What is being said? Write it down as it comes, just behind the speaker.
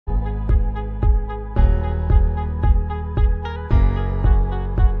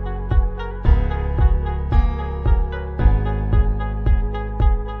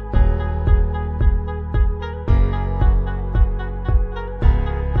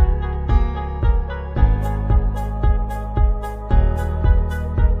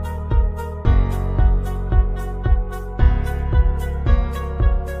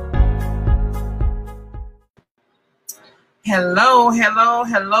Hello, hello,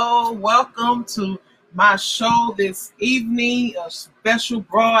 hello. Welcome to my show this evening, a special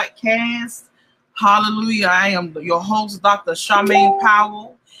broadcast. Hallelujah. I am your host, Dr. Charmaine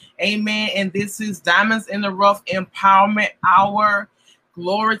Powell. Amen. And this is Diamonds in the Rough Empowerment Hour.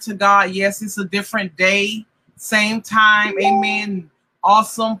 Glory to God. Yes, it's a different day, same time. Amen.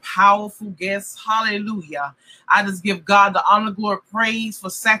 Awesome, powerful guests. Hallelujah. I just give God the honor, glory, praise for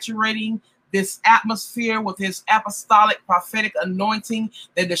saturating this atmosphere with his apostolic prophetic anointing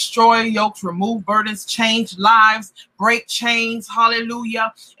that destroy yokes, remove burdens, change lives, break chains.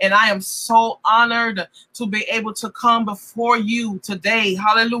 Hallelujah. And I am so honored to be able to come before you today.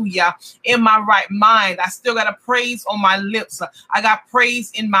 Hallelujah. In my right mind. I still got a praise on my lips. I got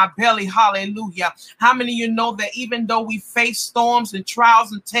praise in my belly. Hallelujah. How many of you know that even though we face storms and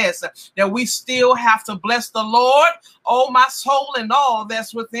trials and tests, that we still have to bless the Lord? Oh, my soul and all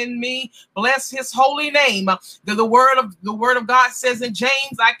that's within me, bless his holy name. The word of God says in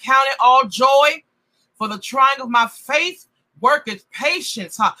James, I count it all joy for the trying of my faith worketh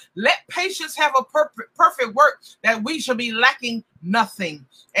patience. Let patience have a perfect work, that we shall be lacking nothing.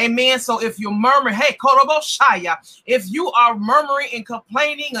 Amen. So if you murmur, hey, Koroboshaya, if you are murmuring and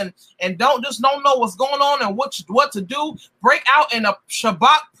complaining and don't know what's going on and what to do, break out in a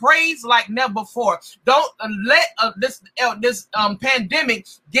Shabbat praise like never before. Don't let this pandemic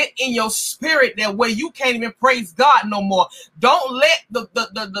get in your spirit that way you can't even praise God no more. Don't let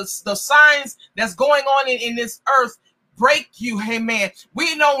the signs that's going on in this earth break you. Hey man,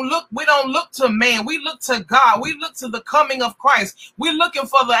 we don't look to man, we look to God. We look to the coming of Christ. We're looking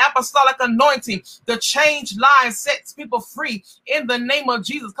for the apostolic anointing to change lives, sets people free in the name of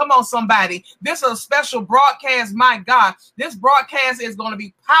Jesus. Come on, somebody. This is a special broadcast. My God, this broadcast is going to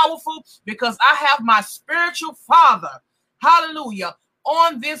be powerful because I have my spiritual father, hallelujah,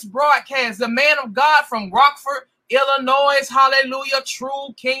 on this broadcast, the man of God from Rockford, Illinois. Hallelujah.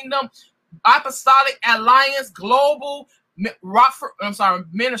 True Kingdom Apostolic Alliance Global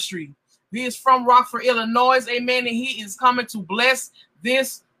Ministry. He is from Rockford, Illinois. Amen. And he is coming to bless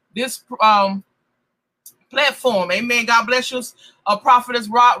this platform. Amen. God bless you, prophetess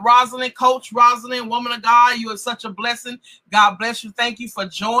Rosalind, Coach Rosalind, woman of God. You are such a blessing. God bless you. Thank you for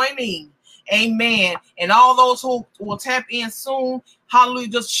joining. Amen. And all those who will tap in soon, hallelujah,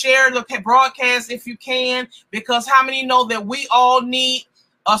 just share the broadcast if you can, because how many know that we all need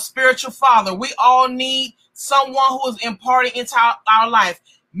a spiritual father? We all need someone who is imparting into our life.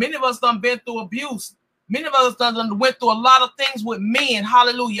 Many of us done been through abuse. Many of us done went through a lot of things with men.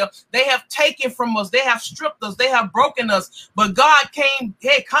 Hallelujah. They have taken from us. They have stripped us. They have broken us. But God came,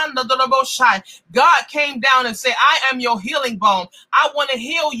 God came down and said, I am your healing balm. I want to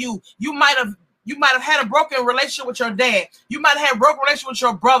heal you. You might have had a broken relationship with your dad. You might have had a broken relationship with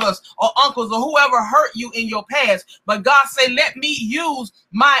your brothers or uncles or whoever hurt you in your past. But God said, let me use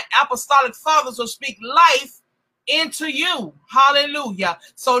my apostolic fathers to speak life into you. Hallelujah.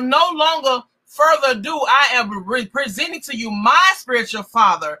 So no longer further ado, I am presenting to you my spiritual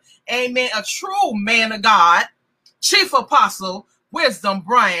father. Amen. A true man of God, Chief Apostle Wisdom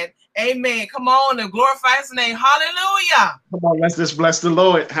Bryant. Amen. Come on and glorify his name. Hallelujah. Come on, let's just bless the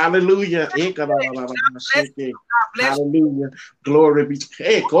Lord. Hallelujah. Hallelujah. Glory be to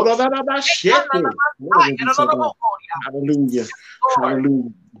God. Hallelujah.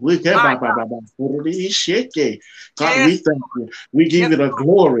 Hallelujah. God, we thank you. We give you the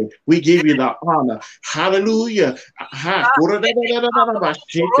glory. We give you the honor. Hallelujah. For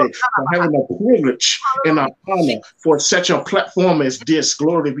having a privilege and an honor for such a platform as this.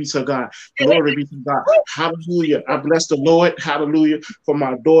 Glory be to God. Glory be to God. Hallelujah. I bless the Lord. Hallelujah. For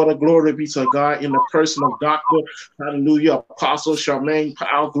my daughter. Glory be to God. In the person of Dr. Hallelujah. Apostle Charmaine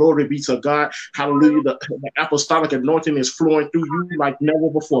Powell. Glory be to God. Hallelujah. The apostolic anointing is flowing through you like never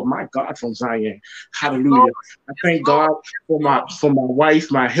before. My God, from Zion. Hallelujah. I thank God for my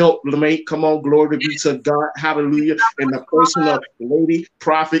wife, my helpmate. Come on, glory be to God. Hallelujah. In the person of Lady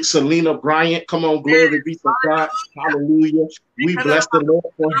Prophet Selena Bryant. Come on, glory be to God. Hallelujah. We bless the Lord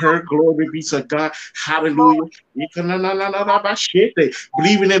for her. Glory be to God. Hallelujah.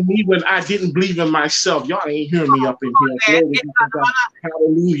 Believing in me when I didn't believe in myself. Y'all ain't hearing me up in here. Glory be to God.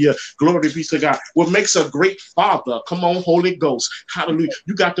 Hallelujah. Glory be to God. What makes a great father? Come on, Holy Ghost. Hallelujah.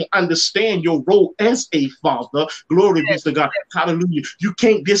 You got to understand your role as a father. Glory be to God. Hallelujah. You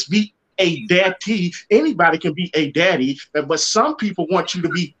can't just be a daddy. Anybody can be a daddy, but some people want you to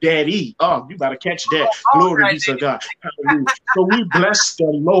be daddy. Oh, you better catch that. Glory be to God. Hallelujah. So we bless the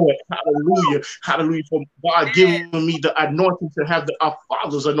Lord. Hallelujah. Hallelujah. For God giving me the anointing to have our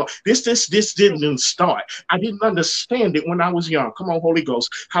father's anointing. This didn't start. I didn't understand it when I was young. Come on, Holy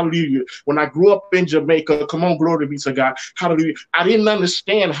Ghost. Hallelujah. When I grew up in Jamaica, come on, glory be to God. Hallelujah. I didn't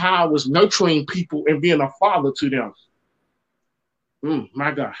understand how I was nurturing people and being a father to them.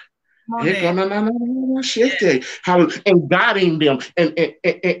 My God. And guiding them and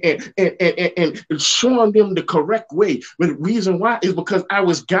showing them the correct way. But the reason why is because I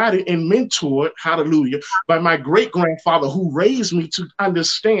was guided and mentored, hallelujah, by my great-grandfather who raised me to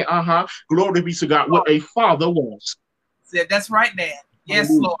understand, glory be to God, what a father was. That's right, Dad. Yes,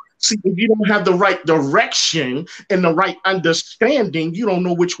 Lord. See, if you don't have the right direction and the right understanding, you don't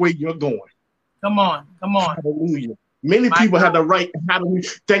know which way you're going. Come on. Hallelujah. Many people have the right,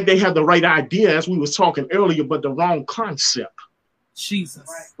 think they have the right idea, as we was talking earlier, but the wrong concept.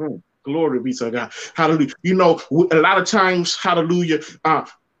 Jesus. Glory be to God. Hallelujah. You know, a lot of times, hallelujah,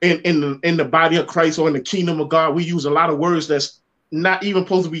 in the body of Christ or in the kingdom of God, we use a lot of words that's not even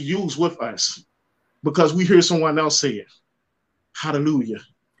supposed to be used with us because we hear someone else say it. Hallelujah.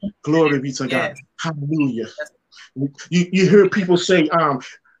 Glory be to God. Hallelujah. You hear people say,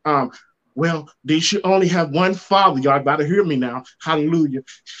 well, they should only have one father. Y'all better hear me now. Hallelujah.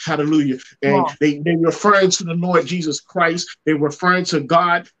 Hallelujah. And they referring to the Lord Jesus Christ. They're referring to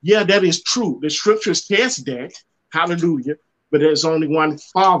God. Yeah, that is true. The scripture says that. Hallelujah. But there's only one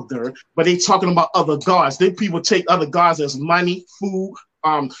father. But they talking about other gods. They people take other gods as money, food,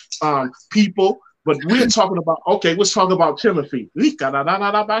 people. But we're talking about, let's talk about Timothy.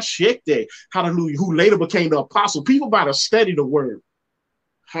 Hallelujah. Who later became the apostle. People better study the word.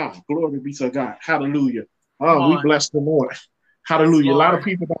 Glory be to God. Hallelujah. We bless the Lord. Hallelujah. Lord. A lot of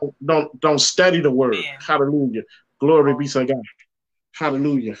people don't study the word. Man. Hallelujah. Glory be to God.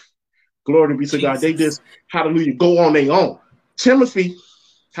 Hallelujah. Glory be to God. They just, hallelujah, go on their own. Timothy,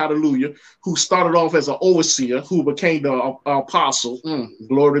 hallelujah, who started off as an overseer, who became the apostle.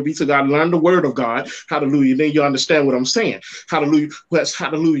 Glory be to God. Learn the word of God. Hallelujah. Then you understand what I'm saying. Hallelujah. That's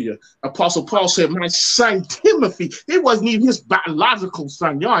hallelujah. Apostle Paul said, my son Timothy, it wasn't even his biological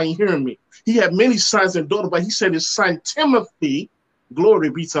son. Y'all ain't hearing me. He had many sons and daughters, but he said his son Timothy, glory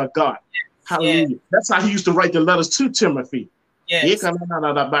be to God. Hallelujah. Yeah. That's how he used to write the letters to Timothy. Yes.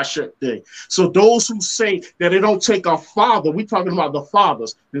 So those who say that it don't take a father, we talking about the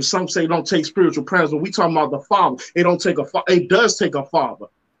fathers. And some say don't take spiritual parents, but we talking about the father. It don't take a father. It does take a father.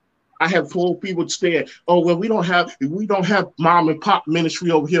 I have told people today, we don't have mom and pop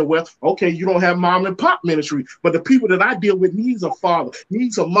ministry over here. Well, okay, you don't have mom and pop ministry, but the people that I deal with needs a father,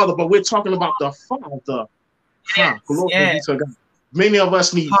 needs a mother. But we're talking about the father. Glory be to God. Many of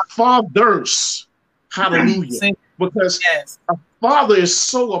us need fathers. Hallelujah. Because a father is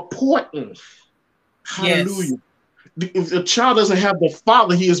so important. Hallelujah. If a child doesn't have the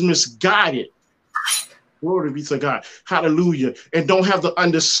father, he is misguided. Glory be to God. Hallelujah. And don't have the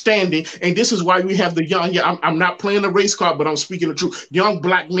understanding. And this is why we have the young. I'm not playing the race card, but I'm speaking the truth. Young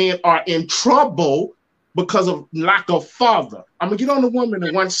black men are in trouble because of lack of father. I'm going to get on the woman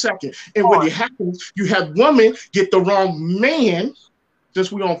in 1 second. And when it happens, you have women get the wrong man.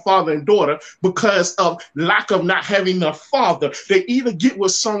 Just we on father and daughter because of lack of not having a father. They either get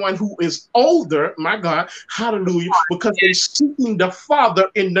with someone who is older, my God, hallelujah, because they're seeking the father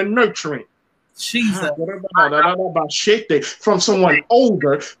in the nurturing. Jesus. From someone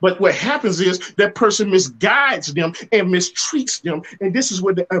older, but what happens is that person misguides them and mistreats them, and this is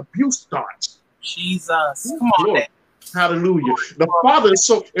where the abuse starts. Jesus, come on, man. Hallelujah. The father is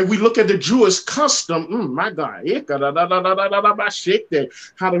so, if we look at the Jewish custom, my God,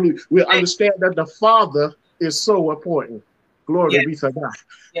 hallelujah. We understand that the father is so important. Glory be to God.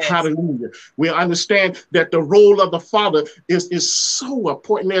 Yes. Hallelujah. We understand that the role of the father is so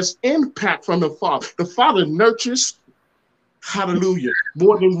important. There's impact from the father. The father nurtures, hallelujah,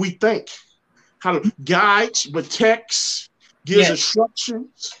 more than we think. Hallelujah. Guides, protects, gives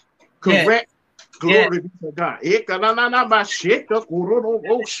instructions, correct. Glory be to God.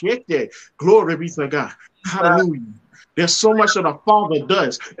 Glory be to God. Hallelujah. There's so much that a father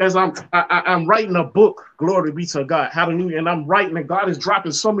does. As I'm writing a book, glory be to God. Hallelujah. And I'm writing, and God is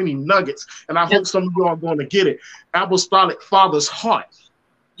dropping so many nuggets. And I hope some of you are going to get it. Apostolic Father's Heart.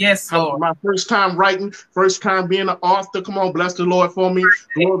 Yes, Lord. My first time writing, first time being an author. Come on, bless the Lord for me.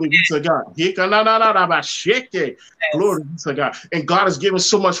 Glory be to God. Glory be to God. And God has given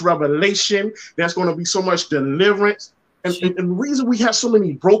so much revelation. There's going to be so much deliverance. And the reason we have so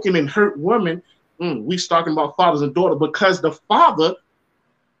many broken and hurt women, we're talking about fathers and daughters, because the father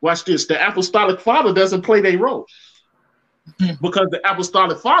watch this. The apostolic father doesn't play their role because the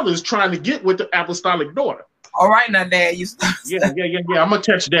apostolic father is trying to get with the apostolic daughter. All right, now, Dad, you stop. Yeah. I'm gonna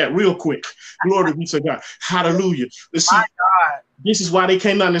touch that real quick. Glory be to God. Hallelujah. See, My God. this is why they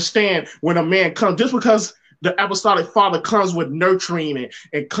can't understand when a man comes, just because the apostolic father comes with nurturing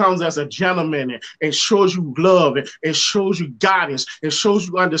and comes as a gentleman and shows you love and shows you guidance and shows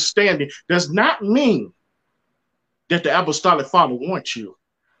you understanding, does not mean that the apostolic father wants you.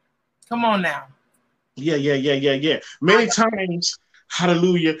 Come on now. Yeah. Many times,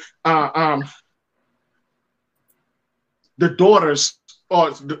 hallelujah, the daughters,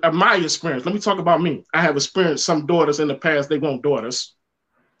 or my experience, let me talk about me. I have experienced some daughters in the past, they want daughters.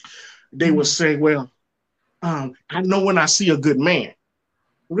 They will say, well, I know when I see a good man.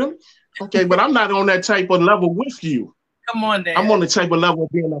 Really? Okay, but I'm not on that type of level with you. Come on, Dad. I'm on the type of level of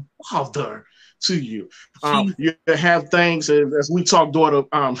being a father to you. You have things, as we talked, daughter,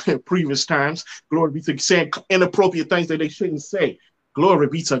 in previous times, glory be to God, saying inappropriate things that they shouldn't say. Glory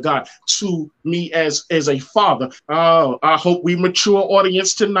be to God, to me as a father. I hope we mature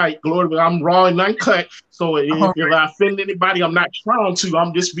audience tonight. Glory, I'm raw and uncut. So if I offend anybody, I'm not trying to.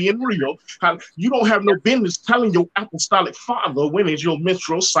 I'm just being real. You don't have no business telling your apostolic father when is your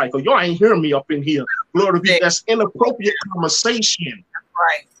menstrual cycle. Y'all ain't hearing me up in here. Glory be. That's inappropriate conversation.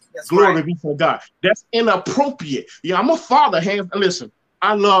 Right. That's Glory right. be to God. That's inappropriate. Yeah, I'm a father. Listen,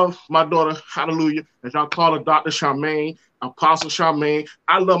 I love my daughter. Hallelujah. As y'all call her, Dr. Charmaine. Apostle Charmaine,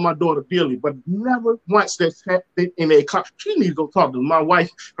 I love my daughter dearly, but never once that's happened in a she needs to go talk to my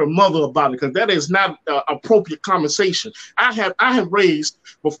wife, her mother about it, because that is not appropriate conversation. I have raised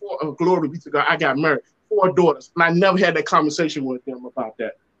before, glory be to God, I got married, 4 daughters, and I never had that conversation with them about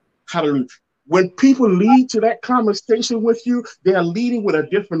that. Hallelujah. When people lead to that conversation with you, they're leading with a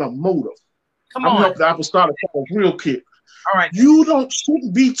different motive. Come on. I'm helping the apostolic real quick. All right. You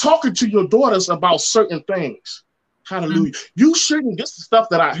shouldn't be talking to your daughters about certain things. Hallelujah. You shouldn't. This is stuff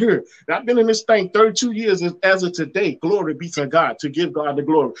that I hear. I've been in this thing 32 years as of today. Glory be to God, to give God the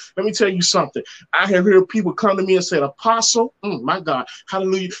glory. Let me tell you something. I have heard people come to me and say, Apostle, my God,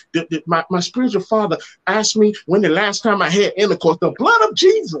 hallelujah. My spiritual father asked me when the last time I had intercourse, the blood of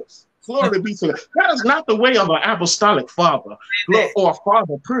Jesus. Glory be to God. That is not the way of an apostolic father or a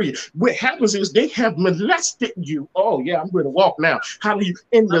father, period. What happens is they have molested you. Oh, yeah, I'm going to walk now. Hallelujah.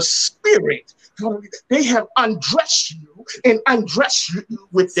 In the spirit. Hallelujah. They have undressed you and undressed you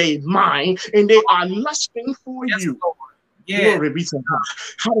with their mind, and they are lusting for you. Lord. Yeah. Glory be to God.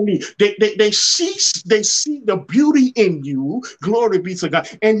 Hallelujah. They see the beauty in you. Glory be to God.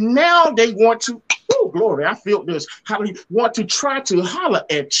 And now they want to, glory, I feel this. Hallelujah. Want to try to holler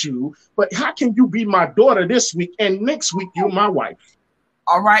at you. But how can you be my daughter this week and next week you're my wife?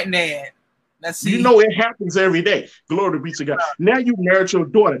 All right, Ned. Let's see. You know it happens every day. Glory be to God. Now you married your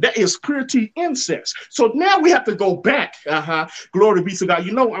daughter. That is purity incest. So now we have to go back. Glory be to God.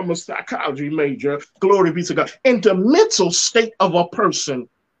 You know I'm a psychology major. Glory be to God. And the mental state of a person,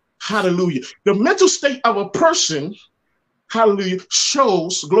 hallelujah. The mental state of a person, hallelujah,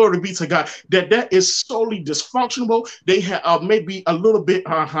 shows, glory be to God, that is solely dysfunctional. They have maybe a little bit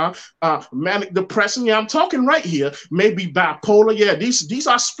manic depression. Yeah, I'm talking right here. Maybe bipolar. Yeah, these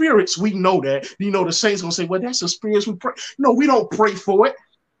are spirits. We know that. You know, the saints gonna say, well, that's a spirit. We pray. No, we don't pray for it.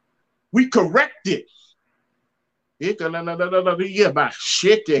 We correct it. Yeah, by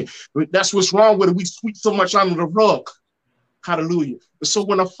shit. That's what's wrong with it. We sweep so much under the rug. Hallelujah. So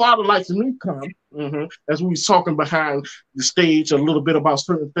when a father like me comes, as we was talking behind the stage a little bit about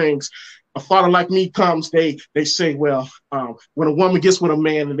certain things, a father like me comes, they say, well, when a woman gets with a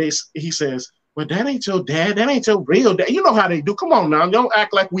man and he says, well, that ain't your dad. That ain't your real dad. You know how they do. Come on now. Don't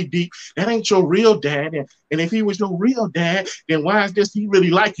act like we deep. That ain't your real dad. And if he was your real dad, then why is this he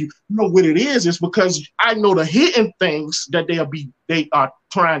really like you? You know what it is? It's because I know the hidden things that they are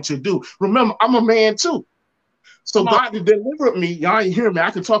trying to do. Remember, I'm a man too. So God delivered me. Y'all ain't hear me. I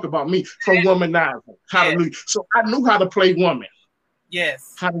can talk about me from womanizing. Hallelujah. Yes. So I knew how to play woman.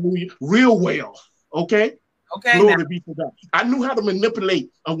 Yes. Hallelujah. Real well. Okay. Okay. Glory be to God. I knew how to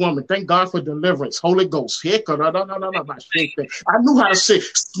manipulate a woman. Thank God for deliverance. Holy Ghost. I knew how to say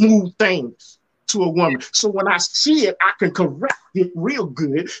smooth things to a woman. So when I see it, I can correct it real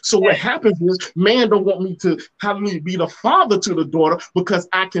good. So what happens is man don't want me to be the father to the daughter because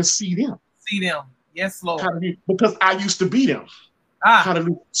I can see them. See them. Yes, Lord. Because I used to be them.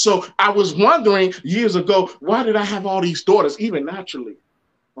 Hallelujah. So I was wondering years ago, why did I have all these daughters, even naturally?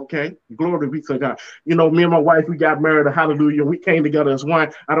 Okay, glory be to God. You know, me and my wife, we got married, hallelujah. We came together as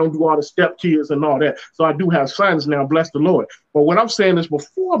one. I don't do all the stepkids and all that. So I do have sons now, bless the Lord. But what I'm saying is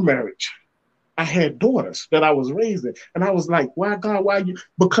before marriage, I had daughters that I was raising. And I was like, why, God, why you?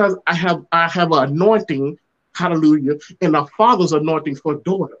 Because I have an anointing, hallelujah, and a father's anointing for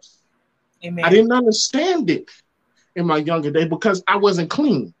daughters. Amen. I didn't understand it in my younger day because I wasn't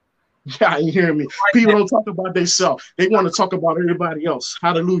clean. Yeah, you hear me? People don't talk about themselves. They want to talk about everybody else.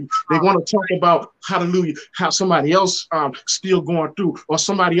 Hallelujah. They want to talk about, hallelujah, how somebody else still going through or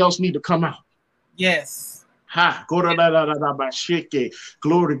somebody else need to come out. Yes. Ha, glory be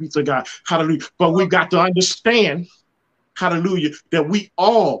to God. Hallelujah. But we got to understand, hallelujah, that we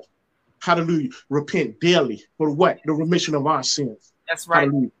all, hallelujah, repent daily for what? The remission of our sins. That's right.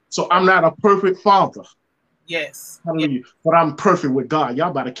 Hallelujah. So I'm not a perfect father. Yes. Hallelujah. Yes. But I'm perfect with God.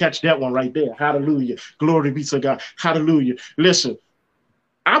 Y'all better catch that one right there. Hallelujah. Glory be to God. Hallelujah. Listen,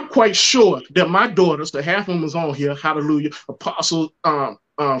 I'm quite sure that my daughters, the half of them is on here, hallelujah, Apostle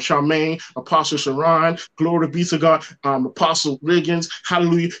Charmaine, Apostle Sharon, glory be to God, Apostle Riggins,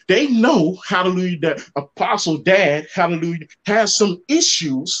 hallelujah. They know, hallelujah, that Apostle Dad, hallelujah, has some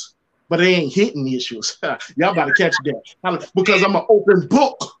issues, but they ain't hitting the issues. Y'all better catch that. Hallelujah. Because I'm an open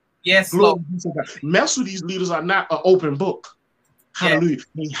book. Yes, glory Lord. Be to God. Most of these leaders are not an open book. Hallelujah. Yes.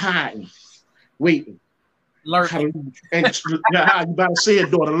 They hiding, waiting. Lurking. And you gotta say it,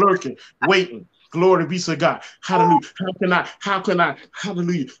 daughter, lurking, waiting. Glory be to God. Hallelujah. How can I,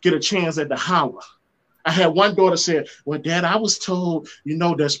 hallelujah, get a chance at the holler? I had one daughter said, well, Dad, I was told,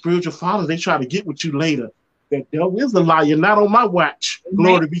 that spiritual fathers, they try to get with you later. That devil is a liar, not on my watch. Amen.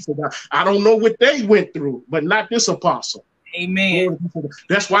 Glory be to God. I don't know what they went through, but not this apostle. Amen.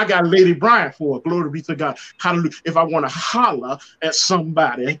 That's why I got Lady Brian for. Glory be to God. Hallelujah. If I want to holler at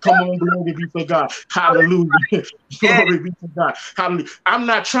somebody, come on, glory be to God. Hallelujah. Glory be to God. Hallelujah. I'm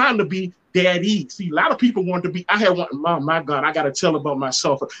not trying to be daddy. See, a lot of people want to be. I had one, my God, I got to tell about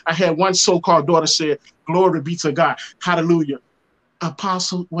myself. I had one so-called daughter said, glory be to God. Hallelujah.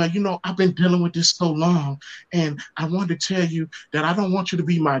 Apostle, well, I've been dealing with this so long, and I want to tell you that I don't want you to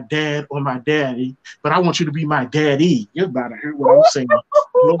be my dad or my daddy, but I want you to be my daddy. You're about to hear what I'm saying.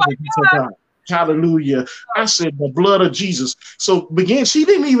 Glory be to God. Hallelujah. I said the blood of Jesus. So she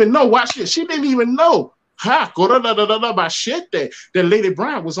didn't even know. Watch this. She didn't even know. That Lady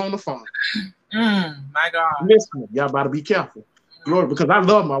Brian was on the phone. My God. Listen, y'all about to be careful. Glory, because I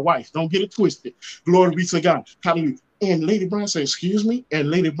love my wife. Don't get it twisted. Glory be to God. Hallelujah. And Lady Brian said, excuse me. And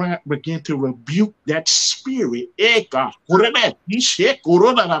Lady Brian began to rebuke that spirit. Because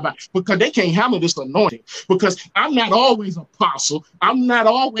they can't handle this anointing. Because I'm not always apostle. I'm not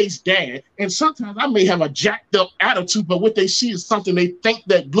always dad. And sometimes I may have a jacked up attitude, but what they see is something they think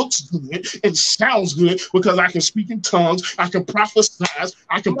that looks good and sounds good because I can speak in tongues. I can prophesy.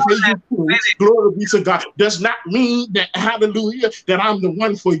 I can praise you. Glory be to God. Does not mean that, hallelujah, that I'm the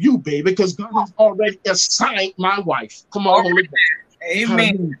one for you, baby, because God has already assigned my wife. Come on, Holy Ghost.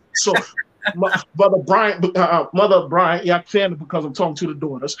 Amen. So, Mother Brian, yeah, I said it because I'm talking to the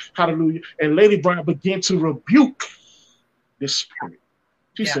daughters. Hallelujah. And Lady Brian began to rebuke this spirit.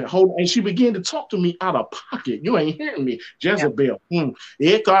 She said, hold on. And she began to talk to me out of pocket. You ain't hearing me, Jezebel.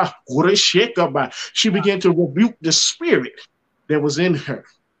 She began to rebuke the spirit that was in her.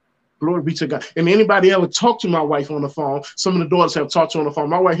 Glory be to God. And anybody ever talked to my wife on the phone? Some of the daughters have talked to her on the phone.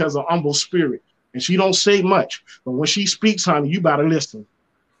 My wife has an humble spirit. And she don't say much, but when she speaks, honey, you better listen.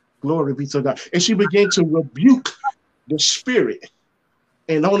 Glory be to God. And she began to rebuke the spirit.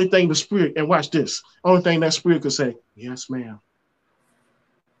 And the only thing the spirit, and watch this, only thing that spirit could say, yes, ma'am.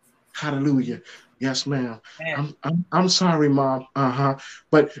 Hallelujah. Yes, ma'am. I'm sorry, Mom.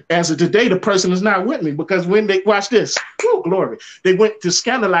 But as of today, the person is not with me because when they watch this, glory, they went to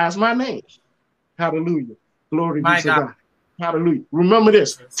scandalize my name. Hallelujah. Glory be to God. Hallelujah. Remember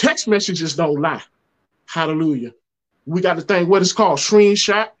this. Text messages don't lie. Hallelujah. We got the thing, what it's called,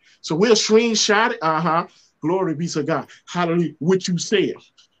 screenshot. So we'll screenshot it. Glory be to God. Hallelujah. What you said.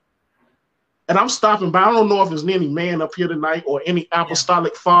 And I'm stopping by. I don't know if there's any man up here tonight or any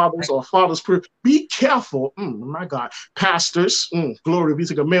apostolic fathers or fathers. Be careful. My God. Pastors. Glory be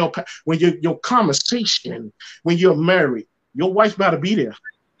to God. Male. When your conversation, when you're married, your wife better be there.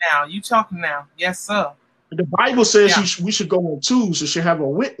 Now, you talking now. Yes, sir. The Bible says we should go on twos. So should have a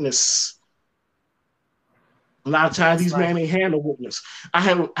witness. A lot of times these men ain't handle witness. I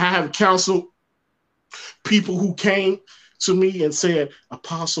have counseled people who came to me and said,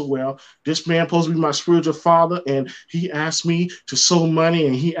 Apostle, well, this man supposed to be my spiritual father, and he asked me to sow money,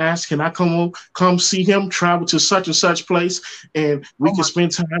 and he asked, can I come see him, travel to such and such place, and we can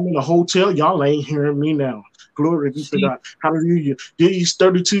spend time in a hotel? Y'all ain't hearing me now. Glory be to God. Hallelujah. These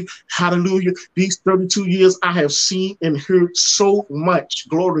 32 years I have seen and heard so much.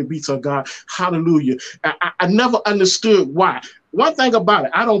 Glory be to God. Hallelujah. I never understood why. one thing about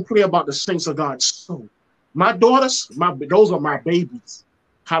it, I don't play about the saints of God's soul. My daughters, those are my babies.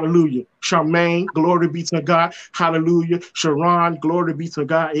 Hallelujah. Charmaine, glory be to God. Hallelujah. Sharon, glory be to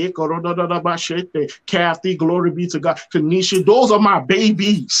God. Kathy, glory be to God. Tanisha, those are my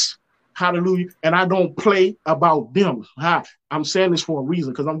babies. Hallelujah. And I don't play about them. I'm saying this for a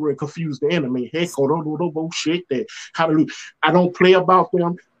reason because I'm going to confuse the enemy. Hallelujah. I don't play about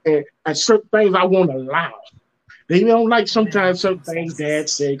them. And certain things I won't allow. They don't like sometimes certain things dad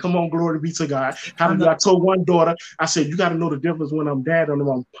say. Come on, glory be to God. Hallelujah. I told one daughter, I said, you got to know the difference when I'm dad and I'm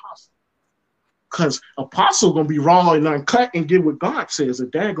apostle. Because apostle going to be raw and uncut and get what God says.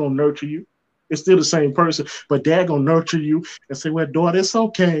 And dad going to nurture you. It's still the same person, but dad going to nurture you and say, well, daughter, it's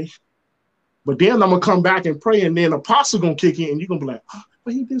okay. But then I'm going to come back and pray, and then apostle going to kick in, and you're going to be like, oh,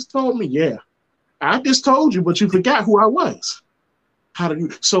 but he just told me. Yeah, I just told you, but you forgot who I was.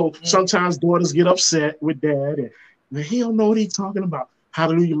 Hallelujah. So sometimes daughters get upset with dad, and man, he don't know what he's talking about.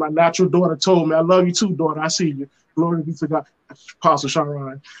 Hallelujah. My natural daughter told me, I love you too, daughter. I see you. Glory be to God. Apostle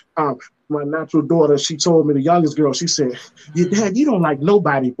Sharon. My natural daughter, she told me, the youngest girl, she said, your dad, you don't like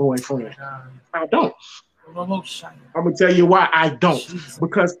nobody boyfriend. I don't. I'm going to tell you why I don't.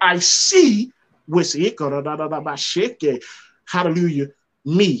 Because I see what's it, hallelujah,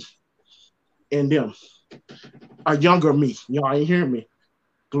 me and them. A younger me. Y'all ain't hear me.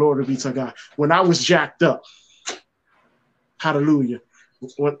 Glory be to God. When I was jacked up, hallelujah.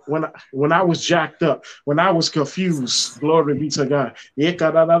 When I was jacked up, when I was confused, glory be to God. When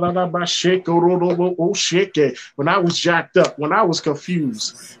I was jacked up, when I was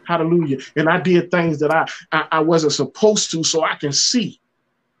confused, hallelujah. And I did things that I wasn't supposed to, so I can see.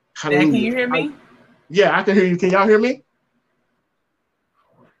 Hallelujah. Can you hear me? Yeah, I can hear you. Can y'all hear me?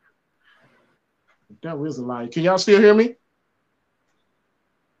 That was a lie. Can y'all still hear me?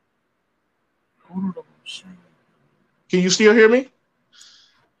 Can you still hear me?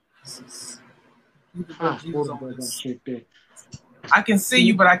 I can see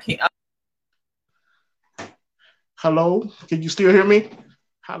you, but I can't. Hello? Can you still hear me?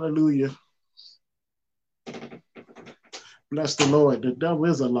 Hallelujah. Bless the Lord. The devil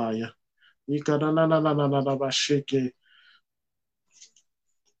is a liar.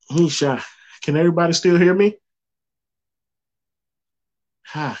 Can everybody still hear me?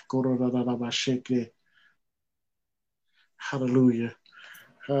 Hallelujah.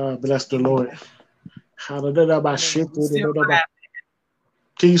 Bless the Lord.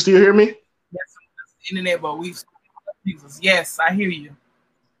 Can you still hear me? Yes, internet, but we've Jesus. Yes, I hear you.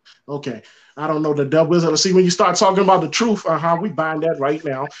 Okay. I don't know the devil is. See, when you start talking about the truth, we bind that right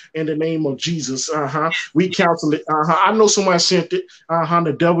now in the name of Jesus. We counsel it. I know someone sent it.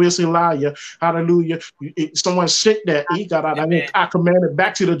 The devil is a liar. Hallelujah. Someone sent that. I command it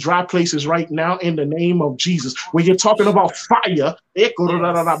back to the dry places right now in the name of Jesus. When you're talking about fire,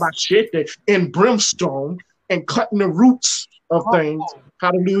 and brimstone and cutting the roots of things,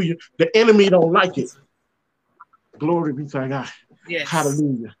 hallelujah. The enemy don't like it. Glory be to God. Yes.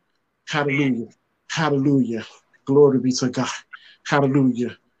 Hallelujah. Hallelujah. Hallelujah. Glory be to God.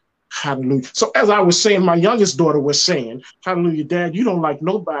 Hallelujah. Hallelujah. So as I was saying, my youngest daughter was saying, hallelujah, Dad, you don't like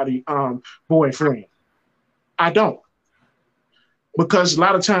nobody boyfriend. I don't. Because a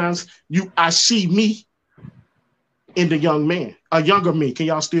lot of times I see me in the young man, a younger me. Can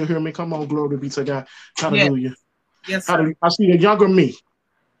y'all still hear me? Come on, glory be to God. Hallelujah. Yes, hallelujah. I see a younger me.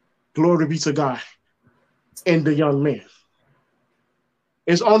 Glory be to God. In the young man.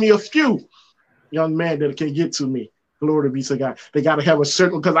 It's only a few young men that can get to me. Glory be to God. They got to have a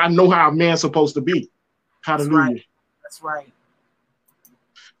certain, because I know how a man's supposed to be. Hallelujah. That's right.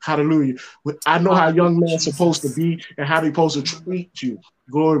 Hallelujah. I know how a young man's supposed to be and how they're supposed to treat you.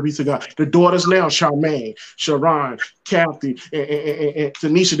 Glory be to God. The daughters now, Charmaine, Sharon, Kathy, and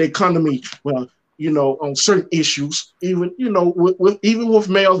Tanisha, they come to me, well, on certain issues, even, even with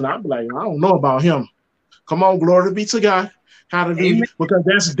males, and I'm like, I don't know about him. Come on, glory be to God. Hallelujah. Amen. Because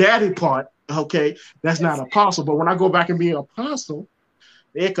that's daddy part. Okay. That's not apostle. But when I go back and be an apostle,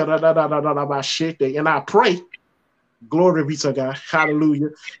 and I pray, glory be to God.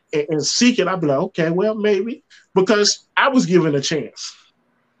 Hallelujah. And seek it, I'll be like, okay, well, maybe. Because I was given a chance.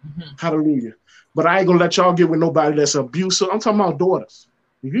 Mm-hmm. Hallelujah. But I ain't going to let y'all get with nobody that's abusive. I'm talking about daughters.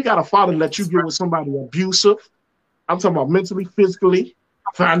 If you got a father let you get with somebody abusive, I'm talking about mentally, physically,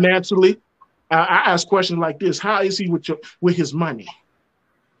 financially. I ask questions like this. How is he with his money?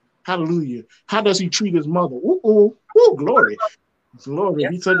 Hallelujah. How does he treat his mother? Ooh, glory. Glory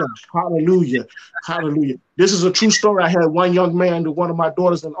be to God. Hallelujah. Hallelujah. This is a true story. I had one young man to one of my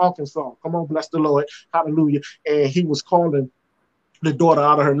daughters in Arkansas. Come on, bless the Lord. Hallelujah. And he was calling the daughter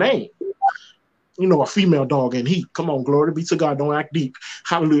out of her name. a female dog in heat. Come on, glory be to God. Don't act deep.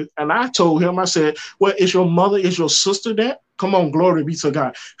 Hallelujah. And I told him, I said, well, is your mother, is your sister that? Come on, glory be to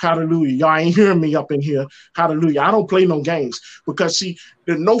God. Hallelujah. Y'all ain't hearing me up in here. Hallelujah. I don't play no games because, see,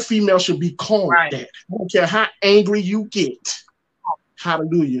 no female should be called that. I don't care how angry you get.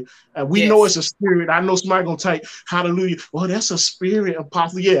 Hallelujah. And we know it's a spirit. I know somebody going to type, hallelujah. Oh, that's a spirit,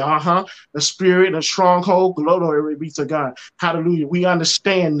 apostle. Yeah, a spirit, a stronghold. Glory be to God. Hallelujah. We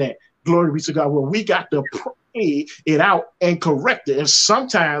understand that. Glory be to God. Well, we got to pray it out and correct it. And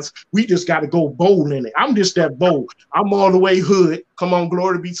sometimes we just got to go bold in it. I'm just that bold. I'm all the way hood. Come on,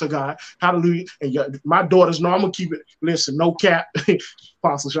 glory be to God. Hallelujah. And my daughters know I'm going to keep it. Listen, no cap.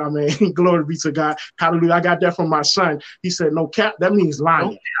 Apostle Charmaine, glory be to God. Hallelujah. I got that from my son. He said, no cap. That means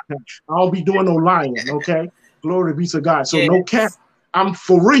lying. I don't be doing no lying. Okay. Glory be to God. So no cap. I'm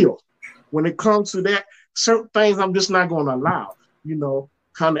for real. When it comes to that, certain things I'm just not going to allow,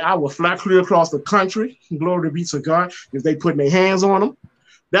 I will fly clear across the country. Glory be to God. If they put their hands on them,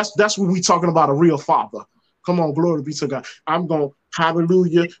 that's what we talking about, a real father. Come on, glory be to God. I'm going to,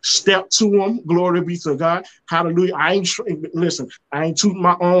 hallelujah, step to them. Glory be to God. Hallelujah. I ain't tooting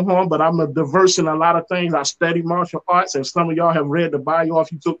my own horn, but I'm a diverse in a lot of things. I study martial arts, and some of y'all have read the bio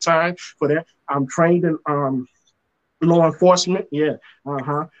if you took time for that. I'm trained in law enforcement. Yeah.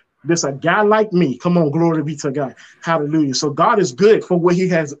 This a guy like me. Come on, glory be to God. Hallelujah. So God is good for what he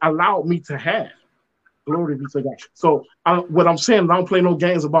has allowed me to have. Glory be to God. So what I'm saying, I don't play no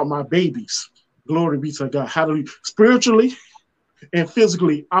games about my babies. Glory be to God. Hallelujah. Spiritually and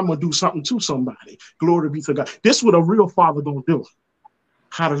physically, I'm going to do something to somebody. Glory be to God. This is what a real father going to do.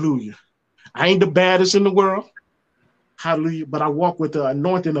 Hallelujah. I ain't the baddest in the world. Hallelujah. But I walk with the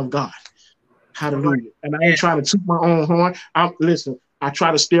anointing of God. Hallelujah. And I ain't trying to toot my own horn. Listen. I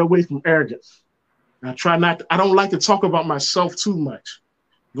try to stay away from arrogance. I don't like to talk about myself too much.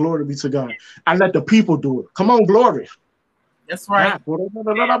 Glory be to God. I let the people do it. Come on, glory. That's right.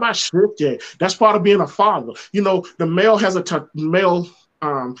 That's part of being a father. The male has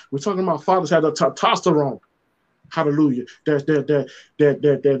we're talking about fathers have a testosterone. Hallelujah.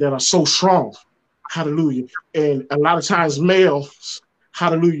 That are so strong. Hallelujah. And a lot of times males,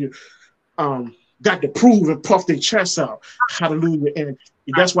 hallelujah, got to prove and puff their chests out. Hallelujah. And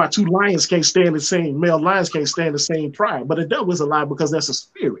that's why two lions can't stand the same, male lions can't stand the same pride. But the devil is a lie because that's a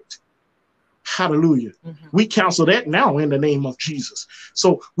spirit. Hallelujah. We counsel that now in the name of Jesus.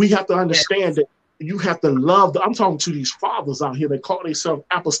 So we have to understand that you have to love. I'm talking to these fathers out here. They call themselves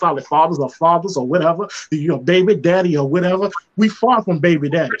apostolic fathers or whatever. You're a baby daddy or whatever. We far from baby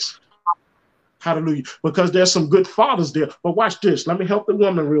daddies. Hallelujah. Because there's some good fathers there. But watch this. Let me help the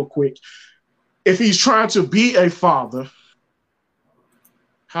woman real quick. If he's trying to be a father,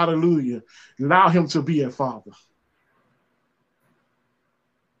 hallelujah, allow him to be a father.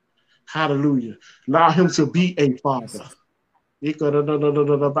 Hallelujah. Allow him to be a father.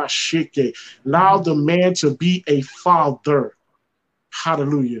 Allow the man to be a father.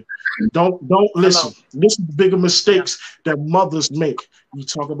 Hallelujah. Don't listen. Listen to bigger mistakes that mothers make. You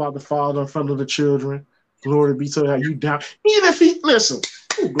talk about the father in front of the children. Glory be to God. You down. Even if he, listen,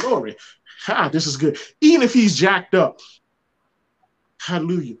 oh, glory. This is good. Even if he's jacked up,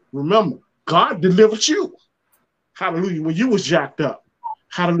 hallelujah. Remember, God delivered you. Hallelujah. When you was jacked up.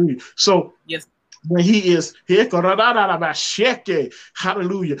 Hallelujah. So when he is here,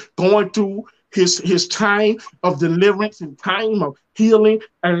 hallelujah, going through his time of deliverance and time of healing,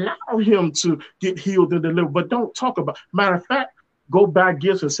 allow him to get healed and delivered. But don't talk about, matter of fact, go buy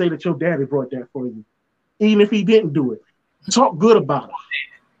gifts and say that your daddy brought that for you. Even if he didn't do it. Talk good about it.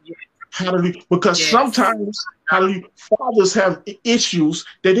 Hallelujah. Because sometimes, hallelujah, fathers have issues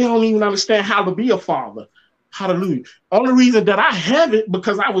that they don't even understand how to be a father. Hallelujah. Only reason that I have it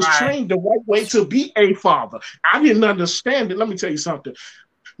because I was trained the right way to be a father. I didn't understand it. Let me tell you something.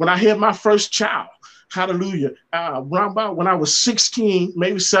 When I had my first child, hallelujah, when I was 16,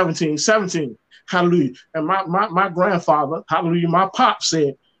 maybe 17, hallelujah. And my grandfather, hallelujah, my pop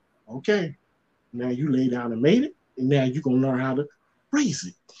said, okay, now you lay down and made it, and now you're going to learn how to raise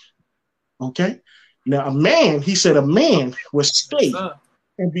it. Okay. Now a man will stay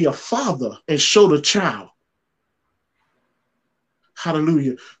and be a father and show the child,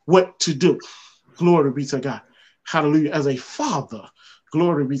 hallelujah, what to do. Glory be to God. Hallelujah. As a father,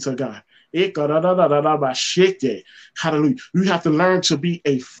 glory be to God. Hallelujah. You have to learn to be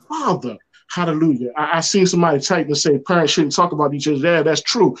a father. Hallelujah. I seen somebody type and say parents shouldn't talk about each other. Yeah, that's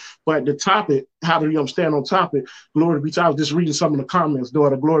true. But the topic, hallelujah, I'm staying on topic. Glory be to God. I was just reading some of the comments,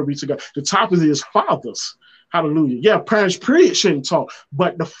 daughter. Glory be to God. The topic is fathers. Hallelujah. Yeah, parents, period, shouldn't talk.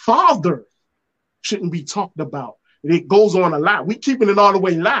 But the father shouldn't be talked about. It goes on a lot. We keeping it all the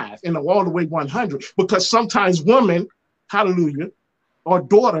way live and all the way 100 because sometimes women, hallelujah, or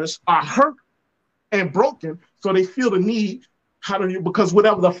daughters are hurt and broken, so they feel the need, hallelujah, because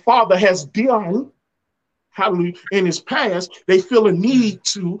whatever the father has done, hallelujah, in his past, they feel a need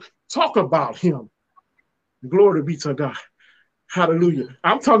to talk about him. Glory be to God. Hallelujah.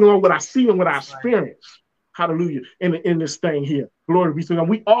 I'm talking about what I see and what I experience. Hallelujah. In this thing here. Glory be to God.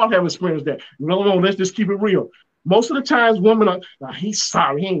 We all have experienced that. No, let's just keep it real. Most of the times women are, he's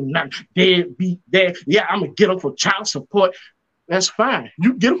sorry, he ain't not dead, beat dead. Yeah, I'm going to get him for child support. That's fine.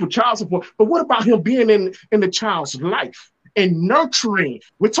 You get him for child support. But what about him being in the child's life and nurturing?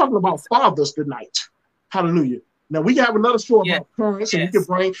 We're talking about fathers tonight. Hallelujah. Now, we have another show about parents, and we can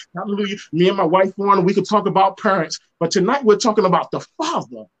bring, hallelujah, me and my wife on, and we can talk about parents. But tonight, we're talking about the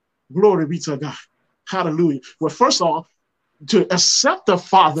father. Glory be to God. Hallelujah. Well, first of all, to accept the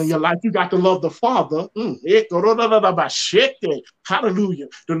father in your life, you got to love the father. Hallelujah.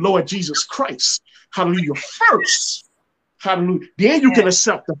 The Lord Jesus Christ. Hallelujah. First. Hallelujah. Then you can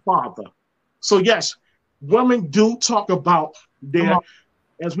accept the father. So, yes, women do talk about their,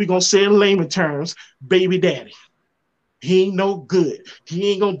 as we're going to say in layman terms, baby daddy. He ain't no good.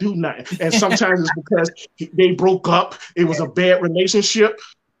 He ain't gonna do nothing. And sometimes it's because they broke up. It was a bad relationship.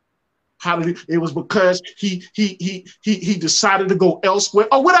 It was because he decided to go elsewhere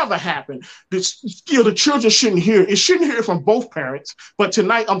or whatever happened. Still, the children shouldn't hear. It shouldn't hear it from both parents. But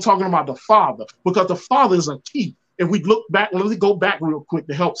tonight I'm talking about the father because the father is a key. If we look back, let me go back real quick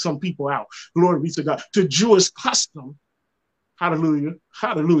to help some people out. Glory be to God. To Jewish custom, hallelujah,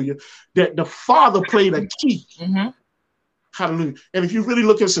 hallelujah, that the father played a key. Mm-hmm. Hallelujah. And if you really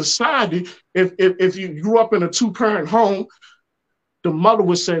look at society, if you grew up in a two-parent home, the mother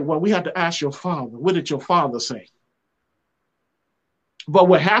would say, well, we have to ask your father. What did your father say? But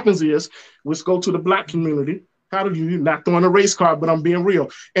what happens is, let's go to the black community. Hallelujah. Not throwing a race card, but I'm being real.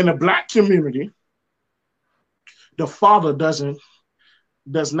 In the black community, the father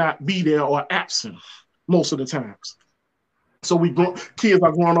does not be there or absent most of the times. So kids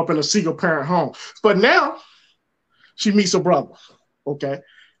are growing up in a single-parent home. But now, she meets a brother, okay?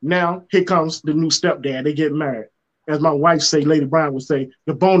 Now, here comes the new stepdad. They get married. As my wife say, Lady Brown would say,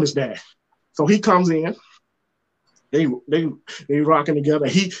 the bonus dad. So he comes in. They rocking together.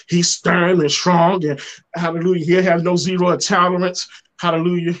 He's stern and strong, and hallelujah, he has no zero tolerance.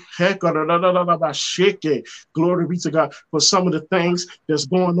 Hallelujah. Glory be to God for some of the things that's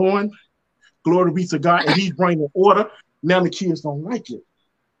going on. Glory be to God. And he's bringing order. Now the kids don't like it.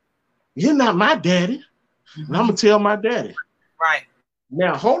 You're not my daddy. And I'm going to tell my daddy. Right.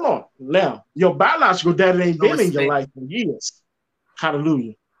 Now, hold on. Now, your biological daddy ain't been in your life for years.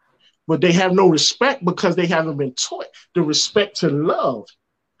 Hallelujah. But they have no respect because they haven't been taught the respect to love.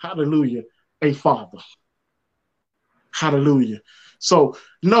 Hallelujah. A father. Hallelujah. So,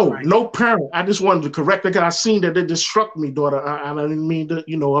 no parent. I just wanted to correct that because I seen that it just struck me, daughter. I didn't mean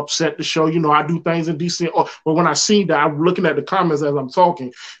to, upset the show. I do things in decent. But when I seen that, I'm looking at the comments as I'm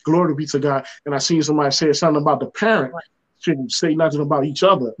talking. Glory be to God. And I seen somebody say something about the parent. Shouldn't say nothing about each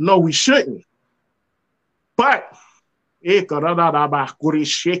other. No, we shouldn't. But it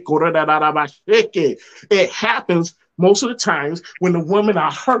happens most of the times when the women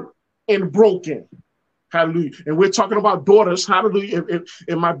are hurt and broken. Hallelujah. And we're talking about daughters. Hallelujah.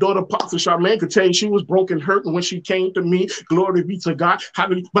 If my daughter, Pastor Charmaine, could tell you she was broken, hurt, and when she came to me, glory be to God.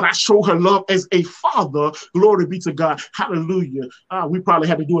 Hallelujah. But I show her love as a father. Glory be to God. Hallelujah. We probably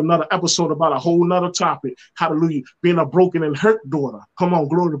had to do another episode about a whole nother topic. Hallelujah. Being a broken and hurt daughter. Come on.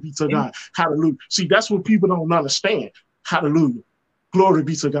 Glory be to God. Hallelujah. See, that's what people don't understand. Hallelujah. Glory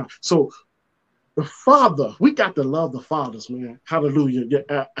be to God. So, the father, we got to love the fathers, man. Hallelujah.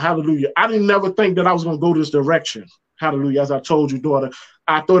 Hallelujah. I didn't never think that I was going to go this direction. Hallelujah. As I told you, daughter,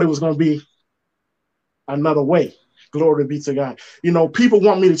 I thought it was going to be another way. Glory be to God. People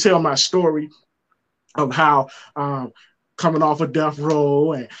want me to tell my story of how coming off of death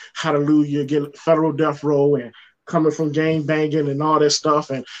row and hallelujah, getting federal death row and coming from gang banging and all that stuff.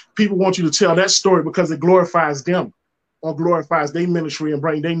 And people want you to tell that story because it glorifies them or glorifies their ministry and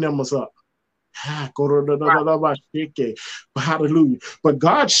bring their numbers up. Hallelujah. But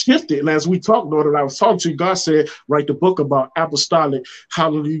God shifted, and as we talked, daughter, I was talking to you, God said, write the book about apostolic,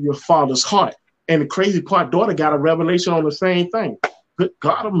 hallelujah, father's heart. And the crazy part, daughter got a revelation on the same thing. Good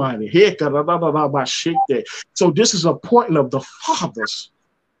God Almighty. So this is a point of the fathers.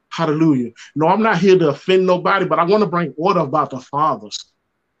 Hallelujah. No, I'm not here to offend nobody, but I want to bring order about the fathers.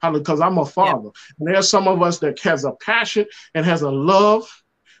 Because I'm a father. Yeah. And there's some of us that has a passion and has a love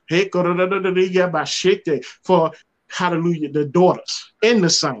for hallelujah, the daughters and the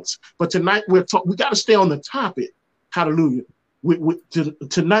saints. But tonight we got to stay on the topic. Hallelujah.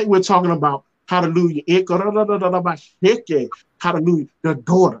 Tonight we're talking about, hallelujah, hallelujah, the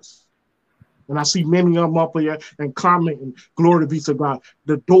daughters. And I see many of them up here and commenting, glory be to God.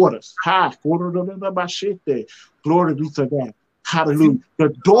 The daughters. Glory be to God. Hallelujah. The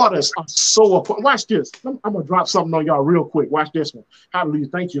daughters are so important. Watch this. I'm going to drop something on y'all real quick. Watch this one. Hallelujah.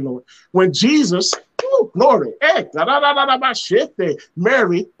 Thank you, Lord. When Jesus, glory,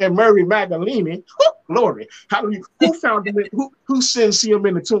 Mary and Mary Magdalene, glory. Hallelujah. Who found him? Who didn't see him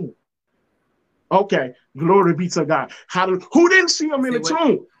in the tomb? Okay. Glory be to God. Hallelujah. Who didn't see him in the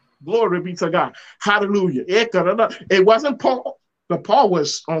tomb? Glory be to God. Hallelujah. It wasn't Paul, but Paul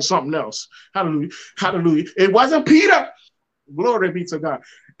was on something else. Hallelujah. Hallelujah. It wasn't Peter. Glory be to God.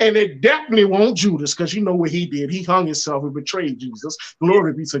 And it definitely won't Judas, because you know what he did. He hung himself and betrayed Jesus.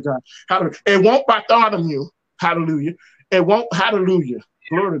 Glory be to God. Hallelujah. It won't Bartholomew. Hallelujah. It won't, hallelujah.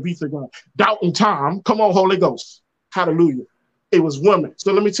 Glory be to God. Doubting Tom. Come on, Holy Ghost. Hallelujah. It was women.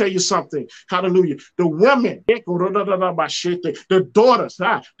 So let me tell you something. Hallelujah. The women, the daughters,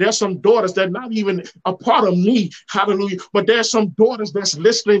 there's some daughters that are not even a part of me. Hallelujah. But there's some daughters that's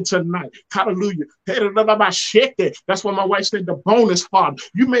listening tonight. Hallelujah. That's why my wife said the bonus father.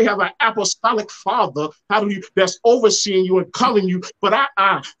 You may have an apostolic father, hallelujah, that's overseeing you and covering you. But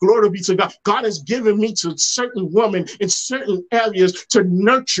glory be to God. God has given me to certain women in certain areas to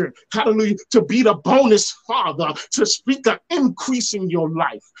nurture, hallelujah, to be the bonus father, to speak an increase in your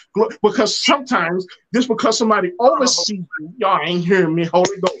life. Because sometimes just because somebody oversees you, y'all ain't hearing me,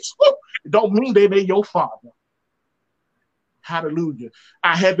 Holy Ghost, it don't mean they're your father. Hallelujah.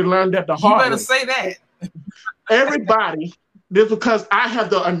 I had to learn that the hard way. You better say that. Everybody, just because I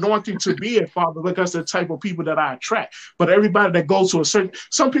have the anointing to be a father, because the type of people that I attract. But everybody that goes to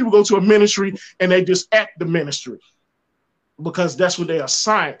some people go to a ministry and they just act the ministry, because that's what they're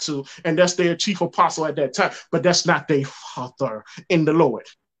assigned to, and that's their chief apostle at that time. But that's not their father in the Lord.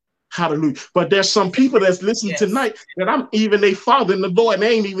 Hallelujah. But there's some people that's listening tonight that I'm even a father in the Lord, and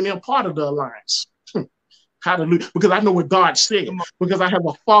they ain't even in part of the alliance. Hallelujah. Because I know what God said, because I have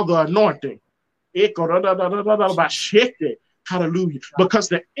a father anointing. Hallelujah. Because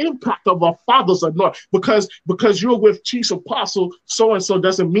the impact of a father's anointing, because you're with chief apostle so-and-so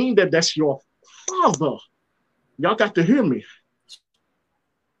doesn't mean that that's your father. Y'all got to hear me.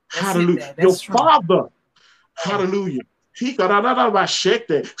 Hallelujah. Your father. Hallelujah.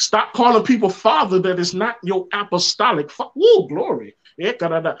 Stop calling people father that is not your apostolic father. Oh, glory.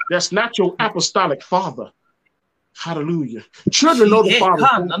 That's not your apostolic father. Hallelujah. Children know the father.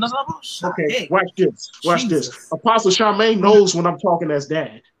 Okay, watch this. Watch this. Apostle Charmaine knows when I'm talking as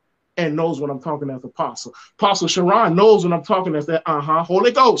dad and knows when I'm talking as apostle. Apostle Sharon knows when I'm talking as that,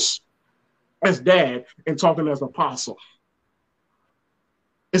 Holy Ghost, as dad and talking as apostle.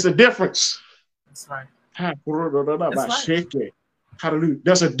 It's a difference. That's right. That's right. Hallelujah.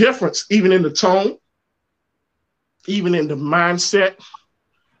 There's a difference even in the tone, even in the mindset.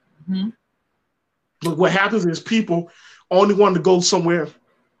 Mm-hmm. But what happens is people only want to go somewhere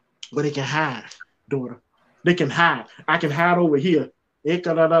where they can hide, daughter. They can hide. I can hide over here. And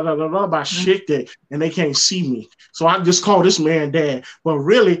they can't see me. So I just call this man dad. But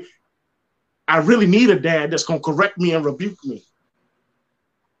really, I really need a dad that's going to correct me and rebuke me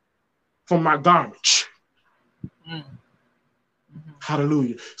for my garbage.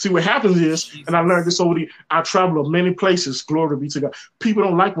 Hallelujah. See, what happens is, and I learned this I travel to many places, glory be to God. People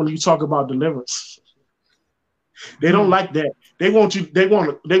don't like when you talk about deliverance. They don't like that. They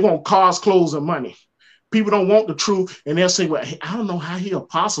want cars, clothes, and money. People don't want the truth, and they'll say, well, I don't know how he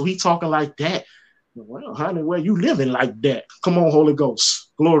apostle. He talking like that. Well, honey, where you living like that? Come on, Holy Ghost.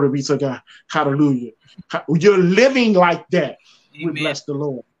 Glory be to God. Hallelujah. You're living like that. Amen. We bless the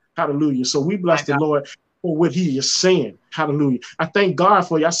Lord. Hallelujah. So we bless the Lord for what he is saying. Hallelujah. I thank God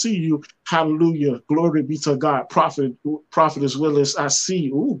for you. I see you. Hallelujah. Glory be to God. Prophetess Willis, I see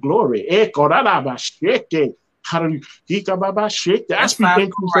you. Ooh, glory. Hallelujah. I speak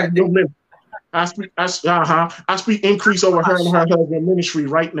increase over your ministry. I speak increase over her and her husband ministry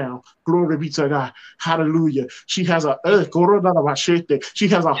right now. Glory be to God. Hallelujah. She has a heart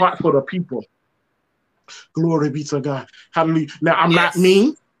for the people. Glory be to God. Hallelujah. Now I'm not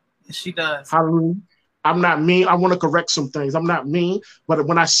mean. She does. Hallelujah. I'm not mean. I want to correct some things. I'm not mean, but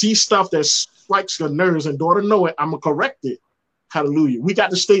when I see stuff that strikes your nerves, and daughter know it, I'm gonna correct it. Hallelujah. We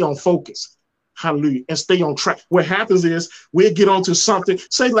got to stay on focus. Hallelujah. And stay on track. What happens is we'll get onto something,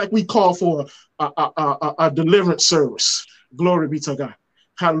 say like we call for a deliverance service. Glory be to God.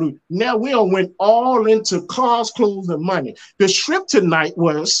 Hallelujah. Now we all went all into cars, clothes, and money. The script tonight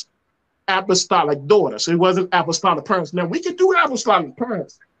was apostolic daughters. It wasn't apostolic parents. Now we can do apostolic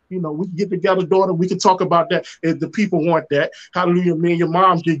parents, We can get together, daughter. We can talk about that if the people want that. Hallelujah. Me and your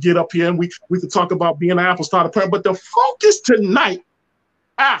mom can get up here and we can talk about being an apostolic parent. But the focus tonight,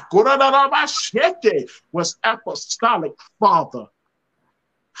 was apostolic father.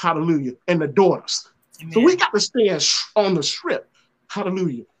 Hallelujah. And the daughters. Amen. So we got to stay on the script.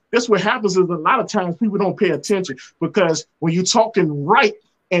 Hallelujah. That's what happens is a lot of times people don't pay attention because when you're talking right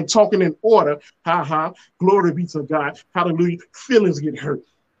and talking in order, glory be to God. Hallelujah. Feelings get hurt.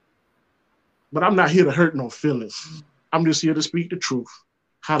 But I'm not here to hurt no feelings. I'm just here to speak the truth.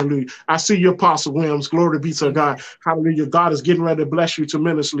 Hallelujah. I see you, Apostle Williams. Glory be to God. Hallelujah. God is getting ready to bless you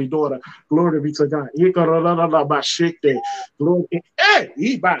tremendously, daughter. Glory be to God.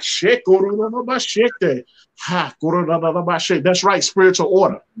 That's right, spiritual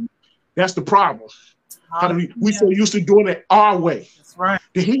order. That's the problem. Hallelujah. We so used to doing it our way. That's right.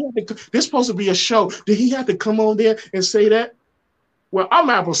 This supposed to be a show. Did he have to come on there and say that? Well, I'm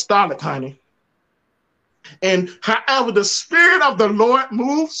apostolic, honey. And however the Spirit of the Lord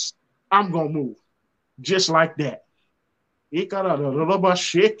moves, I'm going to move. Just like that.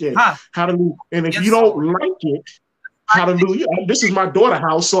 Hallelujah. And if you don't like it, hallelujah. This is my daughter's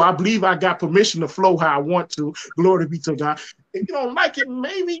house, so I believe I got permission to flow how I want to. Glory be to God. If you don't like it,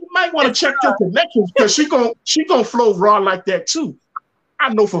 maybe you might want to check your connections because she gonna flow raw like that too.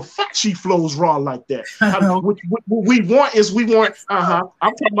 I know for a fact she flows raw like that. What we want. I'm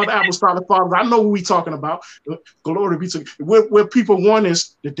talking about the apostolic fathers. I know what we talking about. Glory be to God. Where people want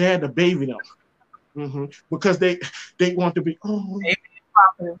is the dad to baby them, because they want to be.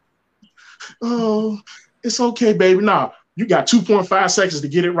 Oh, it's okay, baby. Nah, you got 2.5 seconds to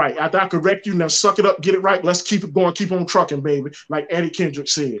get it right. After I correct you, now suck it up, get it right. Let's keep it going, keep on trucking, baby. Like Eddie Kendrick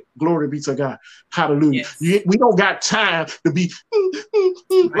said. Glory be to God. Hallelujah. Yes. We don't got time to be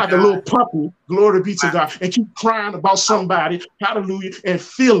like a little puppy. Glory be to God. And keep crying about somebody. Hallelujah. And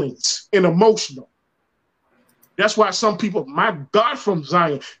feelings and emotional. That's why some people, my God from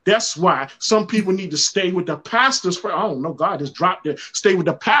Zion, that's why some people need to stay with the pastors first. I don't know, God just dropped it. Stay with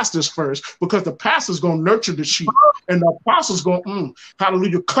the pastors first because the pastor's going to nurture the sheep and the apostles going to,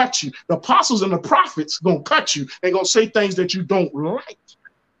 hallelujah, cut you. The apostles and the prophets going to cut you. They're going to say things that you don't like.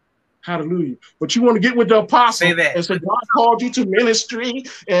 Hallelujah. But you want to get with the apostle and say, God called you to ministry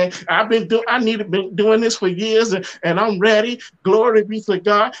and I've been doing this for years and I'm ready. Glory be to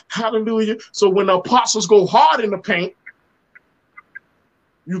God. Hallelujah. So when the apostles go hard in the paint,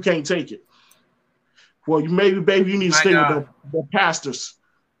 you can't take it. Well, baby, you need to stay with the pastors.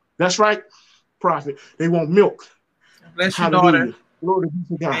 That's right, prophet. They want milk. Bless you, daughter. Glory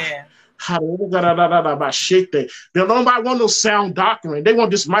be to God. Man. Nobody want no sound doctrine. They want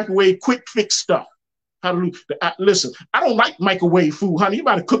this microwave quick fix stuff. Hallelujah. Listen, I don't like microwave food, honey. You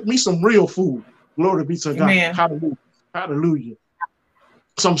better cook me some real food. Glory be to God. Amen. Hallelujah. Hallelujah.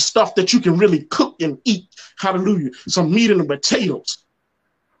 Some stuff that you can really cook and eat. Hallelujah. Some meat and the potatoes.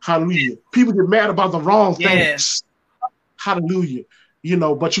 Hallelujah. People get mad about the wrong things. Hallelujah.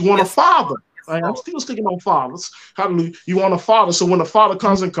 But you want a father. I'm still sticking on fathers. Hallelujah. You want a father. So when the father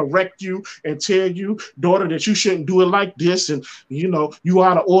comes and correct you and tell you, daughter, that you shouldn't do it like this, and you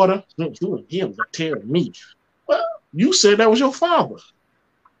out of order, him to tell me. Well, you said that was your father.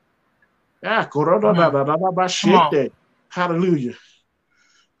 Hallelujah.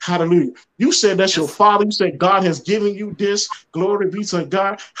 Hallelujah. You said that's your father. You said God has given you this. Glory be to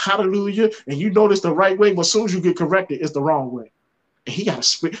God. Hallelujah. And you know this the right way, but as soon as you get corrected, it's the wrong way. He got a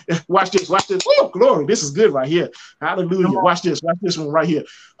spirit. Watch this. Oh, glory. This is good right here. Hallelujah. Watch this one right here.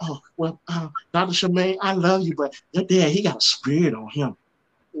 Oh, well, Dr. Shemaine, I love you, but your dad, he got a spirit on him.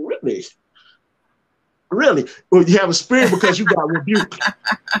 Really? Really? Well, you have a spirit because you got rebuked.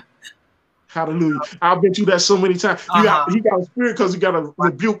 Hallelujah. I've been through that so many times. He got a spirit because he got a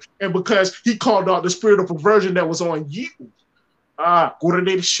rebuke and because he called out the spirit of perversion that was on you. I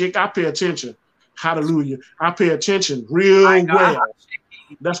pay attention. Hallelujah. I pay attention real well.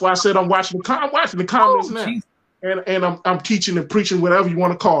 That's why I said I'm watching the comments now. Geez. And I'm teaching and preaching, whatever you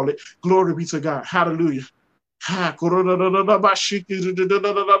want to call it. Glory be to God. Hallelujah.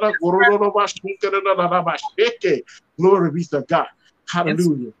 Glory be to God.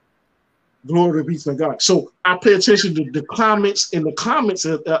 Hallelujah. Glory be to God. So I pay attention to the comments, and the comments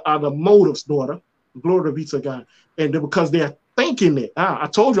are the motives, daughter. Glory be to God. And because they're thinking it. I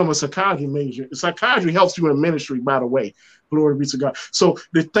told you I'm a psychology major. Psychology helps you in ministry, by the way. Glory be to God. So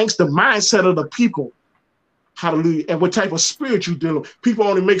it thinks the mindset of the people. Hallelujah. And what type of spirit you dealing with. People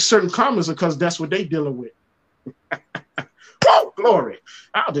only make certain comments because that's what they dealing with. Oh, glory.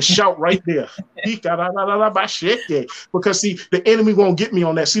 I'll just shout right there. Because see, the enemy won't get me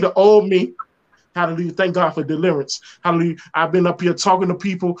on that. See, the old me, Hallelujah. Thank God for deliverance. Hallelujah. I've been up here talking to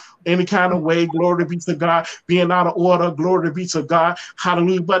people any kind of way. Glory be to God. Being out of order. Glory be to God.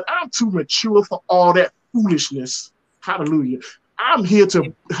 Hallelujah. But I'm too mature for all that foolishness. Hallelujah. I'm here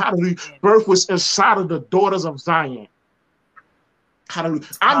to, hallelujah, birth was inside of the daughters of Zion. Hallelujah.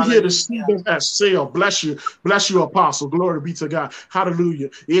 I'm here to see them as sail. Bless you, Apostle. Glory be to God. Hallelujah.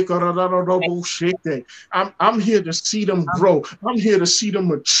 I'm here to see them grow. I'm here to see them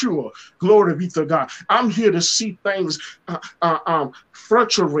mature. Glory be to God. I'm here to see things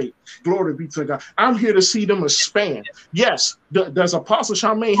fluctuate. Glory be to God. I'm here to see them expand. Yes, does Apostle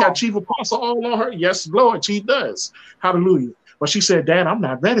Charmaine have chief apostle all on her? Yes, Lord, she does. Hallelujah. But she said, Dad, I'm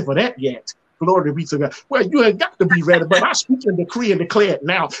not ready for that yet. Glory be to God. Well, you ain't got to be ready, but I speak and decree and declare it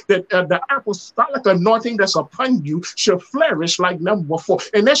now that the apostolic anointing that's upon you shall flourish like never before.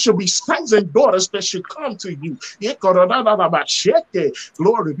 And there shall be sons and daughters that should come to you.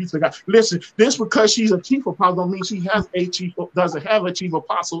 Glory be to God. Listen, this because she's a chief apostle don't mean she doesn't have a chief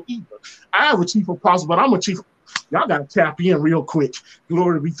apostle either. I have a chief apostle, but I'm a chief. Y'all got to tap in real quick.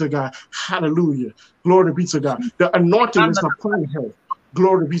 Glory be to God. Hallelujah. Glory be to God. The anointing is upon her.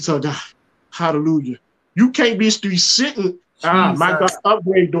 Glory be to God. Hallelujah. You can't be sitting, my God,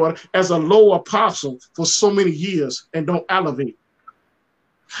 upgrade, daughter, as a low apostle for so many years and don't elevate.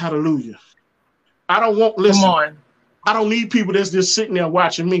 Hallelujah. I don't want, listen, I don't need people that's just sitting there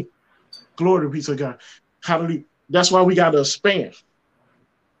watching me. Glory be to God. Hallelujah. That's why we got to expand.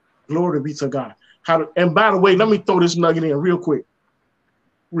 Glory be to God. And by the way, let me throw this nugget in real quick.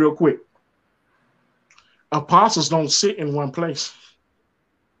 Real quick. Apostles don't sit in one place.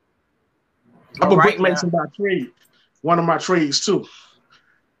 I'm a brickmason by trade. One of my trades too.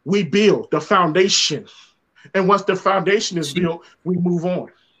 We build the foundation. And once the foundation is built, we move on.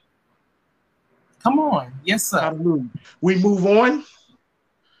 Come on. Yes, sir. Hallelujah. We move on.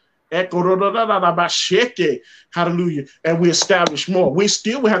 Hallelujah. And we establish more. We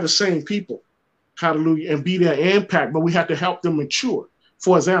still will have the same people. Hallelujah. And be their impact, but we have to help them mature.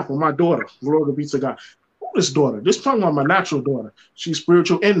 For example, my daughter, glory be to God. This daughter, this talking about my natural daughter. She's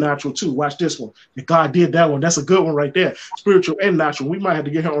spiritual and natural too. Watch this one. If God did that one, that's a good one right there. Spiritual and natural. We might have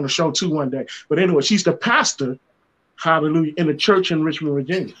to get her on the show too one day. But anyway, she's the pastor, hallelujah, in the church in Richmond,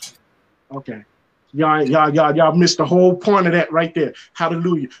 Virginia. Okay. Y'all missed the whole point of that right there.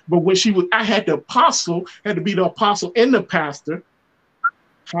 hallelujah. But when she was, I had the apostle, had to be the apostle and the pastor,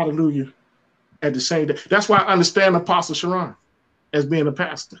 hallelujah, at the same day. That's why I understand Apostle Sharon as being a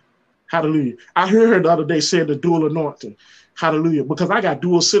pastor. Hallelujah. I heard her the other day say the dual anointing. Hallelujah. Because I got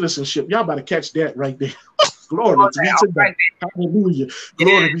dual citizenship. Y'all better catch that right there. Glory be to God. Hallelujah.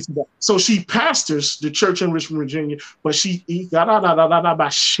 Glory be to God. So she pastors the church in Richmond, Virginia, but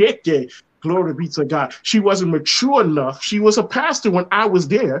glory be to God. She wasn't mature enough. She was a pastor when I was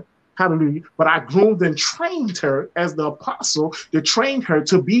there. Hallelujah. But I groomed and trained her as the apostle to train her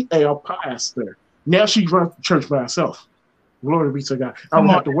to be a pastor. Now she runs the church by herself. Glory be to God. I don't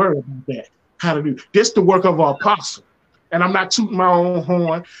have to worry about that. Hallelujah. This is the work of an apostle. And I'm not tooting my own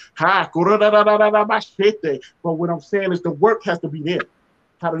horn. But what I'm saying is the work has to be there.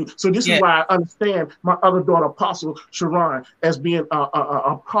 Hallelujah. So this is why I understand my other daughter, Apostle Sharon, as being an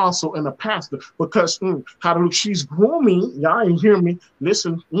apostle and a pastor. Because, hallelujah, she's grooming, y'all ain't hear me,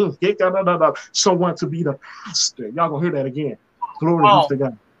 listen, someone to be the pastor. Y'all gonna hear that again. Glory be to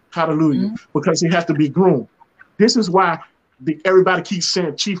God. Hallelujah. Because it has to be groomed. This is why everybody keeps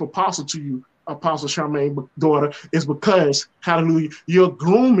saying chief apostle to you, Apostle Charmaine, daughter, is because, hallelujah, you're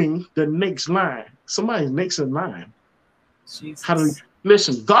grooming the next line. Somebody's next in line. Jesus. Hallelujah.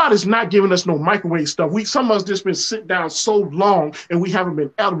 Listen, God is not giving us no microwave stuff. Some of us just been sitting down so long and we haven't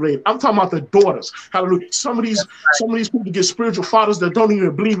been elevated. I'm talking about the daughters. Hallelujah. Some of these people get spiritual fathers that don't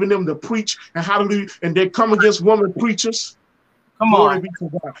even believe in them to preach, and hallelujah, and they come against woman preachers. Come on. Glory be to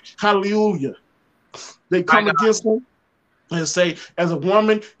God. Hallelujah. They come against them and say, as a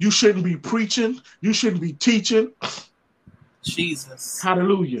woman, you shouldn't be preaching, you shouldn't be teaching. Jesus.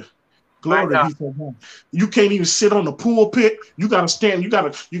 Hallelujah. Glory be to God. You can't even sit on the pulpit. You gotta stand, you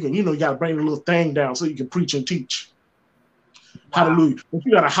gotta bring the little thing down so you can preach and teach. Wow. Hallelujah. If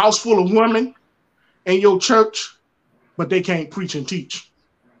you got a house full of women in your church, but they can't preach and teach.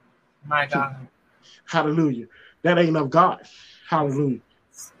 My God. Hallelujah. That ain't of God. Hallelujah.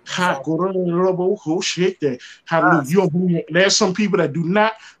 Hallelujah. There's some people that do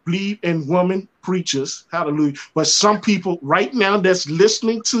not believe in women preachers. Hallelujah. But some people right now that's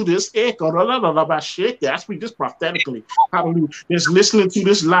listening to this, I speak this prophetically. Hallelujah. That's listening to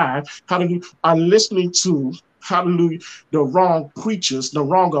this live. Hallelujah. Are listening to, hallelujah, the wrong preachers, the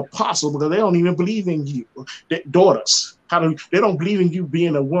wrong apostle, because they don't even believe in you. Daughters. Hallelujah. They don't believe in you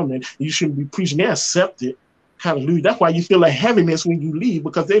being a woman. You shouldn't be preaching. They accept it. Hallelujah. That's why you feel a heaviness when you leave,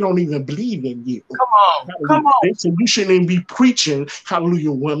 because they don't even believe in you. Come on. Hallelujah. Come on. They say you shouldn't even be preaching.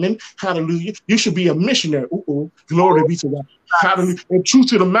 Hallelujah, women. Hallelujah. You should be a missionary. Glory be to God. Hallelujah. And true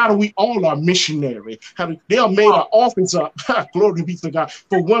to the matter, we all are missionary. Hallelujah. They are made an office up. Glory be to God.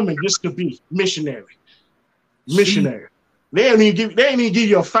 For women just to be missionary. Missionary. They ain't even give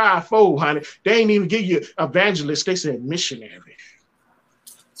you a fivefold, honey. They ain't even give you evangelist. They said missionary.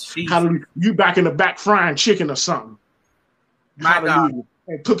 Hallelujah. You back in the back frying chicken or something. My hallelujah. God.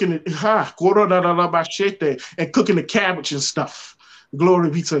 And cooking it, and cooking the cabbage and stuff. Glory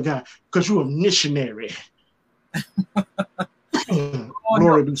be to God. Because you're a missionary.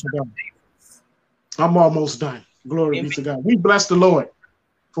 Glory be to God. I'm almost done. Glory be to God. We bless the Lord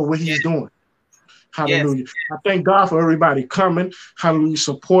for what he's doing. Hallelujah. Yes. I thank God for everybody coming. Hallelujah.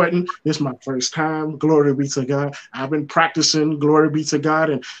 Supporting. This is my first time. Glory be to God. I've been practicing. Glory be to God.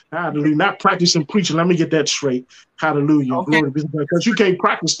 And hallelujah. Not practicing preaching. Let me get that straight. Hallelujah. Okay. Glory be to God. Because you can't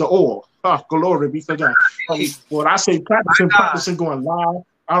practice the oil. Glory be to God. When I say practicing going live.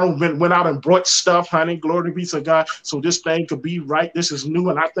 I don't went out and brought stuff, honey. Glory be to God. So this thing could be right. This is new,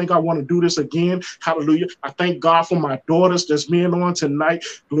 and I think I want to do this again. Hallelujah. I thank God for my daughters that's being on tonight.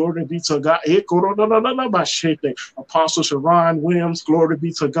 Glory be to God. Apostle Sharon Williams. Glory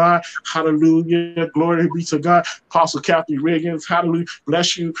be to God. Hallelujah. Glory be to God. Apostle Kathy Riggins. Hallelujah.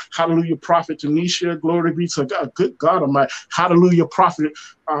 Bless you. Hallelujah. Prophet Tanisha. Glory be to God. Good God Almighty. Hallelujah. Prophet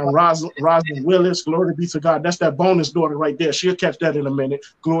Rosalind Willis. Glory be to God. That's that bonus daughter right there. She'll catch that in a minute.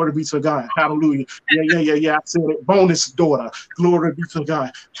 Glory be to God. Hallelujah. Yeah. I said it. Bonus daughter. Glory be to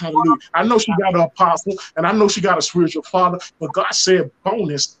God. Hallelujah. I know she got an apostle, and I know she got a spiritual father, but God said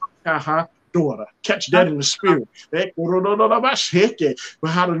bonus daughter. Catch that in the spirit. But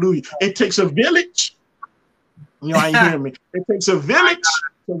hallelujah. It takes a village. You ain't hearing me. It takes a village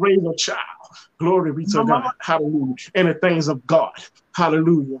to raise a child. Glory be to God. Hallelujah. And the things of God.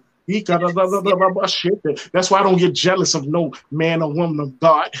 Hallelujah. That's why I don't get jealous of no man or woman of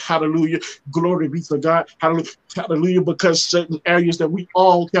God. Hallelujah. Glory be to God. Hallelujah. Hallelujah. Because certain areas that we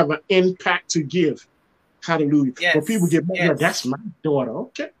all have an impact to give. Hallelujah. Yes. But people get mad, that's my daughter.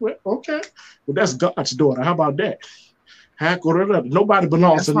 Okay. Well, that's God's daughter. How about that? Nobody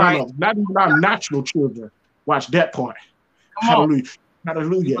belongs to none of them. Not even our natural children. Watch that part. Hallelujah.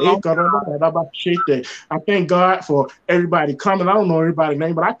 Hallelujah. I thank God for everybody coming. I don't know everybody's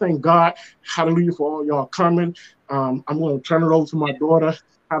name, but I thank God, hallelujah, for all y'all coming. I'm going to turn it over to my daughter,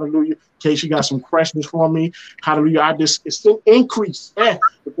 hallelujah, in case she got some questions for me. Hallelujah. It's still increase. To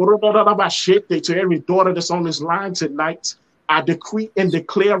every daughter that's on this line tonight, I decree and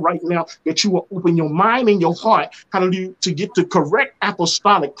declare right now that you will open your mind and your heart, hallelujah, to get the correct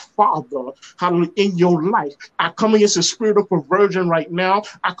apostolic father, hallelujah, in your life. I come against the spirit of perversion right now.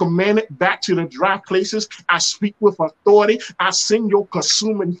 I command it back to the dry places. I speak with authority. I send your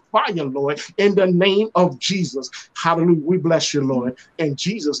consuming fire, Lord, in the name of Jesus. Hallelujah. We bless you, Lord. In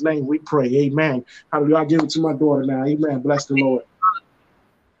Jesus' name we pray. Amen. Hallelujah. I give it to my daughter now. Amen. Bless the Lord.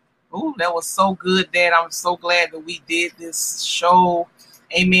 Oh, that was so good, Dad. I'm so glad that we did this show.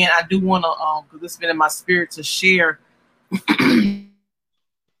 Amen. I do want to, because it's been in my spirit to share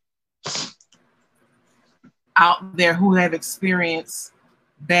out there who have experienced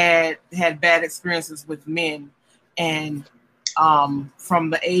bad experiences with men. And from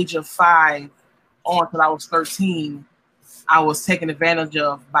the age of 5 on till I was 13, I was taken advantage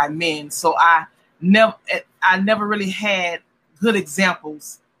of by men. So I never really had good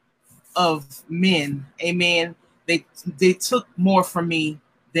examples of men. Amen. They took more from me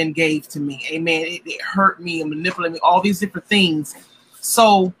than gave to me. Amen. It hurt me and manipulated me, all these different things.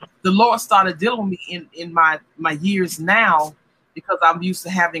 So the Lord started dealing with me in my years now, because I'm used to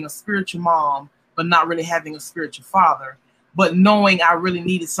having a spiritual mom, but not really having a spiritual father, but knowing I really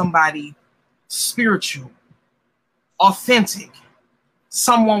needed somebody spiritual, authentic.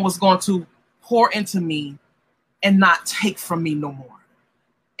 Someone was going to pour into me and not take from me no more.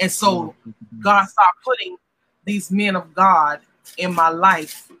 And so God started putting these men of God in my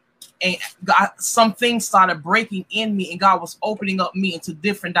life, and some things started breaking in me, and God was opening up me into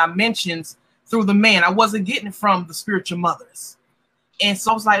different dimensions through the man. I wasn't getting it from the spiritual mothers. And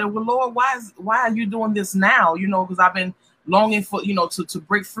so I was like, well, Lord, why are you doing this now? Because I've been longing for, to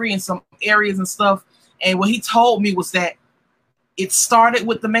break free in some areas and stuff. And what he told me was that it started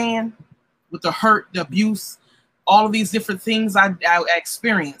with the man, with the hurt, the abuse, all of these different things I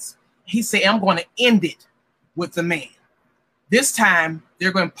experienced. He said, I'm going to end it with the man. This time,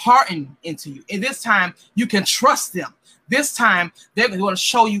 they're going to pardon into you. And this time, you can trust them. This time, they're going to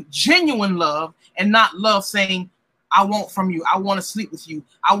show you genuine love, and not love saying, I want from you. I want to sleep with you.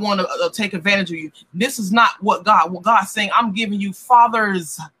 I want to take advantage of you. This is not what God's saying. I'm giving you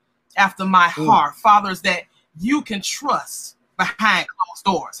fathers after my heart, fathers that you can trust behind closed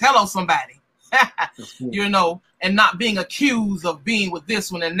doors. Hello, somebody. You know, and not being accused of being with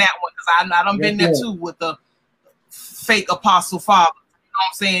this one and that one, because I done been there too with the fake apostle father. You know what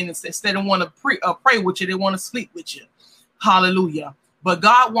I'm saying? Instead of want to pray with you, they want to sleep with you. Hallelujah. But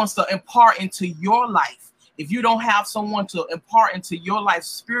God wants to impart into your life. If you don't have someone to impart into your life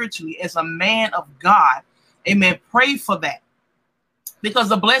spiritually as a man of God, amen, pray for that. Because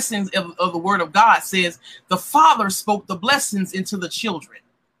the blessings of the word of God says the father spoke the blessings into the children.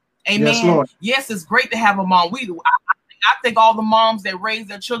 Amen. Yes, Lord. Yes, it's great to have a mom. I think all the moms that raise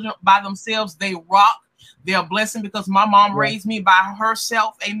their children by themselves, they rock. They're a blessing because my mom raised me by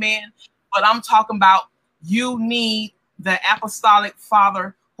herself. Amen. But I'm talking about you need the apostolic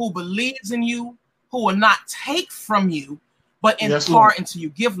father who believes in you, who will not take from you, but impart into you,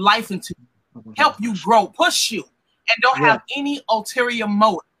 give life into you, help you grow, push you, and don't have any ulterior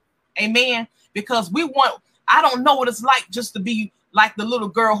motive. Amen. Because I don't know what it's like just to be like the little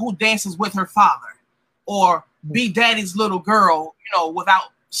girl who dances with her father, or be daddy's little girl, you know, without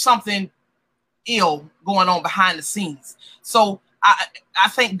something ill going on behind the scenes. So I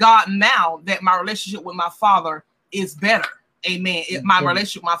thank God now that my relationship with my father is better. Amen. My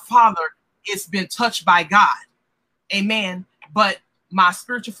relationship with my father, it's been touched by God. Amen. But my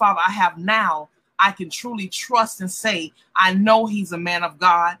spiritual father I have now, I can truly trust and say, I know he's a man of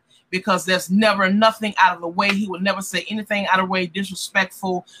God, because there's never nothing out of the way. He would never say anything out of the way,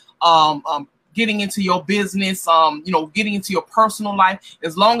 disrespectful, getting into your business, you know, getting into your personal life.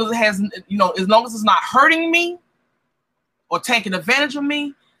 As long as it has, you know, as long as it's not hurting me or taking advantage of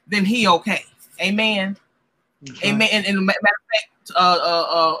me, then he okay. Amen. Amen. And matter of fact,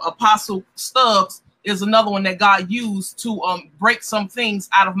 Apostle Stubbs is another one that God used to break some things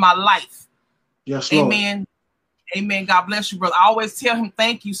out of my life. Yes, Lord. Amen. Amen. God bless you, brother. I always tell him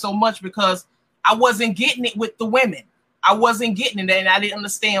thank you so much, because I wasn't getting it with the women. I wasn't getting it, and I didn't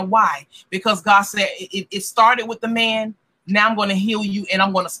understand why. Because God said it started with the man. Now I'm going to heal you, and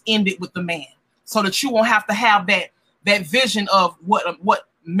I'm going to end it with the man, so that you won't have to have that vision of what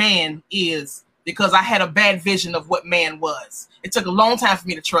man is. Because I had a bad vision of what man was. It took a long time for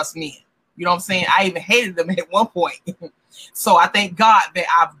me to trust men. You know what I'm saying? I even hated them at one point. So I thank God that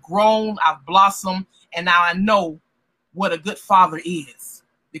I've grown, I've blossomed, and now I know what a good father is,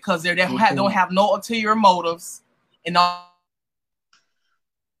 because they don't have no ulterior motives. And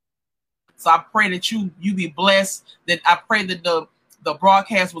so I pray that you be blessed. That I pray that the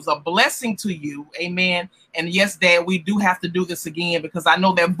broadcast was a blessing to you. Amen. And yes, Dad, we do have to do this again, because I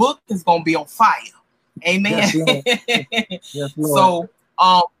know that book is going to be on fire. Amen. Yes, Lord. Yes, Lord.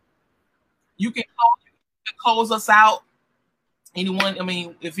 So you can close us out. Anyone, I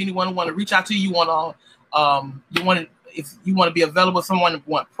mean, if anyone want to reach out to you, if you want to be available, if someone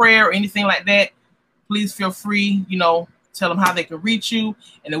want prayer or anything like that, please feel free, you know, tell them how they can reach you,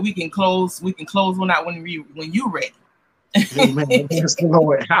 and then we can close one out when you're ready. Amen. Bless the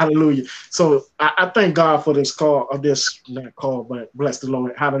Lord. Hallelujah. So I thank God for this call, or this, not call, but bless the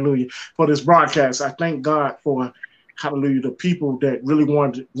Lord. Hallelujah. For this broadcast. I thank God for, hallelujah, the people that really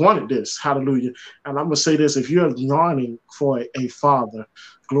wanted this. Hallelujah. And I'm going to say this: if you're yearning for a father,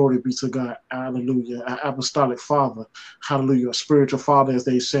 glory be to God. Hallelujah. An apostolic father. Hallelujah. A spiritual father, as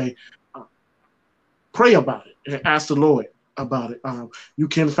they say. Pray about it and ask the Lord about it. You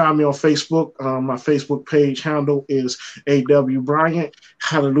can find me on Facebook. My Facebook page handle is A.W. Bryant.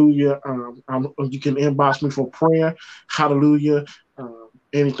 Hallelujah. You can inbox me for prayer. Hallelujah.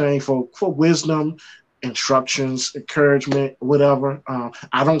 Anything for wisdom, instructions, encouragement, whatever.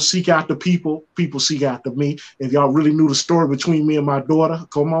 I don't seek out the people. People seek after me. If y'all really knew the story between me and my daughter,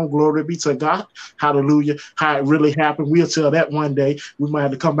 come on, glory be to God. Hallelujah. How it really happened. We'll tell that one day. We might have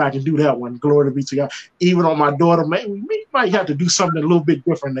to come back and do that one. Glory be to God. Even on my daughter, we might have to do something a little bit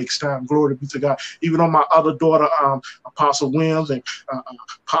different next time. Glory be to God. Even on my other daughter, Apostle Williams and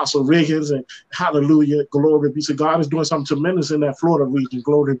Apostle Riggins, and hallelujah, glory be to God, is doing something tremendous in that Florida region.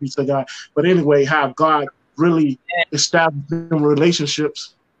 Glory be to God. But anyway, how God really establishing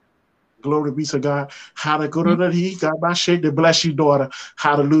relationships. Glory be to God. How to go to he got my shit to bless you, daughter.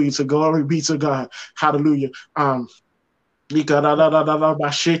 Hallelujah. To glory be to God. Hallelujah. Bless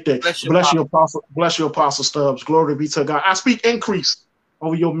you, Apostle. Bless you, Apostle Stubbs. Glory be to God. I speak increase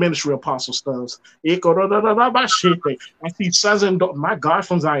over your ministry, Apostle Stubbs. I see sons and daughters, my God,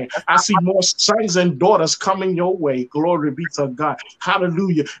 from Zion. I see more sons and daughters coming your way. Glory be to God.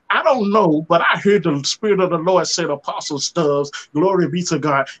 Hallelujah. I don't know, but I heard the Spirit of the Lord said, Apostle Stubbs, glory be to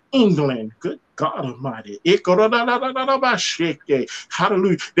God. England. Good God Almighty.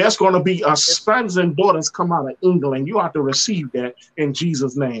 Hallelujah. There's going to be sons and daughters come out of England. You have to receive that in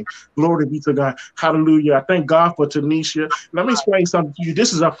Jesus' name. Glory be to God. Hallelujah. I thank God for Tanisha. Let me explain something to you.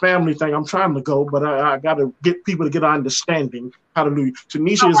 This is a family thing. I'm trying to go, but I got to get people to get an understanding. Hallelujah.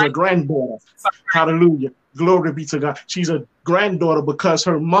 Tanisha is a granddaughter. Hallelujah. Glory be to God. She's a granddaughter because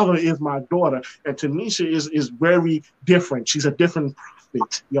her mother is my daughter. And Tanisha is very different. She's a different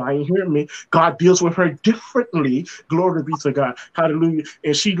prophet. Y'all ain't hearing me. God deals with her differently. Glory be to God. Hallelujah.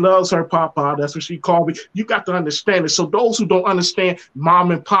 And she loves her papa. That's what she called me. You got to understand it. So those who don't understand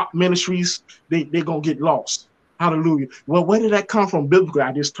mom and pop ministries, they're going to get lost. Hallelujah. Well, where did that come from biblically?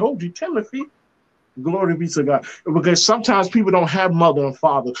 I just told you, Timothy. Glory be to God. Because sometimes people don't have mother and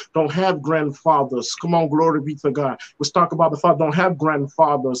father, don't have grandfathers. Come on, glory be to God. Let's talk about the father. Don't have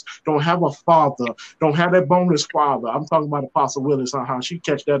grandfathers, don't have a father, don't have that bonus father. I'm talking about Apostle Willis. She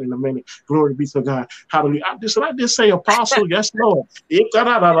catch that in a minute. Glory be to God. Hallelujah. I just say apostle? Yes, Lord. I didn't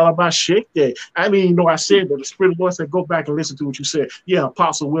even know I said that. The Spirit of the Lord said, go back and listen to what you said. Yeah,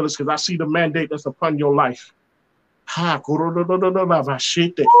 Apostle Willis, because I see the mandate that's upon your life. She's a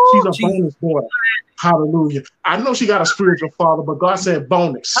bonus daughter. Hallelujah. I know she got a spiritual father, but God said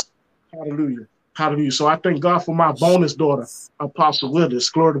bonus. Hallelujah. Hallelujah. So I thank God for my bonus daughter, Apostle Willis.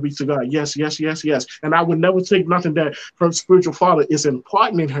 Glory be to God. Yes, yes, yes, yes. And I would never take nothing that her spiritual father is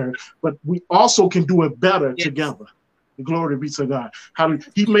imparting in her, but we also can do it better together. Glory be to God. Hallelujah.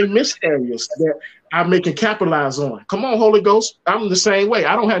 He may miss areas that I may can capitalize on. Come on, Holy Ghost. I'm the same way.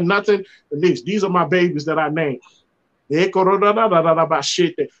 I don't have nothing in this. These are my babies that I named.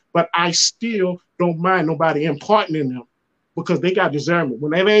 But I still don't mind nobody imparting in them because they got discernment.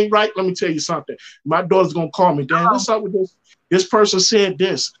 When that ain't right, let me tell you something. My daughter's going to call me, Dad, what's up with this? This person said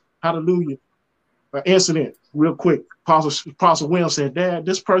this. Hallelujah. An incident, real quick. Apostle Williams said, Dad,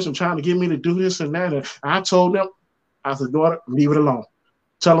 this person trying to get me to do this and that. And I told them, I said, daughter, leave it alone.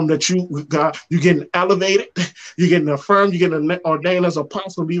 Tell them that you're getting elevated, you're getting affirmed, you're getting ordained as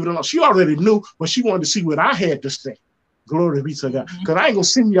apostle, leave it alone. She already knew, but she wanted to see what I had to say. Glory be to God. Because I ain't going to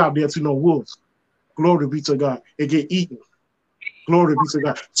send you out there to no wolves. Glory be to God. And get eaten. Glory be to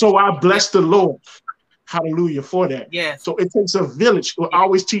God. So I bless the Lord. Hallelujah for that. Yes. So it takes a village. I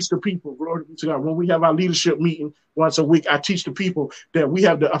always teach the people, glory be to God. When we have our leadership meeting once a week, I teach the people that we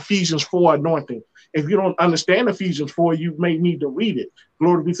have the Ephesians 4 anointing. If you don't understand Ephesians 4, you may need to read it.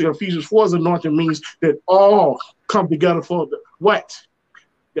 Glory be to God. Ephesians 4's anointing means that all come together for the what?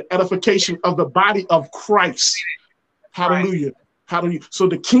 The edification of the body of Christ. Hallelujah. Right. Hallelujah. So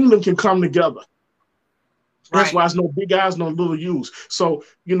the kingdom can come together. That's why it's no big eyes, no little U's. So,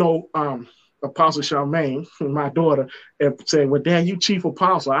 Apostle Charmaine, my daughter, said, well, Dad, you chief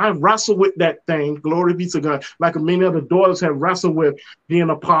apostle. I wrestle with that thing. Glory be to God. Like many other daughters have wrestled with being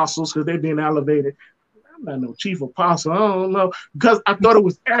apostles because they're being elevated. I'm not no chief apostle. I don't know. Because I thought it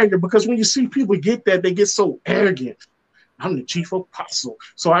was arrogant. Because when you see people get that, they get so arrogant. I'm the chief apostle.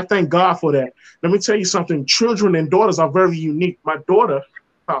 So I thank God for that. Let me tell you something. Children and daughters are very unique. My daughter,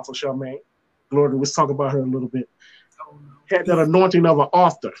 Apostle Charmaine, Lord, let's talk about her a little bit, had that anointing of an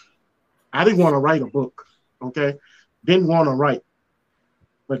author. I didn't want to write a book, okay? Didn't want to write.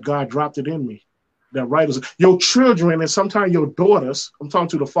 But God dropped it in me. That writers, your children and sometimes your daughters, I'm talking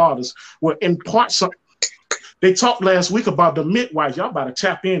to the fathers, will impart something. They talked last week about the midwife. Y'all about to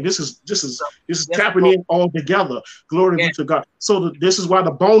tap in. This is tapping in all together. Glory be to God. So this is why the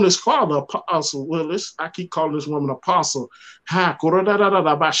bonus father, Apostle Willis, I keep calling this woman apostle,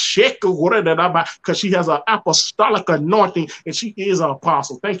 because she has an apostolic anointing and she is an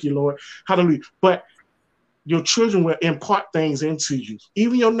apostle. Thank you, Lord. Hallelujah. But your children will impart things into you.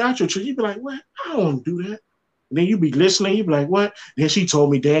 Even your natural children, you be like, what? I don't do that. And then you be listening, you be like, what? Then she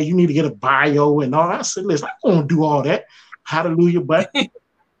told me, Dad, you need to get a bio and all that. I said, listen, I don't do all that. Hallelujah. But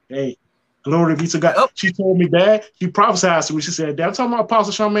hey, glory be to God. She told me, Dad, she prophesied to me. She said, Dad, I'm talking about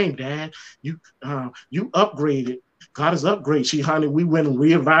Apostle Charmaine, Dad, you upgraded. God has upgraded. Honey, we went and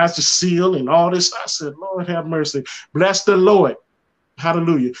revised the seal and all this. I said, Lord have mercy. Bless the Lord.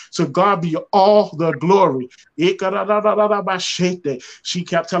 Hallelujah. So God be all the glory. She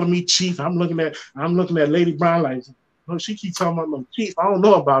kept telling me, Chief. I'm looking at Lady Brown like, oh, she keep talking about Chief. I don't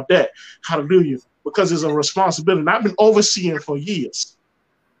know about that. Hallelujah. Because it's a responsibility. And I've been overseeing for years.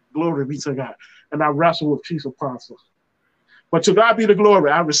 Glory be to God. And I wrestle with Chief Apostle. But to God be the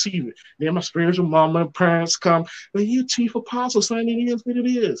glory. I receive it. Then my spiritual mama and parents come. Well, you Chief Apostle, son, it is what it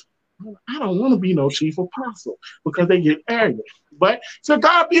is. I don't want to be no chief apostle because they get arrogant. But to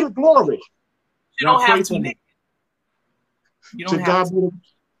God be the glory. You don't have to. You don't have to.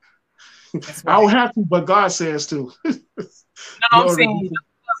 I don't have to, but God says to. No, I'm saying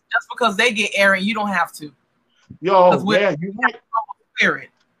Just because they get errant, you don't have to. Yo, yeah, you're right. Spirit.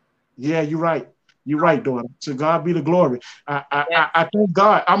 Yeah, you're right. You're right, daughter. To God be the glory. I thank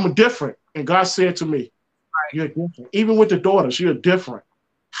God I'm different. And God said to me, you're different. Even with the daughters, you're different.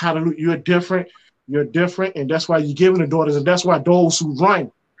 Hallelujah. You're different. You're different. And that's why you're giving the daughters. And that's why those who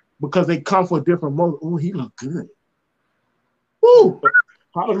run, because they come for a different motive. Oh, he look good. Woo!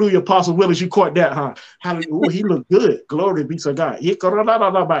 Hallelujah, Apostle Willis, you caught that, huh? Hallelujah. Ooh, he looked good. Glory be to God.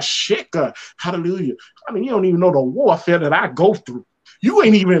 Hallelujah. I mean, you don't even know the warfare that I go through. You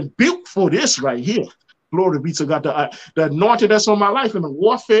ain't even built for this right here. Glory be to God. The anointing that's on my life in the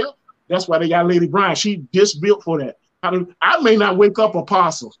warfare, that's why they got Lady Brian. She just built for that. Hallelujah. I may not wake up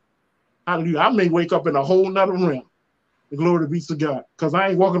apostle. Hallelujah. I may wake up in a whole nother realm. Glory be to God. Because I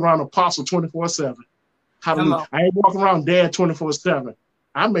ain't walking around apostle 24/7. Hallelujah. I ain't walking around dad 24/7.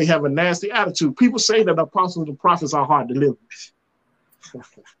 I may have a nasty attitude. People say that apostles and prophets are hard to live with.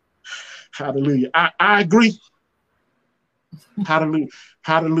 Hallelujah. I agree. Hallelujah.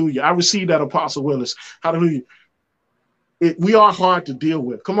 Hallelujah. I received that, Apostle Willis. Hallelujah. We are hard to deal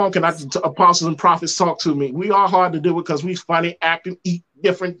with. Come on, can apostles and prophets talk to me? We are hard to deal with because we funny, acting, eat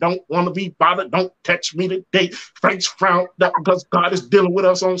different, don't want to be bothered, don't touch me today. Frank's frowned up because God is dealing with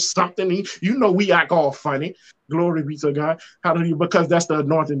us on something. You know we act all funny. Glory be to God. Hallelujah. Because that's the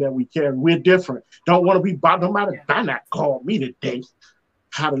anointing that we carry. We're different. Don't want to be bothered. Nobody better not call me today.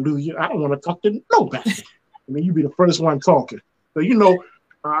 Hallelujah. I don't want to talk to nobody. I mean, you be the first one talking. So, you know,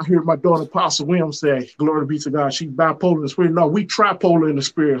 I hear my daughter, Apostle Williams, say, glory be to God. She's bipolar in the spirit. No, we tripolar in the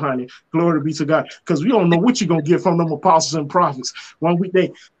spirit, honey. Glory be to God. Because we don't know what you're going to get from them apostles and prophets. One week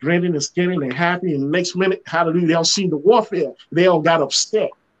they grinning and skinning and happy. And the next minute, hallelujah, they don't see the warfare. They all got upset.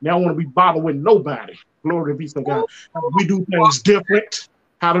 They don't want to be bothered with nobody. Glory be to God. We do things different.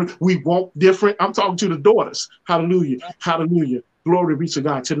 We walk different. I'm talking to the daughters. Hallelujah. Hallelujah. Glory be to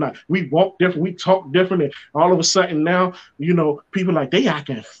God tonight. We walk different. We talk different. And all of a sudden now, you know, people like they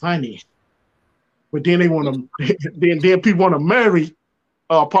acting funny. But then they want to, then people want to marry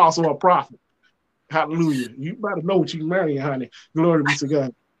an apostle or prophet. Hallelujah. You better know what you marrying, honey. Glory be to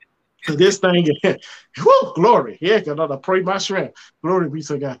God. This thing, whoo, glory. Yeah, because I pray my strength. Glory be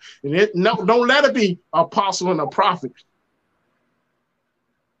to God. And don't let it be apostle and a prophet.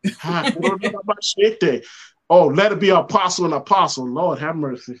 Oh, let it be apostle and apostle. Lord have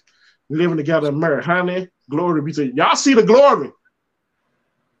mercy. Living together in marriage. Honey, glory be to you. Y'all see the glory.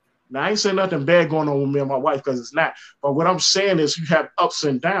 Now, I ain't saying nothing bad going on with me and my wife because it's not. But what I'm saying is you have ups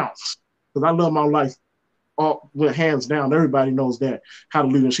and downs. Because I love my life with hands down. Everybody knows that.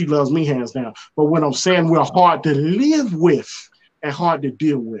 Hallelujah. She loves me hands down. But what I'm saying, we're hard to live with and hard to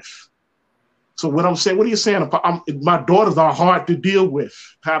deal with. So what I'm saying, what are you saying? My daughters are hard to deal with.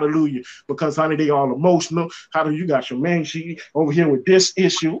 Hallelujah. Because, honey, they all emotional. Hallelujah. You got your man, she over here with this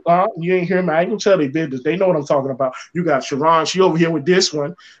issue. You ain't hearing me. I ain't gonna tell their business. They know what I'm talking about. You got Sharon, she over here with this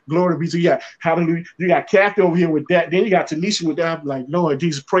one. Glory be to you. Hallelujah. You got Kathy over here with that. Then you got Tanisha with that. I'm like, Lord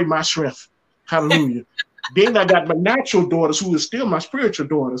Jesus, pray my strength. Hallelujah. Then I got my natural daughters who are still my spiritual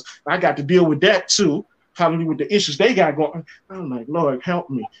daughters. I got to deal with that too. Hallelujah. With the issues they got going. I'm like, Lord, help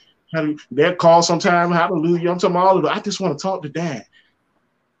me. They'll call sometime. Hallelujah. I'm talking about all of it. I just want to talk to dad.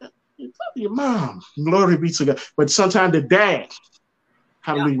 Talk to your mom. Glory be to God. But sometimes the dad,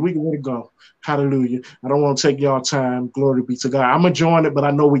 hallelujah, we can let it go. Hallelujah. I don't want to take y'all time. Glory be to God. I'm going to join it, but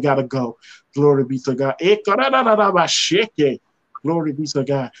I know we got to go. Glory be to God. Glory be to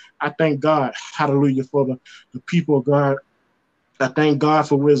God. I thank God, hallelujah, for the people of God. I thank God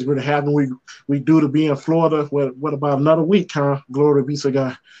for what's going to happen. We do to be in Florida. What about another week, huh? Glory be to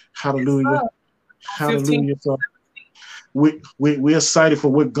God. Hallelujah. Hallelujah. So we're excited for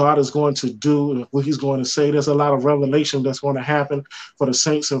what God is going to do, what he's going to say. There's a lot of revelation that's going to happen for the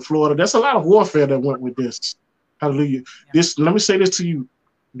saints in Florida. There's a lot of warfare that went with this. Hallelujah. Let me say this to you,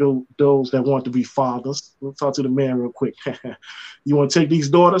 those that want to be fathers. We'll talk to the man real quick. You want to take these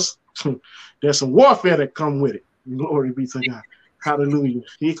daughters? There's some warfare that come with it. Glory be to God. Hallelujah.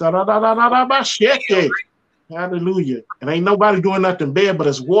 Hallelujah. And ain't nobody doing nothing bad, but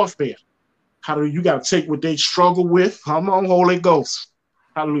it's warfare. Hallelujah. You got to take what they struggle with. Come on, Holy Ghost.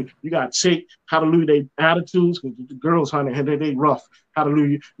 Hallelujah. You got to take, hallelujah, their attitudes. The girls, honey, they rough.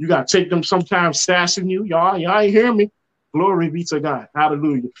 Hallelujah. You got to take them sometimes sassing you. Y'all ain't hear me. Glory be to God.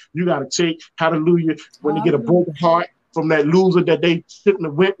 Hallelujah. You got to take, hallelujah, when they get a broken heart from that loser that they shouldn't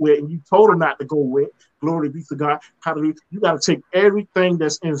have went with and you told her not to go with. Glory be to God. Hallelujah. You got to take everything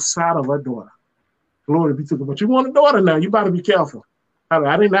that's inside of a daughter. Glory be to God. But you want a daughter now. You got to be careful.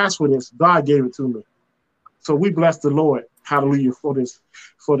 Hallelujah. I didn't ask for this. God gave it to me. So we bless the Lord. Hallelujah for this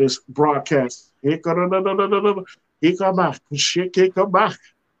broadcast.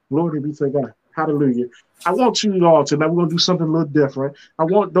 Glory be to God. Hallelujah. I want you all tonight. We're going to do something a little different. I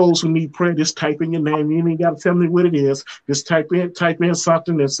want those who need prayer, just type in your name. You ain't got to tell me what it is. Just type in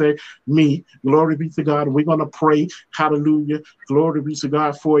something and say, me. Glory be to God. We're going to pray. Hallelujah. Glory be to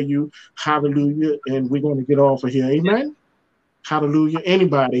God for you. Hallelujah. And we're going to get off of here. Amen. Hallelujah.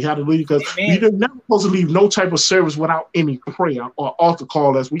 Anybody, hallelujah, because you're never supposed to leave no type of service without any prayer or altar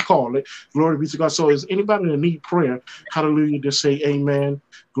call, as we call it. Glory be to God. So is anybody that need prayer, hallelujah, just say amen.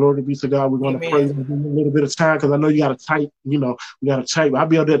 Glory be to God. We're going to pray in a little bit of time because I know you got to type, we got to type. I'll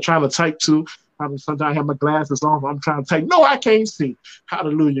be out there trying to type too. Sometimes I have my glasses on. I'm trying to type. No, I can't see.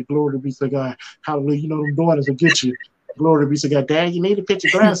 Hallelujah. Glory be to God. Hallelujah. Them daughters will get you. Glory be to God. Dad, you need to put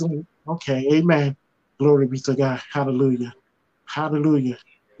your glasses on. Okay. Amen. Glory be to God. Hallelujah. Hallelujah.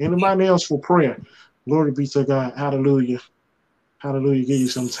 Anybody else for prayer? Glory be to God. Hallelujah. Hallelujah. Give you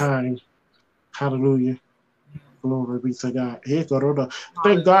some time. Hallelujah. Glory be to God.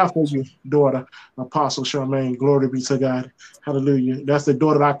 Thank God for you, daughter, Apostle Charmaine. Glory be to God. Hallelujah. That's the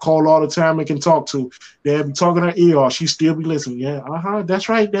daughter that I call all the time and can talk to. Dad be talking her ear off. She still be listening. Yeah. That's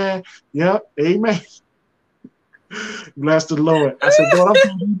right, Dad. Yep. Amen. Bless the Lord. I said,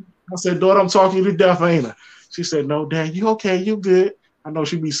 daughter, I'm talking to death, ain't I? She said, no, Dad, you okay? You good? I know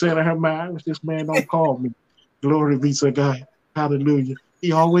she be saying in her mind, this man don't call me. Glory be to God. Hallelujah.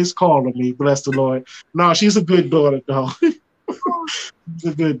 He always calling me. Bless the Lord. No, she's a good daughter, though. She's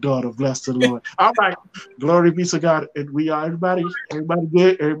a good daughter. Bless the Lord. All right. Glory be to God. And we are everybody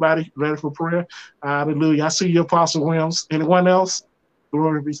good? Everybody ready for prayer? Hallelujah. I see you, Apostle Williams. Anyone else?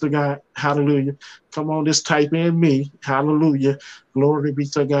 Glory be to God. Hallelujah. Come on, just type in me. Hallelujah. Glory be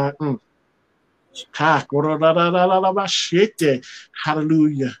to God.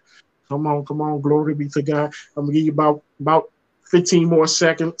 Hallelujah. Come on. Glory be to God. I'm going to give you about 15 more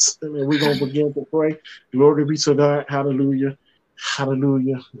seconds, and then we're going to begin to pray. Glory be to God. Hallelujah.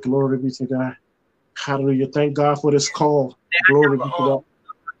 Hallelujah. Glory be to God. Hallelujah. Thank God for this call. Glory be to God.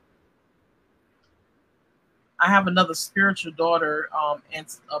 I have another spiritual daughter,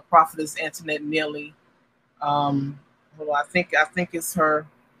 prophetess Antoinette Neely. I think it's her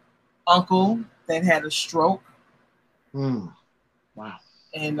uncle that had a stroke. Wow.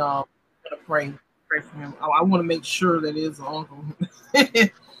 And I'm gonna pray for him. I want to make sure that it is an uncle.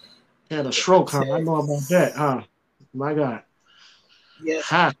 Had a stroke, huh? I know about that, huh? My God. Yes.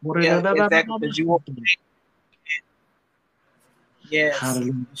 Exactly. Yes.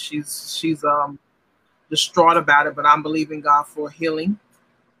 Hallelujah. She's distraught about it, but I'm believing God for healing,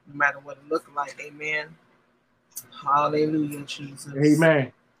 no matter what it looked like. Amen. Hallelujah, Jesus.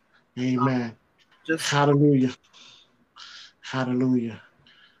 Amen. Hallelujah. Hallelujah.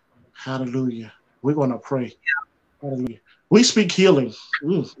 Hallelujah. We're going to pray. Hallelujah. We speak healing.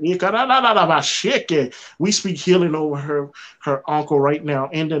 We speak healing over her uncle right now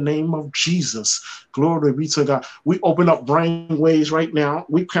in the name of Jesus. Glory be to God. We open up brain waves right now.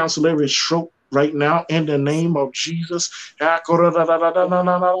 We cancel every stroke right now in the name of Jesus.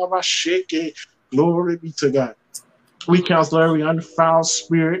 Glory be to God. We cancel every unfound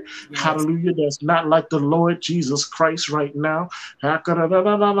spirit, hallelujah, that's not like the Lord Jesus Christ right now. No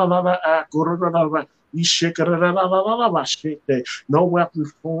weapon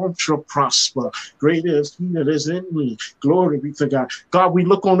formed shall prosper. Greater is he that is in me. Glory be to God. God, we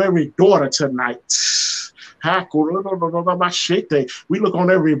look on every daughter tonight. We look on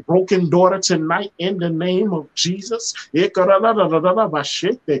every broken daughter tonight in the name of Jesus.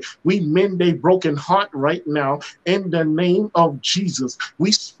 We mend a broken heart right now in the name of Jesus.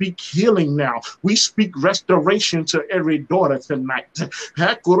 We speak healing now. We speak restoration to every daughter tonight.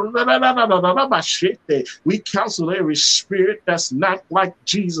 We counsel every spirit that's not like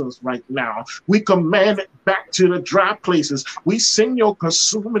Jesus right now. We command it back to the dry places. We send your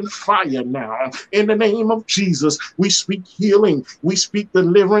consuming fire now in the name of Jesus. We speak healing. We speak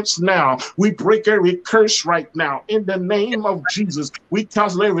deliverance now. We break every curse right now in the name of Jesus. We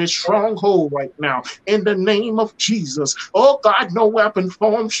cancel every stronghold right now in the name of Jesus. Oh God, no weapon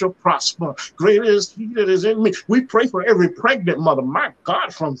formed shall prosper. Greater is he that is in me. We pray for every pregnant mother, my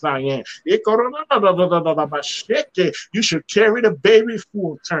God, from Zion. You should carry the baby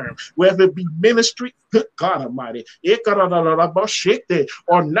full term, whether it be ministry, good God Almighty,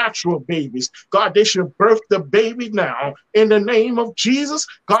 or natural babies. God, they should birth the baby now in the name of Jesus.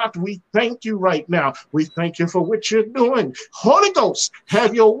 God, we thank you right now. We thank you for what you're doing. Holy Ghost,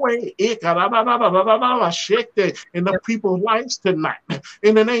 have your way in the people's lives tonight.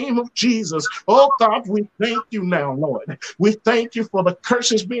 In the name of Jesus. Oh God, we thank you now, Lord. We thank you for the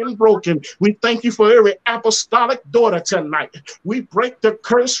curses being broken. We thank you for every apostolic daughter tonight. We break the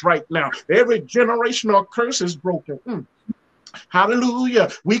curse right now. Every generational curse is broken. Hallelujah.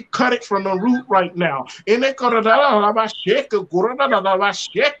 We cut it from the root right now.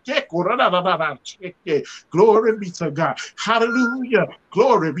 Glory be to God. Hallelujah.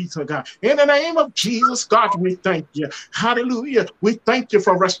 Glory be to God. In the name of Jesus, God, we thank you. Hallelujah. We thank you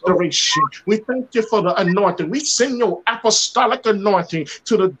for restoration. We thank you for the anointing. We send your apostolic anointing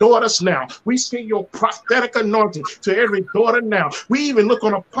to the daughters now. We send your prophetic anointing to every daughter now. We even look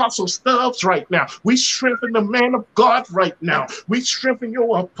on Apostle Stubbs right now. We strengthen the man of God right now. We strengthen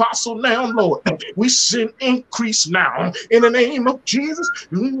your apostle now, Lord. We send increase now. In the name of Jesus.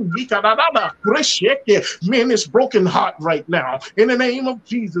 Man is broken heart right now. In the name of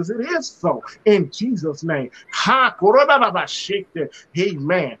Jesus. It is so. In Jesus' name. Amen.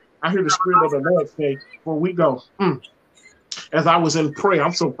 I hear the Spirit of the Lord say, before we go, as I was in prayer,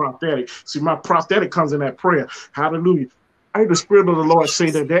 I'm so prophetic. See, my prophetic comes in that prayer. Hallelujah. I hear the Spirit of the Lord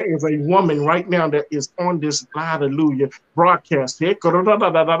say that there is a woman right now that is on this, hallelujah, broadcast. Hallelujah,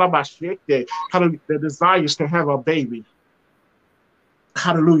 that desires to have a baby.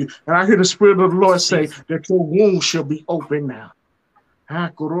 Hallelujah. And I hear the Spirit of the Lord say that your womb shall be open now. I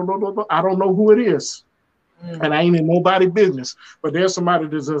don't know who it is. And I ain't in nobody's business. But there's somebody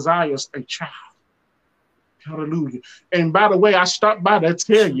that desires a child. Hallelujah. And by the way, I stopped by to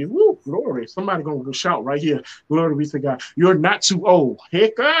tell you, woo, glory. Somebody going to shout right here. Glory be to God. You're not too old.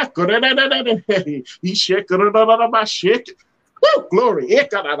 Woo, glory.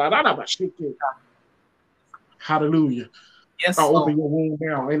 Hallelujah. Yes, I'll open your womb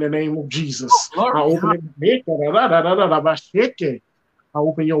now in the name of Jesus. I'll open it. I'll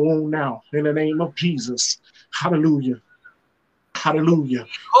open your womb now in the name of Jesus. Hallelujah. Hallelujah.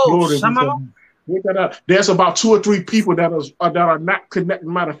 Glory be to God. There's about 2 or 3 people that are not connected.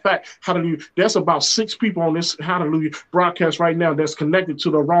 Matter of fact, hallelujah, there's about 6 people on this, hallelujah, broadcast right now that's connected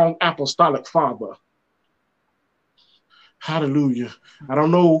to the wrong apostolic father. Hallelujah. I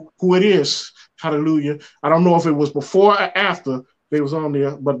don't know who it is. Hallelujah. I don't know if it was before or after they was on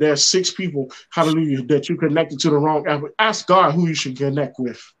there, but there's 6 people, hallelujah, that you connected to the wrong apostolic. Ask God who you should connect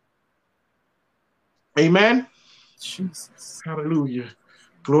with. Amen. Jesus. Hallelujah.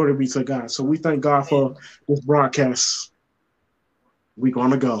 Glory be to God. So we thank God for this broadcast. We're going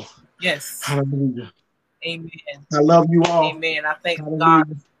to go. Yes. Hallelujah. Amen. I love you all. Amen. I thank Hallelujah.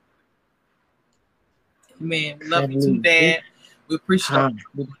 God. Amen. We love you too, Dad. We appreciate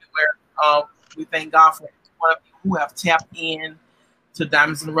you. We thank God for one of you who have tapped in to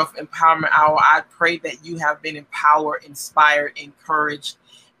Diamonds in the Rough Empowerment Hour. I pray that you have been empowered, inspired, encouraged,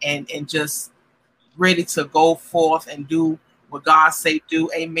 and just ready to go forth and do what God say do.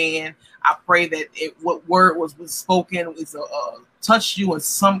 Amen. I pray that what word was spoken is touch you in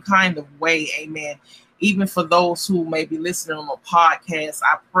some kind of way. Amen. Even for those who may be listening on a podcast,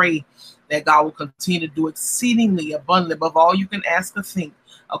 I pray that God will continue to do exceedingly abundantly above all you can ask or think,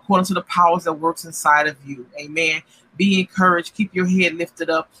 according to the powers that works inside of you. Amen. Be encouraged. Keep your head lifted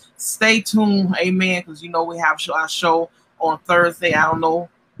up. Stay tuned. Amen. Because you know we have our show on Thursday. I don't know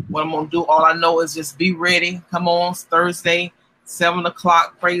what I'm going to do. All I know is just be ready. Come on, it's Thursday, 7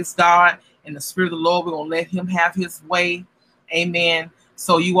 o'clock. Praise God. In the Spirit of the Lord, we're going to let him have his way. Amen.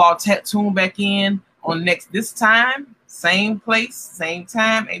 So you all tune back in on this time, same place, same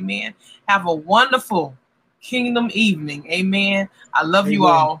time. Amen. Have a wonderful kingdom evening. Amen. I love you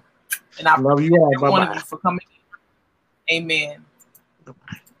all. And I love you all. Every one of you for coming. Amen.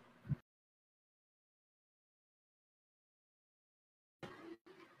 Bye-bye.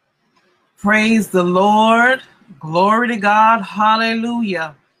 Praise the Lord. Glory to God.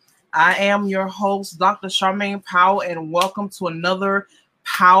 Hallelujah. I am your host, Dr. Charmaine Powell, and welcome to another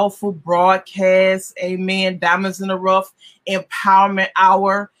powerful broadcast. Amen. Diamonds in the Rough Empowerment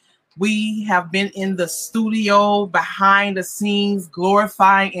Hour. We have been in the studio behind the scenes,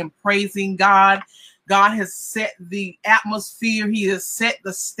 glorifying and praising God. God has set the atmosphere. He has set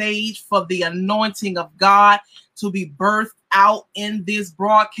the stage for the anointing of God to be birthed out in this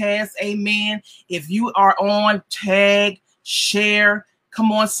broadcast. Amen. If you are on, tag, share.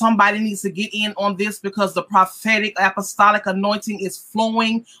 Come on, somebody needs to get in on this because the prophetic apostolic anointing is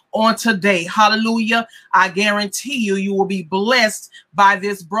flowing on today. Hallelujah. I guarantee you will be blessed by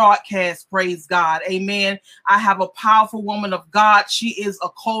this broadcast. Praise God. Amen. I have a powerful woman of God. She is a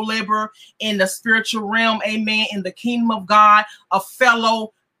co-laborer in the spiritual realm. Amen. In the kingdom of God, a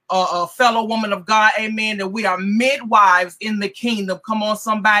fellow woman of God, amen, that we are midwives in the kingdom. Come on,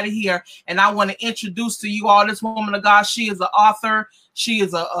 somebody here. And I want to introduce to you all this woman of God. She is an author. She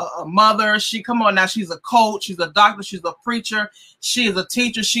is a mother. Come on now, she's a coach. She's a doctor. She's a preacher. She is a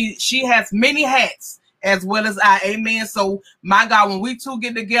teacher. She has many hats as well as I. Amen. So, my God, when we two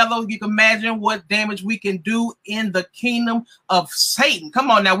get together, you can imagine what damage we can do in the kingdom of Satan.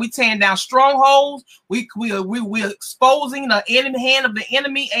 Come on now, we tearing down strongholds. We're exposing the hand of the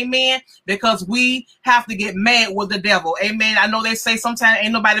enemy. Amen. Because we have to get mad with the devil. Amen. I know they say sometimes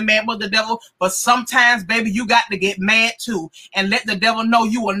ain't nobody mad with the devil, but sometimes, baby, you got to get mad too and let the devil know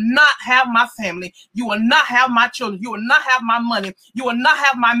you will not have my family. You will not have my children. You will not have my money. You will not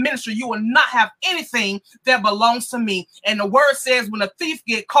have my ministry. You will not have anything that belongs to me. And the word says when a thief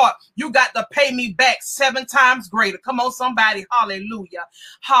get caught, you got to pay me back 7 times greater. Come on, somebody. Hallelujah.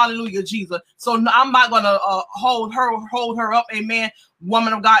 Hallelujah, Jesus. So I'm not going to hold her up. Amen.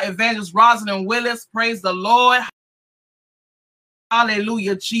 Woman of God, Evangelist Rosalind Willis. Praise the Lord.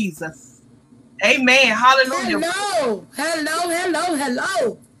 Hallelujah, Jesus. Amen. Hallelujah. Hello. Hello. Hello.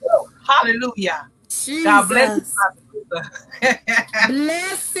 Hello. Hallelujah. Jesus. God bless you.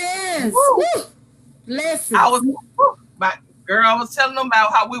 Blessings. Woo. Blessings. My girl, I was telling them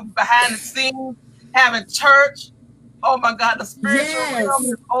about how we were behind the scenes having church. Oh my God, the spiritual realm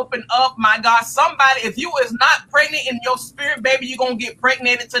is open up. My God, somebody, if you is not pregnant in your spirit, baby, you're going to get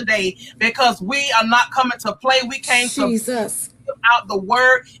pregnant today, because we are not coming to play. We came to give out the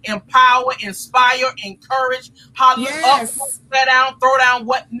word, empower, inspire, encourage. Hallelujah. Yes. Up, set down, throw down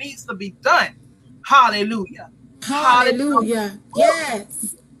what needs to be done. Hallelujah. Hallelujah.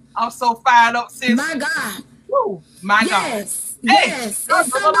 Yes. I'm so fired up, sis. My God. Woo, my God. Yes. And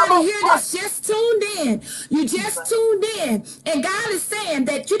somebody here that's just tuned in. You just tuned in. And God is saying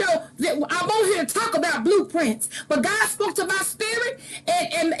that, you know, that I'm on here to talk about blueprints. But God spoke to my spirit.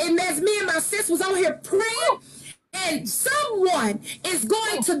 And as me and my sis was on here praying, and someone is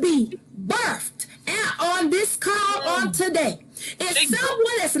going to be birthed out on this call on today. If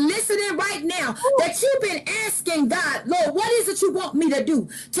someone that's listening right now that you've been asking God, Lord, what is it you want me to do?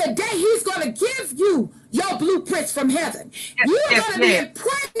 Today, he's going to give you your blueprints from heaven. You are going to be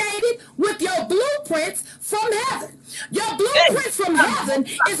impregnated with your blueprints from heaven. Your blueprints from heaven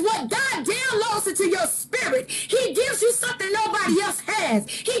is what God downloads into your spirit. He gives you something nobody else has.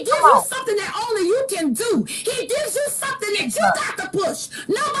 He gives you something that only you can do. He gives you something that you got to push.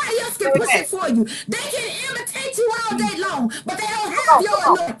 Nobody else can push it for you. They can imitate you all day long, but they don't have your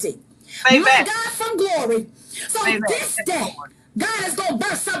anointing. My God from glory. So this day, God is going to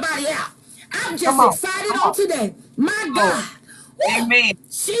burst somebody out. I'm just excited on today. My God. Amen.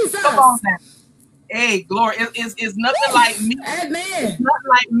 Jesus. Come on now. Hey, glory. It's nothing like meeting. Amen. It's nothing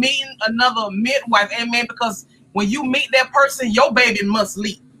like meeting another midwife. Amen. Because when you meet that person, your baby must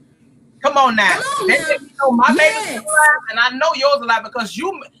leap. Come on now. Come on they now. let me know my baby's alive, and I know yours alive, because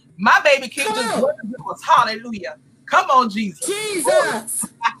my baby came to us. Hallelujah. Come on, Jesus. Jesus.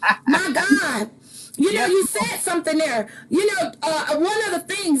 My God. You know, you said something there. You know, one of the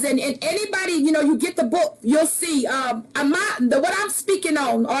things, and anybody, you know, you get the book, you'll see what I'm speaking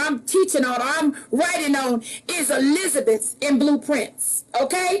on, or I'm teaching on, or I'm writing on is Elizabeth in Blueprints.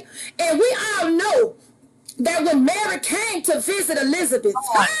 Okay? And we all know that when Mary came to visit Elizabeth,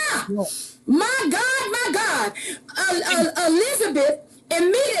 my God, Elizabeth,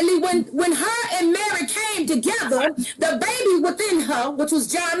 immediately when her and Mary came together, the baby within her, which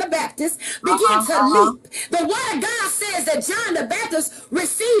was John the Baptist, began to leap. The word of God says that John the Baptist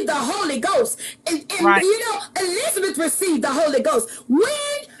received the Holy Ghost. And you know, Elizabeth received the Holy Ghost.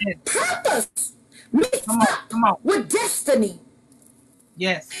 When purpose meets up with destiny.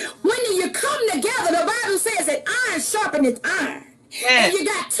 Yes. When you come together, the Bible says that iron sharpeneth iron. Yes. And you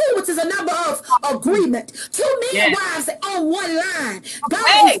got 2, which is a number of agreement. 2 midwives on one line.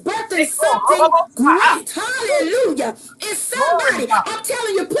 God is birthing something great. Hallelujah. It's somebody. I'm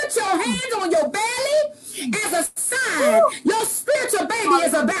telling you, put your hands on your belly as a sign. Your spiritual baby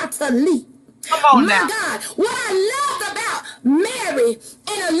is about to leap. My God, what I loved about Mary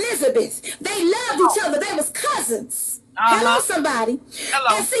and Elizabeth, they loved each other. They was cousins. Hello, somebody.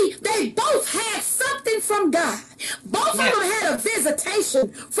 Hello. And see, they both had something from God. Both of them had a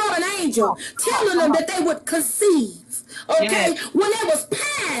visitation from an angel telling them that they would conceive. Okay? When they was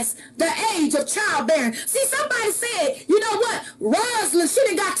past the age of childbearing. See, somebody said, you know what? Rosalind, she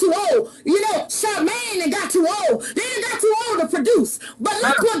done got too old. You know, Charmaine done got too old. They done got too old to produce. But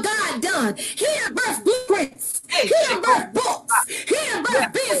look what God done. He done birthed blueprints. He done birthed books. He done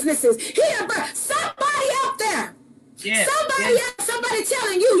birthed businesses. He done birthed somebody out there. Somebody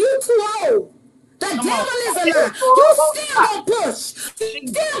telling you too old. The devil is a lie. You still gonna push. You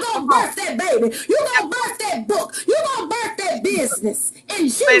still gonna birth that baby. You gonna birth that book. You gonna birth that business. In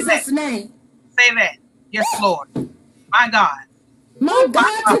Jesus' name. Say that. Yes, Lord. My God. My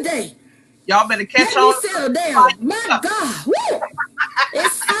God today. Y'all better catch on. Let me settle down. My God. Woo.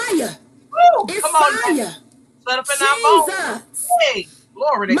 It's fire. It's fire. Hallelujah. Shut up in our bones. Jesus. Hey,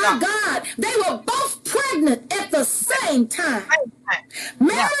 glory to My God. God, they were both pregnant at the same time.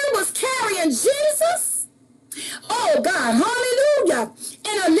 Mary was carrying Jesus. Oh God, hallelujah.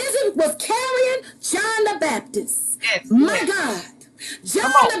 And Elizabeth was carrying John the Baptist. Yes, My yes. God. John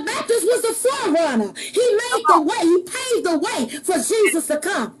Come on. the Baptist was the forerunner. He made the way. He paved the way for Jesus to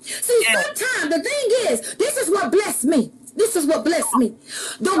come. See, Yes. sometimes the thing is, this is what blessed me. This is what blessed me.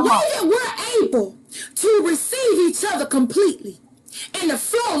 The Come way on. that we're able to receive each other completely in the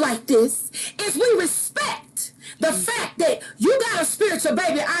flow like this is we respect the fact that you got a spiritual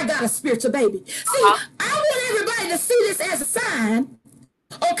baby, I got a spiritual baby. See, I want everybody to see this as a sign.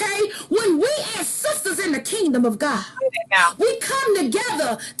 Okay, when we as sisters in the kingdom of God, we come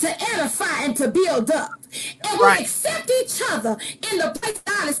together to edify and to build up, and we accept each other in the place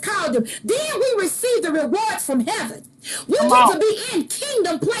God has called them. Then we receive the rewards from heaven. We get to be in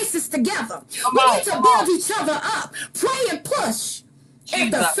kingdom places together. We get to build each other up, pray and push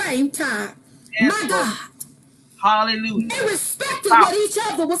at the same time. My God. Hallelujah. They respected what each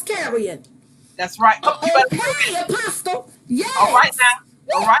other was carrying. That's right. Okay, Apostle. Yes. All right now.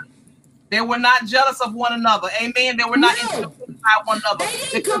 All right. They were not jealous of one another. Amen. They were not intimidated by one another. They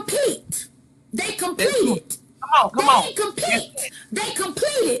didn't compete. They completed. Come on. They didn't compete. Yes. They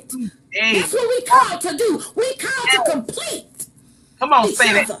completed. Hey. That's what we called to do. We called to complete. Come on, each say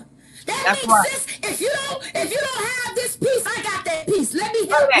other. that. That makes sense. If you don't have this piece, I got that piece. Let me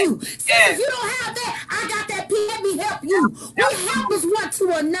help you. Sis, if you don't have that, I got that piece. Let me help you. We help us one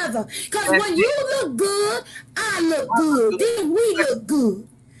to another. Because when you look good, I look good. Then we look good.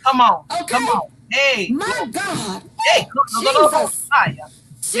 Come on. Okay. Come on. Hey. My God. Hey.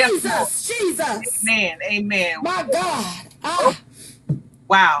 Jesus. Amen. My God.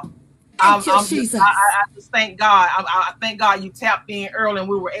 Wow. I just thank God. I thank God you tapped in early and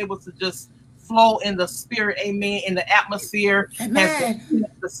we were able to just flow in the spirit, amen, in the atmosphere. Amen.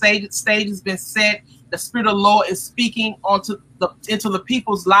 The stage has been set. The Spirit of the Lord is speaking into the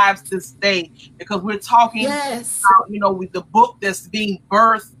people's lives this day, because we're talking about, with the book that's being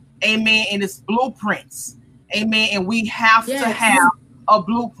birthed, amen, and it's blueprints, amen, and we have to have a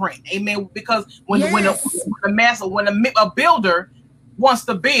blueprint, amen, because when a builder wants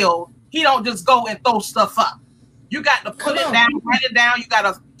to build, he don't just go and throw stuff up. You got to put it down, write it down. You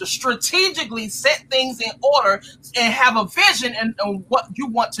got to strategically set things in order and have a vision and what you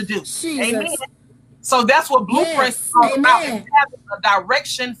want to do. Jesus. Amen. So that's what blueprints are about. It's having a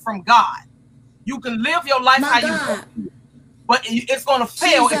direction from God. You can live your life how you want to, but it's going to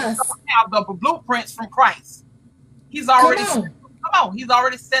fail if you don't have the blueprints from Christ. He's already He's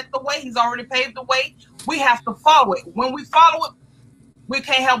already set the way. He's already paved the way. We have to follow it. When we follow it, we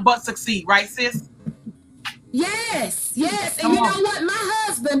can't help but succeed, right, sis? Yes. And you know what? My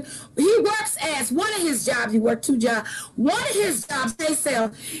husband, he works as one of his jobs. He worked 2 jobs. One of his jobs,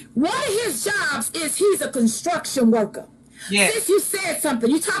 one of his jobs is he's a construction worker. Yes. Since you said something,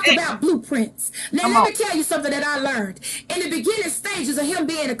 you talked about blueprints. Now, let me tell you something that I learned. In the beginning stages of him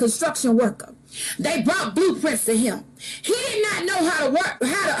being a construction worker, they brought blueprints to him. He did not know how to work,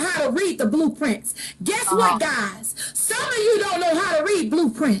 how to read the blueprints. Guess what, guys? Some of you don't know how to read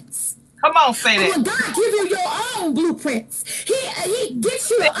blueprints. Come on, say that. When God give you your own blueprints, he gets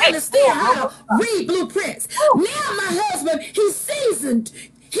you to understand how to read blueprints. Now my husband, he's seasoned.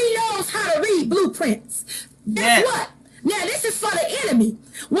 He knows how to read blueprints. Guess what? Now, this is for the enemy.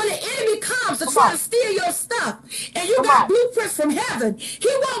 When the enemy comes to try to steal your stuff, and you got blueprints from heaven, he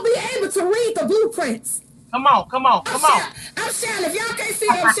won't be able to read the blueprints. Come on. I'm shouting. If y'all can't see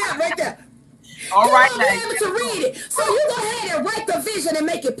it, I'm shouting right there. All right, you won't be able to read it. So you go ahead and write the vision and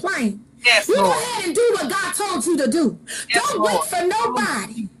make it plain. Yes, you Lord. Go ahead and do what God told you to do. Yes, Don't Lord. wait for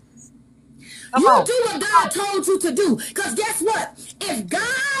nobody. You do what God told you to do. Because guess what? If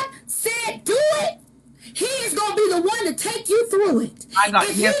God said do it, he is going to be the one to take you through it.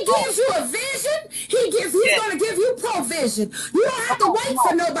 If he gives you a vision, he's going to give you provision. You don't have to wait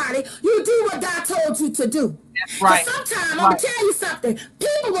for nobody. You do what God told you to do. That's right. Sometimes, I'm going to tell you something.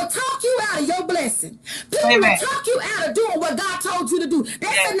 People will talk you out of your blessing. People will talk you out of doing what God told you to do. They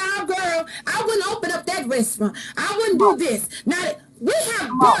say, "Nah, girl, I wouldn't open up that restaurant. I wouldn't do this." Now, we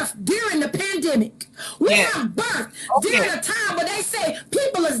have birth during the pandemic. We have birth during a time where they say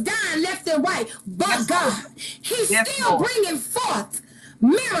people is dying left and right. But God, he's still bringing forth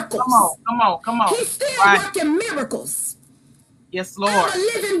miracles. Come on. He's still working miracles. Yes, Lord. I'm a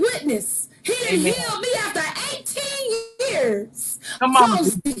living witness. He healed me after 18 years. Come on.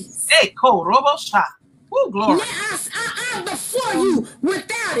 Hey, cool. Robo shot. Woo, glory. Now I'm before you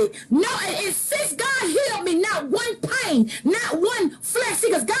without it. No, and since God healed me, not one pain, not one flesh,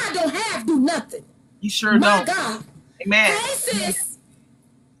 because God don't do nothing. You sure My don't. God. Amen. Hey, sis.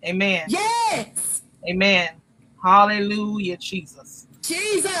 Amen. Yes. Amen. Hallelujah, Jesus.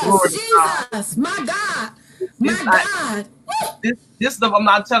 Jesus. Glory to Jesus. My God. My God. I'm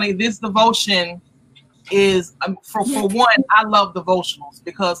not telling you, this devotion is for one, I love devotionals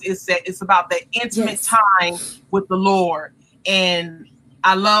because it's about that intimate time with the Lord. And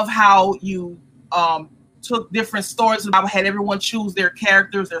I love how you took different stories. I had everyone choose their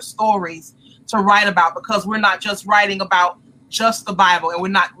characters, their stories to write about, because we're not just writing about just the Bible, and we're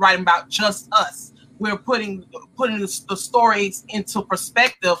not writing about just us. We're putting the stories into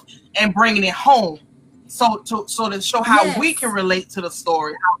perspective and bringing it home. So to show how we can relate to the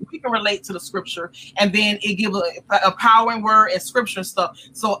story, how we can relate to the scripture, and then it gives a powering word and scripture and stuff.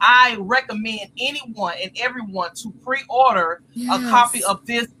 So I recommend anyone and everyone to pre-order a copy of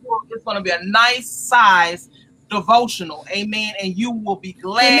this book. It's going to be a nice size devotional. Amen. And you will be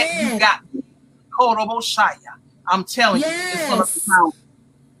glad you got Koroboshaya. I'm telling you, it's going to be powerful.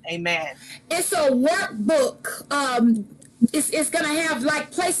 Amen. It's a workbook. It's going to have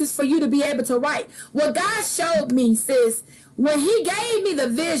like places for you to be able to write. What God showed me, sis, when he gave me the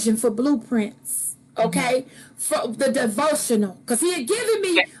vision for blueprints, okay, for the devotional, because he had given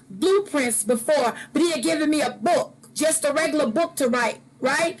me blueprints before, but he had given me a book, just a regular book to write,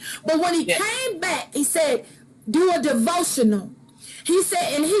 right? But when he came back, he said, do a devotional. He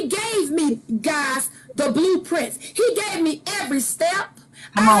said, and he gave me, guys, the blueprints. He gave me every step.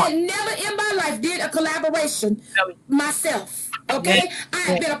 I had never in my life did a collaboration myself, okay? I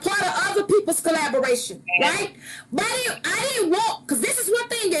had been a part of other people's collaboration, right? But I didn't want, because this is one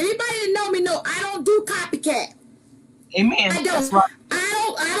thing, anybody that know me know, I don't do copycat. Amen. I don't. Right.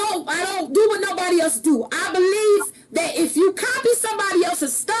 I don't do what nobody else do. I believe that if you copy somebody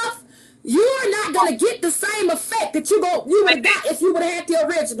else's stuff, you're not gonna get the same effect that you would have got if you would have had the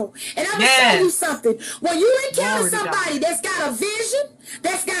original. And I'm gonna tell you something. When you encounter somebody that's got a vision,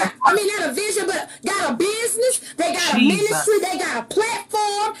 not a vision, but got a business, they got a ministry, they got a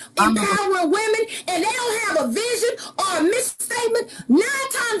platform, empowering women, and they don't have a vision or a misstatement, 9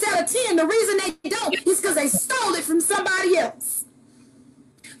 times out of 10, the reason they don't is because they stole it from somebody else.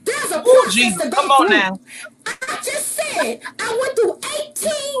 There's a process to go through. Now. I just said I went through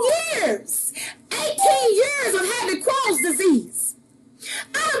 18 years. 18 years of having Crohn's disease.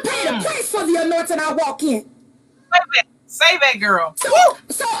 I done paid a price for the anointing I walk in. Say that, girl. So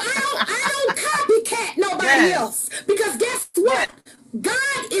I don't copycat nobody else. Because guess what?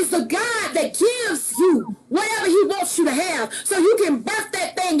 God is the God that gives you whatever he wants you to have so you can birth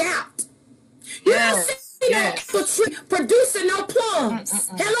that thing out. You don't see that apple tree producing no plums.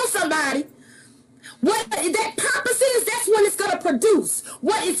 Hello, somebody. What that purpose is, that's what it's going to produce.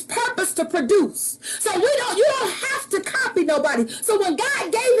 What it's purpose to produce. So you don't have to copy nobody. So when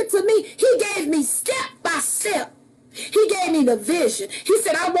God gave it to me, he gave me step by step. He gave me the vision. He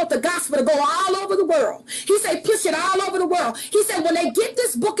said, I want the gospel to go all over the world. He said, push it all over the world. He said, when they get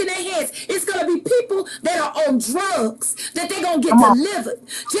this book in their hands, it's going to be people that are on drugs, that they're going to get delivered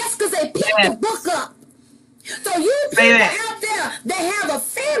just because they picked the book up. So you people out there that have a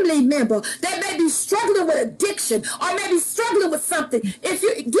family member that may be struggling with addiction or maybe struggling with something, if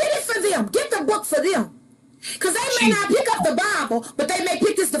you get it for them, get the book for them. Because they may not pick up the Bible, but they may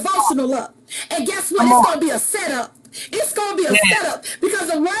pick this devotional up. And guess what? It's going to be a setup. It's going to be a setup because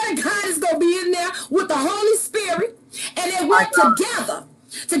the word of God is going to be in there with the Holy Spirit, and they work together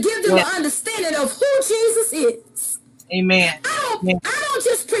to give them the understanding of who Jesus is. Amen. I don't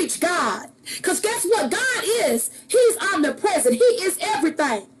just preach God, because guess what? God is. He's omnipresent. He is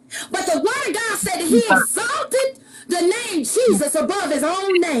everything. But the word of God said that he exalted the name Jesus above his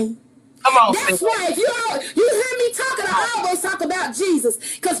own name. Come on, that's why if you hear me talking, I always talk about Jesus.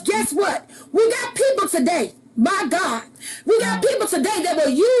 Because guess what? We got people today. My God, we got people today that will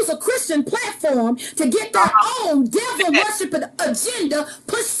use a Christian platform to get their own devil worshiping agenda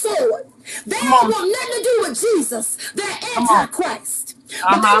pushed forward. They don't want nothing to do with Jesus. They're antichrist.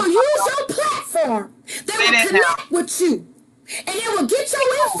 But they will use your platform. They will connect with you. And they will get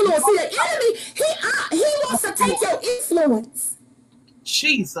your influence. See, the enemy, he wants to take your influence.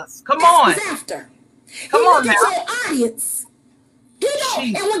 Jesus, come on. After. Come on now. Your audience. He don't.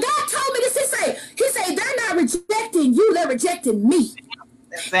 And when God told me this, he say they're not rejecting you, they're rejecting me.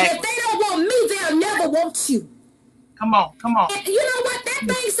 Exactly. If they don't want me, they'll never want you. Come on. And you know what? That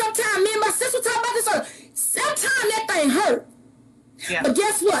thing sometimes, me and my sister talk about this. Sometimes that thing hurt. Yeah. But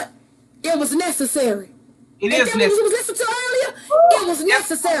guess what? It was necessary. It is necessary. You was listening to earlier, it was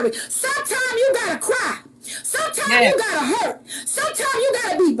necessary. Sometimes you gotta cry. Sometimes you gotta hurt. Sometimes you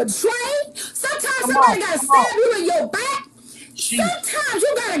gotta be betrayed. Sometimes somebody gotta stab you in your back. Sometimes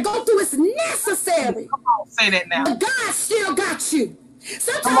you gotta go through. It's necessary. Come on, say that now. But God still got you.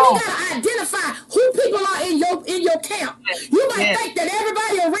 Sometimes you gotta identify who people are in your camp. You might think that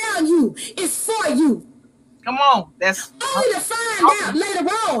everybody around you is for you. Come on, that's only to find out later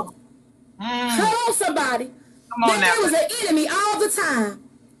on. Come on, somebody. Come on now. There was an enemy all the time.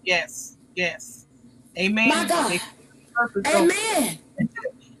 Yes, yes. Amen. My God. Amen.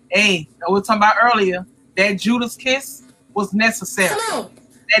 Hey, we were talking about earlier. That Judas kiss was necessary. Come on.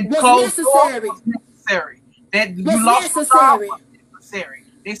 That was necessary. Was necessary. That was you lost necessary. Was necessary.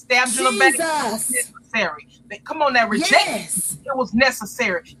 They stabbed you in the back. Necessary. Come on, that rejection. Yes. It was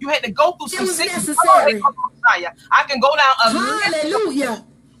necessary. You had to go through some sickness. Necessary. I can go down a hallelujah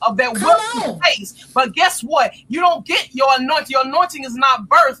of that wilderness place. But guess what? You don't get your anointing. Your anointing is not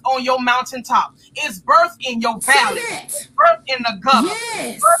birthed on your mountaintop. It's birthed in your valley. It's birthed in the gutter.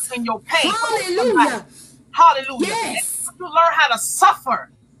 Yes. It's birthed in your pain. Hallelujah. Hallelujah. Yes. And you learn how to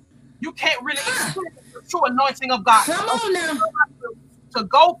suffer. You can't really experience the true anointing of God. Come on now. To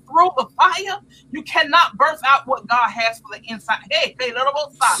go through the fire, you cannot birth out what God has for the inside. Hey,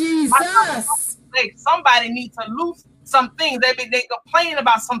 little Jesus. Somebody needs to lose some things. They complaining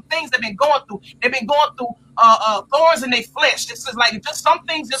about some things they've been going through. They've been going through thorns in their flesh. It's just like just some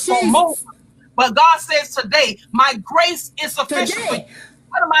things just won't move. But God says today, my grace is sufficient for you.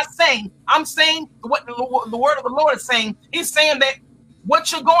 What am I saying? I'm saying what the word of the Lord is saying. He's saying that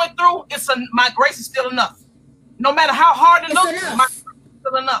what you're going through, my grace is still enough. No matter how hard it looks, my grace is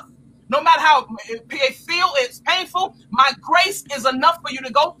still enough. No matter how it feels, it's painful, my grace is enough for you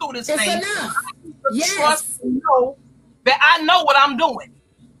to go through this thing. Enough. Trust and know that I know what I'm doing.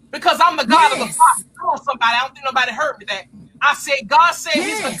 Because I'm the God of the fire. Come on, somebody. I don't think nobody heard me that. I said, God said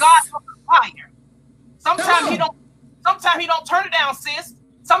he's the God of the fire. Sometimes he don't turn it down, sis.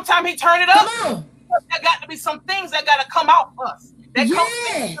 Sometimes he turn it up. There got to be some things that got to come out for us. That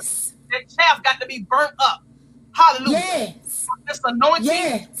chaff got to be burnt up. Hallelujah. Yes. This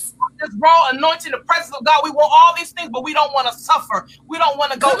anointing, this raw anointing, the presence of God. We want all these things, but we don't want to suffer. We don't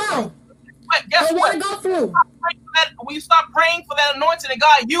want to go through. But guess what? Go through. When you start praying for that anointing and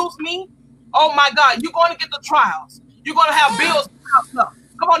God use me, oh my God, you're going to get the trials. You're going to have bills.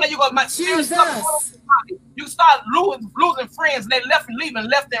 Come on, now you go. You start losing friends, and they leaving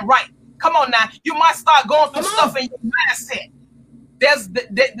left and right. Come on now, you might start going through stuff in your mindset. There's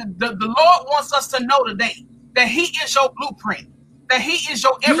the Lord wants us to know today that He is your blueprint, that He is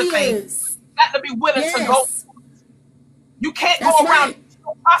your everything. You got to be willing to go. You can't go around. It's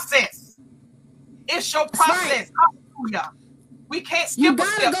your process. It's your process. Hallelujah. We can't skip. You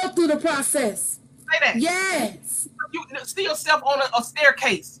gotta go through the process. Say that. Yes. You see yourself on a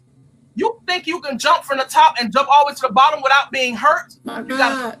staircase. You think you can jump from the top and jump all the way to the bottom without being hurt?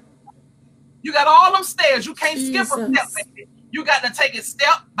 You got all them stairs. You can't skip a step. You got to take it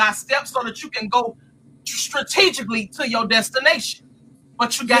step by step so that you can go strategically to your destination.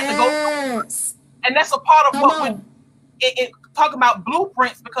 But you got to go through. And that's a part of what we're talking about,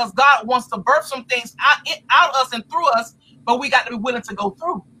 blueprints, because God wants to birth some things out of us and through us, but we got to be willing to go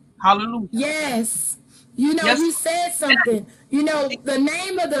through. Hallelujah. Yes. You know, you said something. You know, the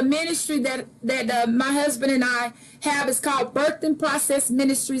name of the ministry that my husband and I have is called Birthing Process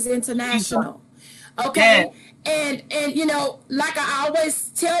Ministries International. Okay. And you know, like I always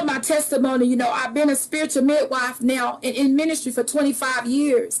tell my testimony, you know, I've been a spiritual midwife now in ministry for 25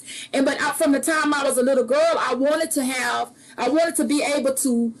 years. But from the time I was a little girl, I wanted to be able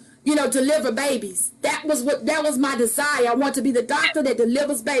to, you know, deliver babies. That was my desire. I want to be the doctor that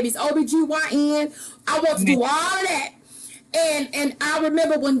delivers babies, OBGYN. I want to do all of that. And I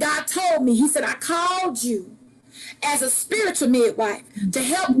remember when God told me, He said, I called you as a spiritual midwife to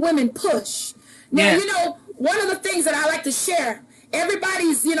help women push. Now, you know, one of the things that I like to share,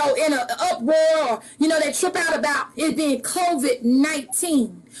 everybody's, you know, in an uproar, or, you know, they trip out about it being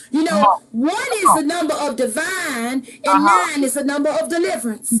COVID-19. You know, 1 is the number of divine, and 9 is the number of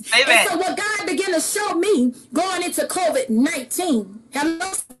deliverance. And so what God began to show me going into COVID-19,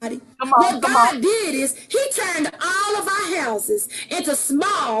 hello, somebody. What God did is He turned all of our houses into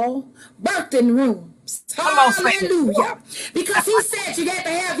small birthing rooms. Hallelujah. Because He said you have to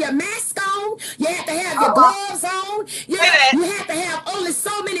have your mask on, you have to have your gloves on, you have to have only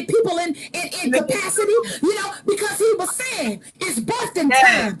so many people in capacity, you know, because He was saying it's birthing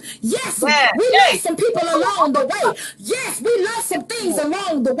time. Yes, we lost some people along the way. Yes, we lost some things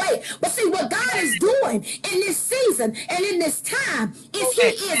along the way. But see, what God is doing in this season and in this time is He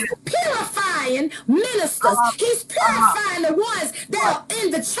is purifying ministers. He's purifying the ones that are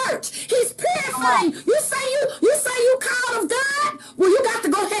in the church. He's purifying. You say you called of God? Well, you got to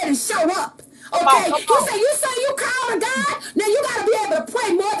go ahead and show up. Okay? He said, you say you call to God? Now you got to be able to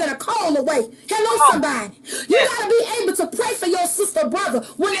pray more than a call away. Hello, somebody. You got to be able to pray for your sister, brother,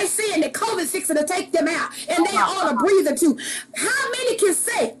 when they saying that COVID fixing to take them out and they are on a breather too. How many can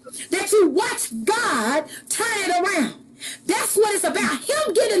say that you watch God turn it around? That's what it's about.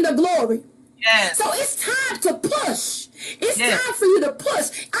 Him getting the glory. Yes. So it's time to push. It's time for you to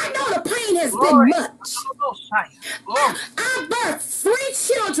push. I know the pain has been much. I birthed 3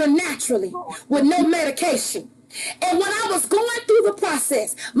 children naturally with no medication. And when I was going through the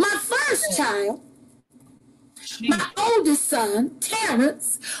process, my first child, my oldest son,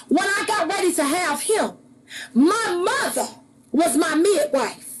 Terrence, when I got ready to have him, my mother was my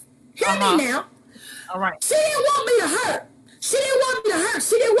midwife. Hear me now. All right. She didn't want me to hurt. She didn't want me to hurt.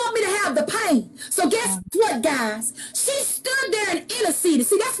 She didn't want me to have the pain. So guess what, guys? She stood there and interceded.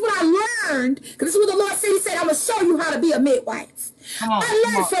 See, that's what I learned. Because this is what the Lord said. He said, I'm going to show you how to be a midwife. I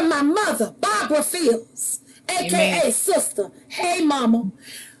learned from my mother, Barbara Fields, a.k.a. Sister. Hey, Mama.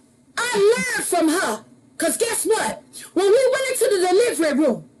 I learned from her. Because guess what? When we went into the delivery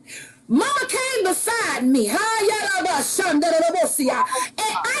room, Mama came beside me. And I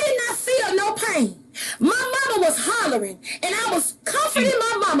did not feel no pain. My mama was hollering, and I was comforting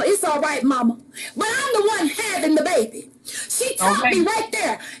my mama. It's all right, Mama. But I'm the one having the baby. She taught me right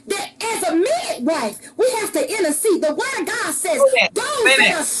there that as a midwife, we have to intercede. The word of God says, those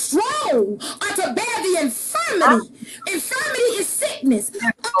that are strong are to bear the infirmity. Infirmity is sickness.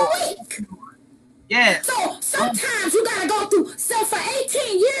 Weak. Yes. So sometimes you got to go through. So for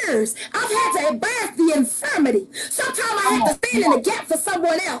 18 years, I've had to birth the infirmity. Sometimes I have to stand in the gap for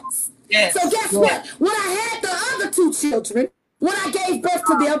someone else. Yes. So guess what? When I had the other 2 children, when I gave birth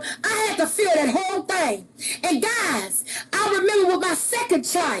to them, I had to feel that whole thing. And guys, I remember with my second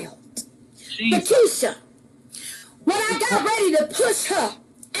child, Lakeisha, when I got ready to push her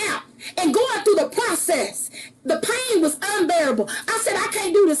out and going through the process, the pain was unbearable. I said, I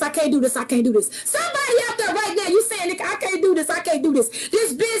can't do this, I can't do this, I can't do this. Somebody out there right now, you saying, I can't do this, I can't do this.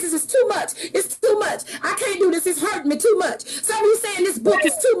 This business is too much. It's too much. I can't do this. It's hurting me too much. Some of you saying this book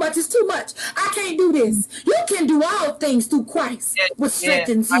is too much. It's too much. I can't do this. You can do all things through Christ, which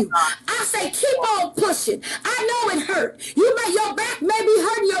strengthens you. I say, keep on pushing. I know it hurt. Your back may be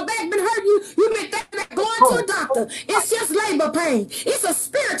hurting. Your back been hurting you. You've been thinking about going to a doctor. It's just labor pain. It's a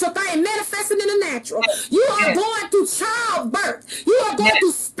spiritual thing manifesting in the natural. You are going through childbirth. You are going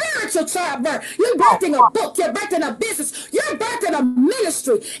through spiritual childbirth. You're birthing a book. You're birthing a business. You're birthing a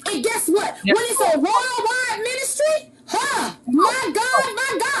ministry. And guess what? When it's a worldwide ministry, my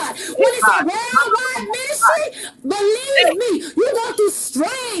God, when it's a worldwide ministry, believe me, you go through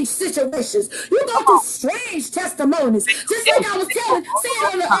strange situations. You go through strange testimonies. Just like I was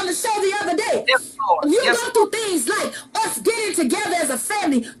saying on the show the other day. You go through things like us getting together as a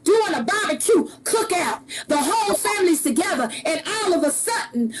family, doing a barbecue cookout. The whole family's together, and all of a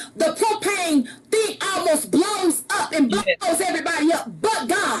sudden, the propane thing almost blows up and blows everybody up, but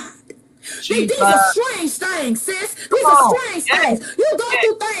God. These are strange things, sis. These are strange things. You go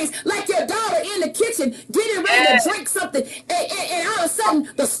through things like your daughter in the kitchen getting ready to drink something, and all of a sudden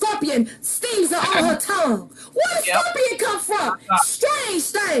the scorpion stings her on her tongue. Where does scorpion come from? Strange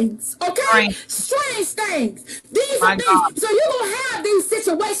things, okay? Strange things. These are things. So you're going to have these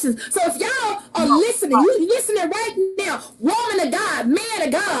situations. So if y'all are listening, you listening right now, woman of God, man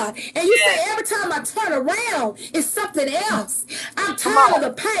of God, and you say every time I turn around, it's something else. I'm tired of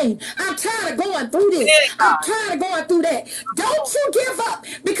the pain. I'm tired of going through this. I'm tired of going through that. Don't you give up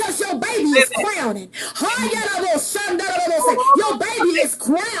because your baby is crowning. Your baby is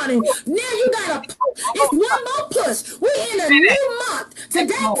crowning. Now you got to, it's one more push. We're in a new month.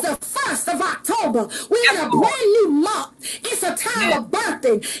 Today's the 1st of October. We're in a brand new month. It's a time of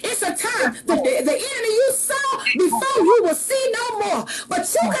birthing. It's a time, the enemy you saw before, you will see no more. But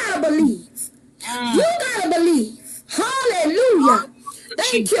you got to believe. You got to believe. Hallelujah.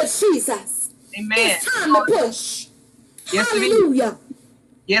 Thank you, Jesus. Amen. It's time to push. Yes, hallelujah.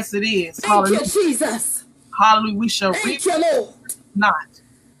 Yes, it is. Thank you, Jesus. Hallelujah. We shall reap not.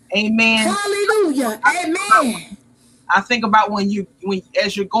 Amen. Hallelujah. Amen. I think about when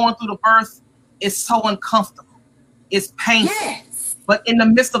as you're going through the birth, it's so uncomfortable. It's painful. Yes. But in the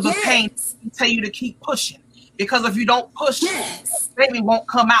midst of the pain, they tell you to keep pushing. Because if you don't push, baby won't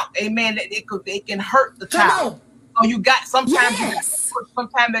come out. Amen. It can hurt the child. So you got sometimes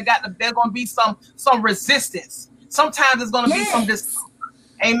there's gonna be some resistance. Sometimes it's gonna be some discomfort.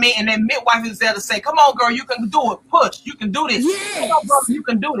 Amen. And then midwife is there to say, "Come on, girl, you can do it. Push. You can do this. Come on, brother, you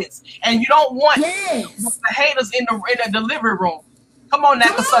can do this." And you don't want the haters in the delivery room. Come on now.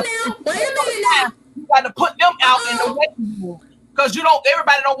 Come on now. Wait a minute now. You got to put them out in the waiting room. Because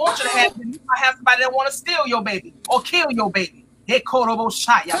everybody don't want you to have it. You might have somebody that want to steal your baby or kill your baby. Come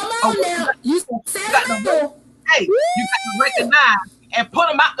on now. You got to recognize and put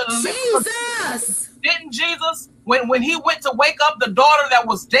them out the Jesus. Didn't Jesus, when he went to wake up the daughter that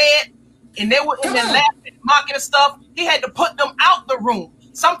was dead, and they were in there laughing, mocking and stuff, he had to put them out the room.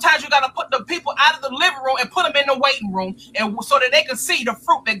 Sometimes you got to put the people out of the living room and put them in the waiting room, and so that they can see the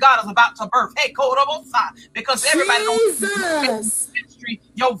fruit that God is about to birth. Hey, because everybody knows ministry,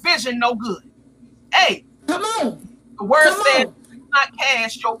 your vision no good. Hey, come on. The word says, "Do not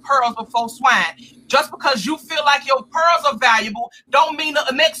cast your pearls before swine." Just because you feel like your pearls are valuable, don't mean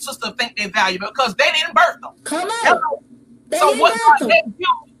the next sister think they're valuable because they didn't birth them. Come on. So what God gave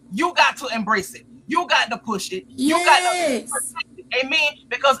you got to embrace it. You got to push it. You got to protect it. Amen.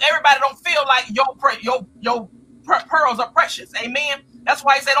 Because everybody don't feel like your pearls are precious. Amen. That's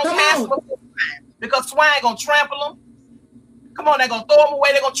why he said don't cast them before swine, because swine gonna trample them. Come on, they're gonna throw them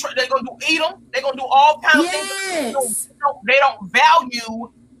away. They're gonna eat them. They're gonna do all kinds of things. They don't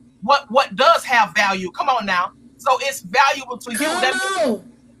value what does have value. Come on now. So it's valuable to you. That means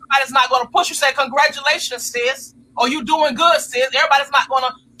everybody's not gonna push you. Say congratulations, sis. Or you doing good, sis. Everybody's not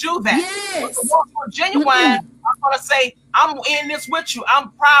gonna do that. Yes. But the ones who are genuine, I'm gonna say, I'm in this with you.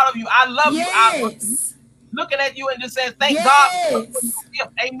 I'm proud of you. I love you. I'm looking at you and just saying, thank God for your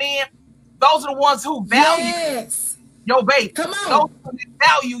gift. Amen. Those are the ones who value your baby. Come on. Those who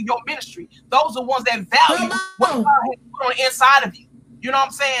value your ministry. Those are the ones that value what God has put on the inside of you. You know what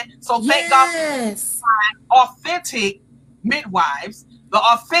I'm saying? So thank God for authentic midwives, the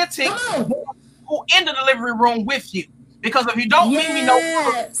authentic who in the delivery room with you. Because if you don't mean me no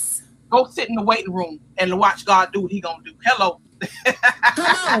good, go sit in the waiting room and watch God do what he gonna do. Hello.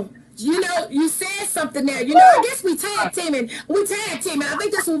 Come on. You know, you said something there. You know, I guess we tag teaming. I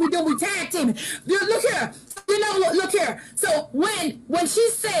think that's what we do. We tag teaming. Look here. You know, look here. So when she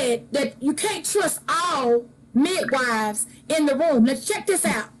said that you can't trust all midwives in the room, let's check this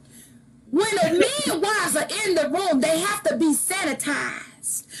out. When the midwives are in the room, they have to be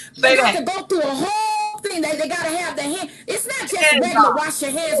sanitized. They got to go through a whole thing. They got to have their hand. It's not just regular wash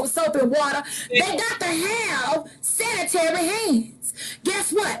your hands with soap and water. They got to have sanitary hands.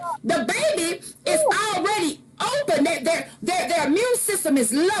 Guess what? The baby is already open. Their immune system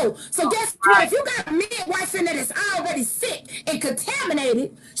is low. So guess what? If you got a midwife in there that's already sick and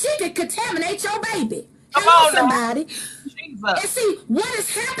contaminated, she can contaminate your baby. Come on, somebody. And see, what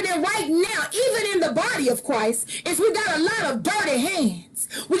is happening right now, even in the body of Christ, is we got a lot of dirty hands.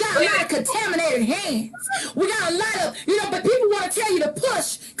 We got a lot of contaminated hands. We got a lot of, but people want to tell you to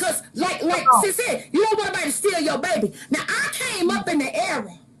push because, like sis said, you don't want anybody to steal your baby. Now, I came up in the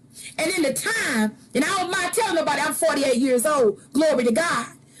era and in the time, and I don't mind telling nobody I'm 48 years old. Glory to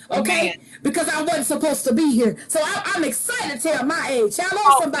God. Okay? Because I wasn't supposed to be here. So I'm excited to tell my age.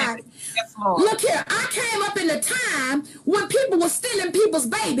 Hello, somebody. Look here. I came up in the time when people were stealing people's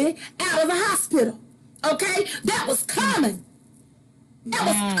baby out of the hospital. Okay? That was common. That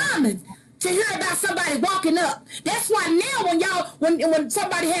was common to hear about somebody walking up. That's why now when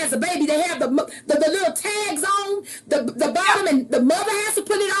somebody has a baby, they have the little tags on the bottom, and the mother has to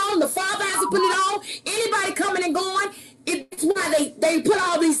put it on, the father has to put it on. Anybody coming and going, it's why they put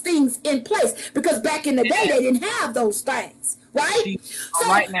all these things in place, because back in the day they didn't have those things, right?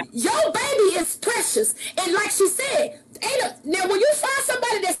 So your baby is precious, and like she said, now when you find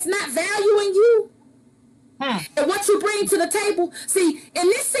somebody that's not valuing you and what you bring to the table, see, in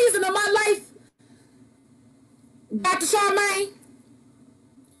this season of my life, Dr. Charmaine,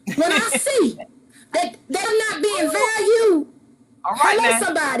 when I see that they're not being valued, hello,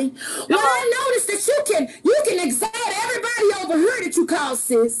 somebody. When I notice that you can exalt everybody over here that you call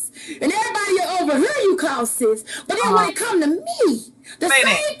sis, and everybody over here you call sis, but then when it come to me, the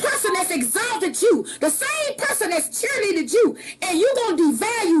same person that's exalted you, the same person that's cheerleaded you, and you gonna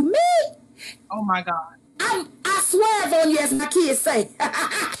devalue me? Oh my God. I swerve on you, as my kids say.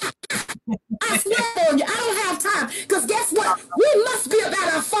 I swear on you, I don't have time. Because guess what? We must be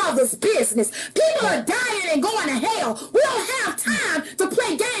about our Father's business. People are dying and going to hell. We don't have time to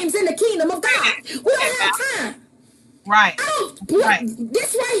play games in the kingdom of God. We don't have time. Right.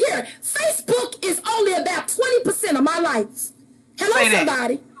 This right here, Facebook is only about 20% of my life. Hello,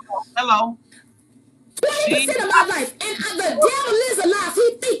 somebody. Hello. 20% of my life. And the devil is alive.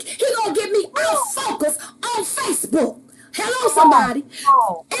 He think he gonna get me out focus on Facebook. Hello, somebody.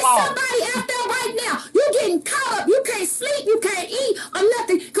 It's somebody out there right now. You're getting caught up. You can't sleep. You can't eat or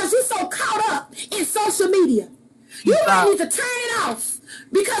nothing because you're so caught up in social media. You might need to turn it off,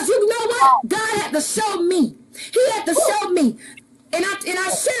 because you know what? God had to show me. He had to show me. And I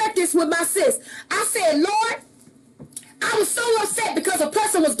shared this with my sis. I said, Lord, I was so upset because a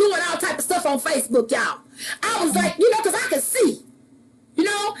person was doing all type of stuff on Facebook, y'all. I was like, because I could see, and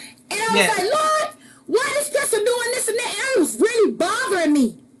I was like, Lord, why this person doing this and that? And it was really bothering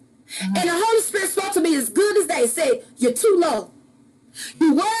me. And the Holy Spirit spoke to me as good as they said, you're too low.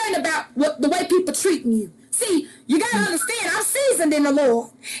 You're worrying about the way people treating you. See, you got to understand, I'm seasoned in the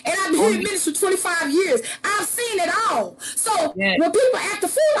Lord. And I've been here in ministry 25 years. I've seen it all. So when people act a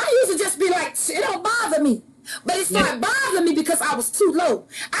fool, I used to just be like, it don't bother me. But it started bothering me because I was too low.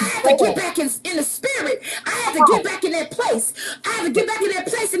 I had to get back in the spirit. I had to get back in that place. I had to get back in that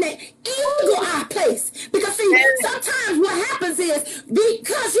place, in that eagle-eye place. Because see, sometimes what happens is,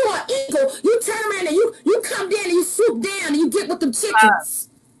 because you're an eagle, you turn around and you come down and you swoop down and you get with them chickens.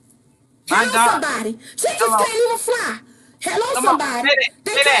 Hello, somebody. Chickens can't even fly. Hello, somebody.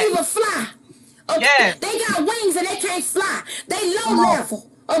 They can't even fly. Okay? They got wings and they can't fly. They low level.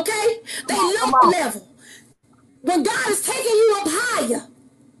 Okay? They low level. When God is taking you up higher,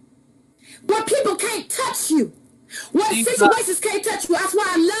 when people can't touch you, when situations can't touch you, that's why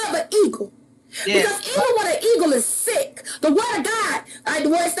I love an eagle. Because even when an eagle is sick, the word of God,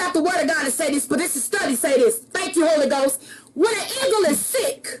 it's not the word of God to say this, but this is study say this. Thank you, Holy Ghost. When an eagle is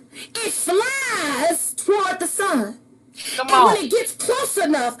sick, it flies toward the sun. When it gets close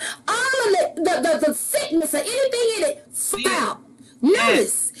enough, all of the sickness or anything in it flies out.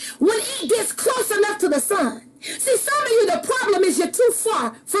 Notice, when it gets close enough to the sun. See, some of you, the problem is you're too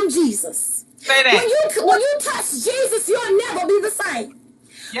far from Jesus. Say that. When you touch Jesus, you'll never be the same.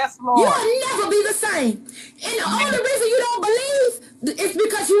 Yes, Lord. You'll never be the same. And the only reason you don't believe is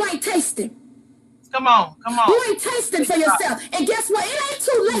because you ain't tasting. Come on. You ain't tasting for yourself. And guess what? It ain't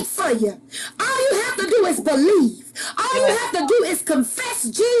too late for you. All you have to do is believe. All you have to do is confess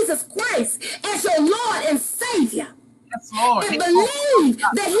Jesus Christ as your Lord and Savior. Yes, Lord. And believe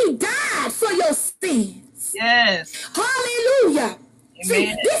that He died for your sins. Yes. Hallelujah. Amen.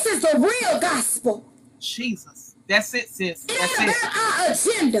 See, this is the real gospel. Jesus. That's it, sis. It ain't about our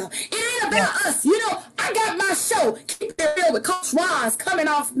agenda. It ain't about us. I got my show, Keep It Real with Coach Roz, coming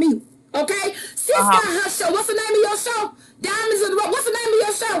off mute. Okay? Sis got her show. What's the name of your show? Diamonds in the Rough. What's the name of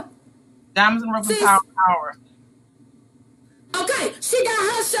your show? Diamonds in the Rough Power. Okay, she got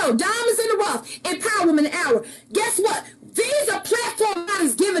her show, Diamonds in the Rough, Empowerment Hour. Guess what? These are platforms God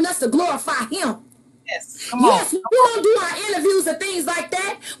is giving us to glorify Him. Yes, come on. Yes, we don't do our interviews and things like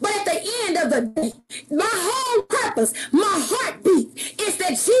that, but at the end of the day, my whole purpose, my heartbeat is that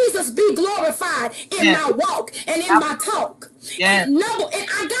Jesus be glorified in my walk and in my talk. Yes. And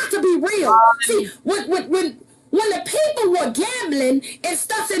I got to be real. See, when the people were gambling and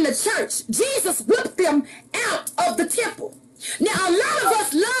stuff in the church, Jesus whipped them out of the temple. Now, a lot of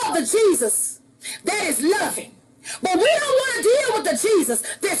us love the Jesus that is loving. But we don't want to deal with the Jesus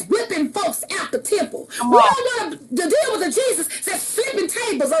that's whipping folks out the temple. We don't want to deal with the Jesus that's flipping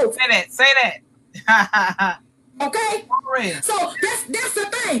tables over. Say that. Okay? So that's the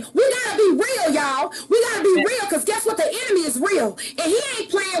thing. We got to be real, y'all. We got to be real because guess what? The enemy is real. And he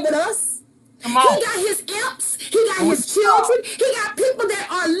ain't playing with us. He got his imps. He got his children. He got people that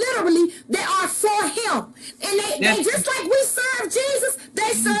are for him. And they just like we serve Jesus,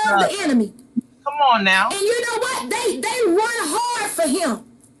 they serve the enemy. Come on now. And you know what? They run hard for him.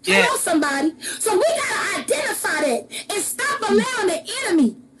 Hello, somebody. So we got to identify that and stop allowing the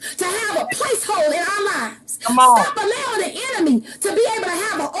enemy to have a placehold in our lives. Stop allowing the enemy to be able to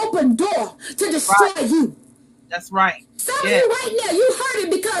have an open door to destroy you. That's right. Some of you right now, you heard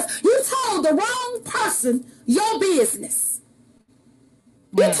it because you told the wrong person your business.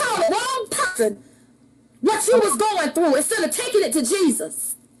 You told the wrong person what you was going through instead of taking it to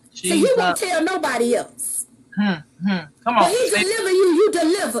Jesus. So you won't tell nobody else. Come on. But He delivered you. You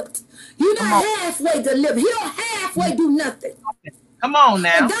delivered. You're not halfway delivered. He don't halfway do nothing. Come on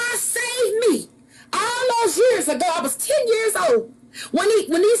now. And God saved me. All those years ago, I was 10 years old. When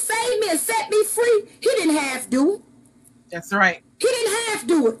he saved me and set me free, He didn't half do it. That's right. He didn't half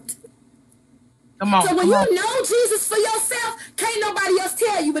do it. Come on. So when you know Jesus for yourself, can't nobody else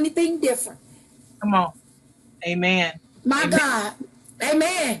tell you anything different. Come on. Amen. My God.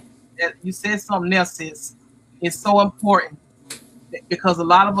 Amen. You said something else, sis. It's so important because a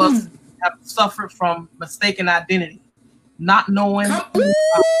lot of us have suffered from mistaken identity, not knowing. Let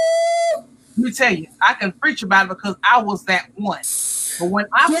me tell you, I can preach about it because I was that one. But when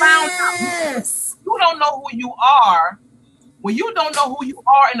I found out you don't know who you are, when you don't know who you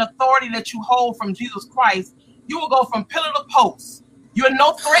are and authority that you hold from Jesus Christ, you will go from pillar to post. You're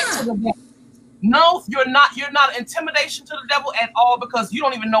no threat to the devil. No, you're not. You're not intimidation to the devil at all because you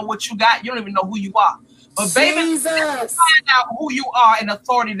don't even know what you got. You don't even know who you are. But baby, find out who you are and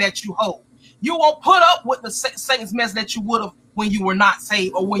authority that you hold. You won't put up with the Satan's mess that you would have when you were not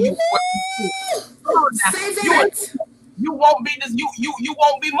saved or when you were. You won't be this. You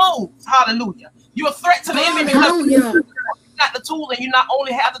won't be moved. Hallelujah. You're a threat to the enemy because you got the tools, and you not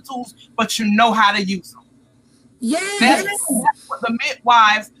only have the tools, but you know how to use them. Yes. That's what the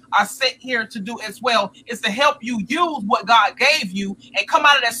midwives are sent here to do as well, is to help you use what God gave you and come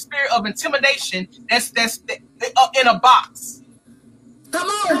out of that spirit of intimidation that's in a box. Come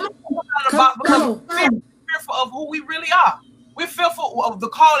on. Because we're fearful of who we really are. We're fearful of the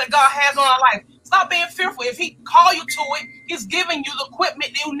call that God has on our life. Stop being fearful. If he call you to it, he's giving you the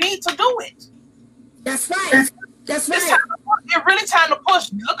equipment you need to do it. That's right. That's right. It's really time to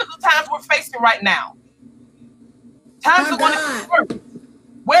push. Look at the times we're facing right now. Times are going to be.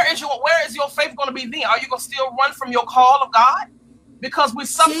 Where is your faith going to be then? Are you going to still run from your call of God? Because we're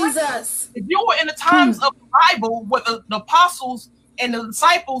suffering. Jesus. If you were in the times of the Bible where the apostles and the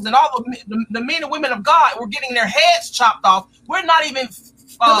disciples and all the men and women of God were getting their heads chopped off, we're not even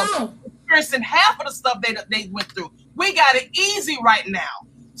experiencing half of the stuff they went through. We got it easy right now.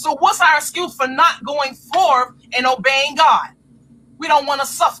 So what's our excuse for not going forth and obeying God? We don't want to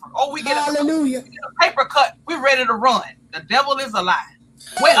suffer. Oh, we get a paper cut. We're ready to run. The devil is a lie.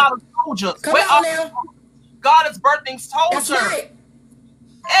 Where are the soldiers? God is birthing soldiers. That's right.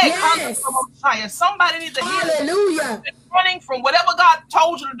 Hey, yes. Somebody needs to hear. Hallelujah. Running from whatever God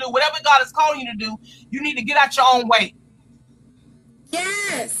told you to do, whatever God is calling you to do, you need to get out your own way.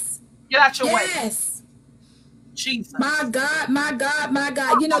 Yes. Get out your way. Yes. Jesus. My God, my God, my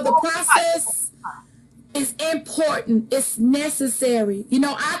God. You know, the process is important. It's necessary. You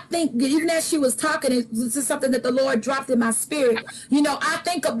know, I think even as she was talking, this is something that the Lord dropped in my spirit. You know, I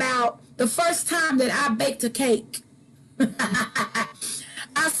think about the first time that I baked a cake.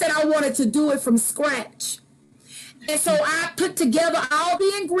 I said I wanted to do it from scratch. And so I put together all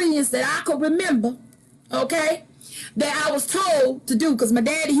the ingredients that I could remember, okay, that I was told to do. Because my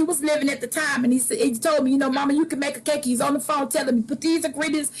daddy, he was living at the time, and he told me, you know, Mama, you can make a cake. He's on the phone telling me, put these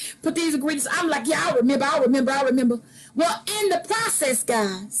ingredients. I'm like, yeah, I remember. Well, in the process,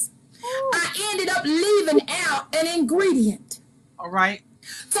 guys, I ended up leaving out an ingredient. All right.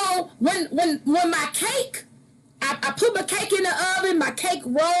 So when my cake, I put my cake in the oven, my cake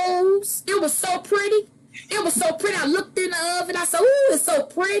rose. It was so pretty. It was so pretty. I looked in the oven. I said, ooh, it's so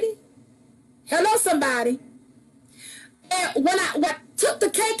pretty. Hello, somebody. And when I took the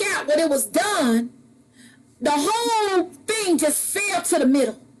cake out, when it was done, the whole thing just fell to the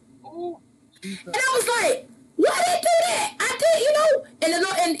middle. Ooh. And I was like, why did you do that? I did, you know.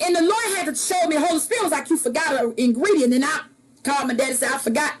 And the Lord had to show me, the Holy Spirit was like, you forgot an ingredient. And I called my dad and said, I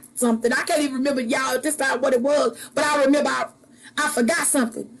forgot something. I can't even remember, y'all, at this time what it was. But I remember I forgot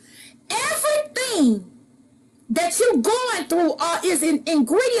something. Everything that you're going through is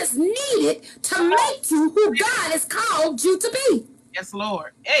ingredients needed to make you who God has called you to be. Yes,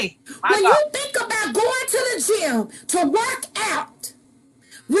 Lord. Hey, when you think about going to the gym to work out,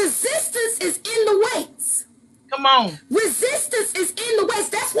 resistance is in the weights. Come on. Resistance is in the weights.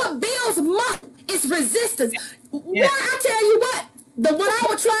 That's what builds muscle. It's resistance. Yes. Boy, I tell you what, when I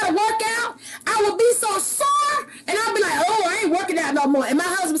would try to work out, I would be so sore, and I'd be like, oh, I ain't working out no more. And my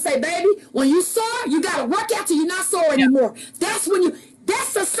husband would say, baby, when you sore, you got to work out till you're not sore anymore. That's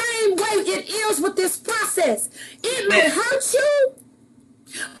the same way it is with this process. It may hurt you.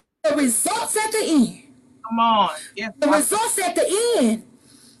 The results at the end. Come on. Yes. The results at the end.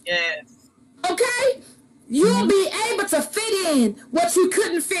 Yes. Okay? You'll be able to fit in what you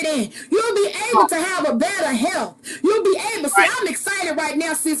couldn't fit in. You'll be able to have a better health. You'll be able. See, I'm excited right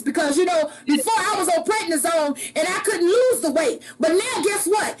now, sis, because, you know, before I was on prednisone and I couldn't lose the weight. But now, guess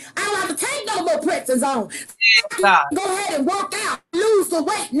what? I don't have to take no more prednisone. I can go ahead and work out, lose the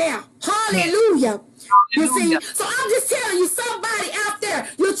weight now. Hallelujah. You see? So I'm just telling you, somebody out there,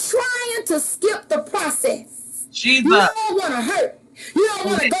 you're trying to skip the process. Jesus. You don't want to hurt. You don't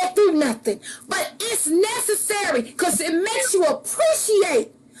want to go through nothing. But it's necessary because it makes you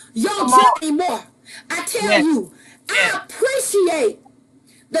appreciate your journey more. I tell you, I appreciate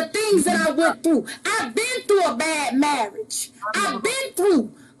the things that I went through. I've been through a bad marriage. I've been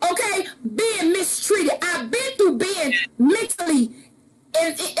through, being mistreated. I've been through being mentally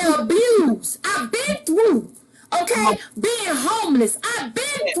abused. I've been through, being homeless. I've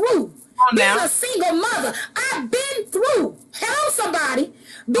been through being a single mother. I've been through. Hello, somebody.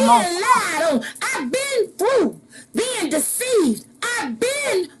 Being lied on. I've been through. Being deceived. I've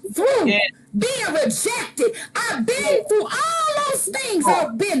been through. Being rejected. I've been through all those things.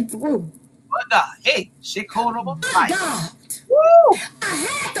 I've been through. My God. Hey, shit cold over. My God. Woo. I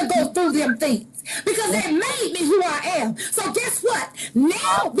had to go through them things because they made me who I am. So guess what?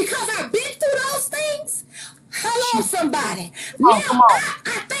 Now, because I've been through those things, hello, somebody. Now,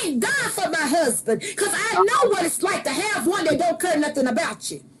 I thank God for my husband, because I know what it's like to have one that don't care nothing about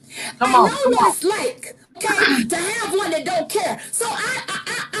you. I know what it's like, okay, to have one that don't care. So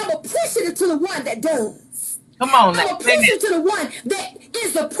I'm appreciative to the one that does. Come on, I'm appreciative to the one that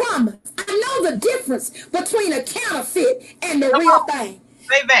is the promise. I know the difference between a counterfeit and the real thing.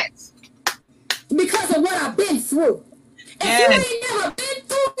 Say that. Because of what I've been through. If you ain't never been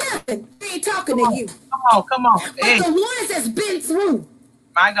through nothing, I ain't talking to you. Come on. But the ones that's been through,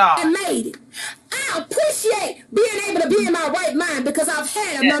 my God, and made it. I appreciate being able to be in my right mind because I've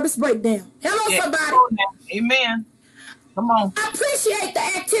had a nervous breakdown. Hello, somebody. Amen. Come on. I appreciate the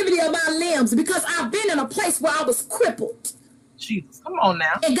activity of my limbs because I've been in a place where I was crippled. Jesus, come on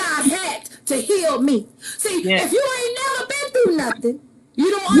now. And God had to heal me. See, if you ain't never been through nothing, you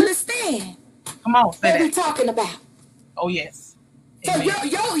don't understand. Come on, what we talking about. Oh yes. So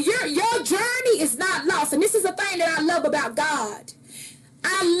your journey is not lost, and this is the thing that I love about God.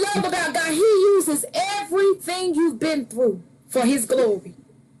 I love about God. He uses everything you've been through for His glory.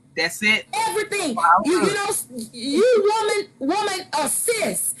 That's it. Everything. You know, you woman or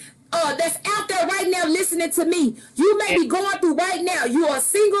sis that's out there right now listening to me. You may be going through right now. You are a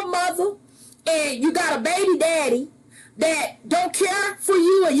single mother and you got a baby daddy that don't care for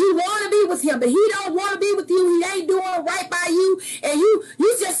you, and you want to be with him, but he don't want to be with you. He ain't doing right by you, and you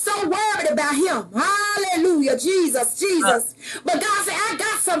just so worried about him. Hallelujah, Jesus. But God said, I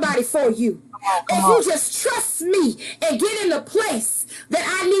got somebody for you. If you just trust me and get in the place that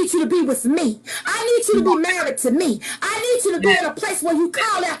I need you to be with me. I need you to be married to me. I need you to be in a place where you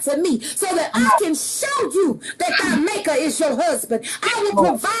call out to me so that I can show you that thy maker is your husband. I will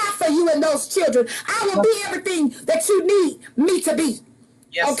provide for you and those children. I will be everything that you need me to be.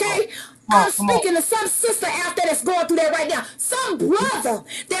 Okay? I'm speaking to some sister out there that's going through that right now. Some brother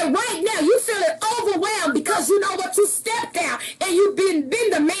that right now you feeling overwhelmed because you know what, you stepped out and you've been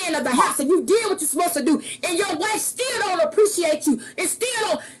the man of the house and you did what you're supposed to do, and your wife still don't appreciate you. And still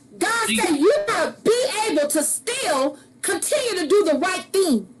don't. God said you gotta be able to still continue to do the right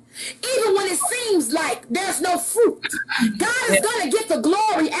thing. Even when it seems like there's no fruit, God is going to get the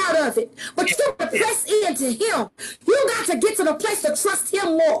glory out of it. But you got to press into Him. You got to get to the place to trust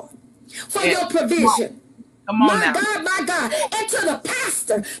Him more for your provision. Come on my now. God, my God. And to the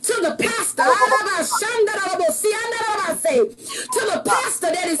pastor, to the pastor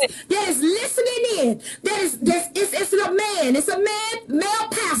that is listening in, it's a male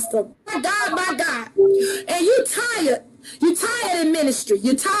pastor. My God. And you tired. You're tired in ministry.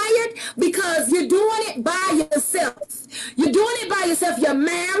 You're tired because you're doing it by yourself. You're doing it by yourself. You're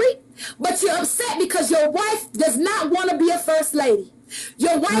married, but you're upset because your wife does not want to be a first lady.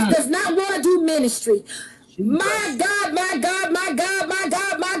 Your wife does not want to do ministry. My God, my God, my God, my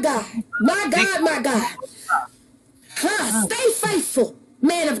God, my God, my God, my God. Stay faithful,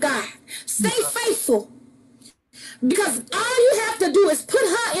 man of God. Stay faithful. Because all you have to do is put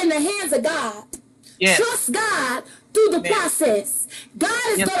her in the hands of God. Yes. Trust God through the process. God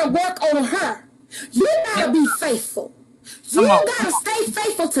is going to work on her. You got to be faithful. You got to stay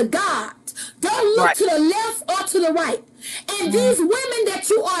faithful to God. Don't look to the left or to the right. And these women that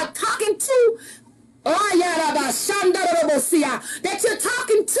you are talking to, that you're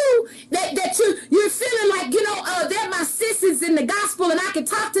talking to, that you're feeling like, they're my sisters in the gospel and I can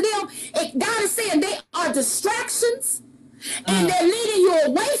talk to them. And God is saying they are distractions. And they're leading you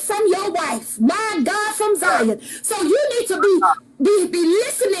away from your wife, my God, from Zion. So you need to be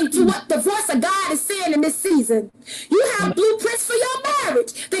listening to what the voice of God is saying in this season. You have blueprints for your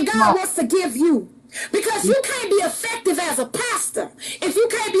marriage that God wants to give you. Because you can't be effective as a pastor if you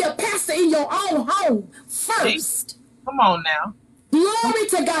can't be a pastor in your own home first. Come on now. Glory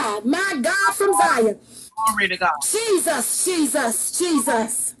to God, my God, from Zion. Glory to God. Jesus.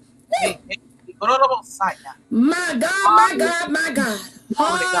 My God, my God, my God.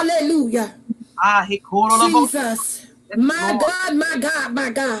 Hallelujah. Jesus. My God, my God, my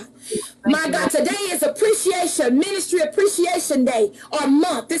God. My God, today is Ministry Appreciation Day or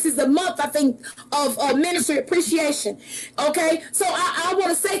month. This is the month, I think, of ministry appreciation. Okay, so I want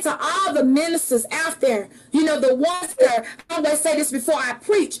to say to all the ministers out there, the ones that, I always say this before I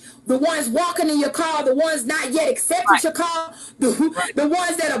preach, the ones walking in your car, the ones not yet accepted your call, the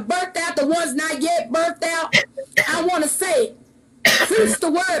ones that are birthed out, the ones not yet birthed out. I want to say, preach the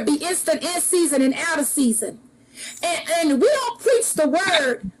word, be instant in season and out of season. And we don't preach the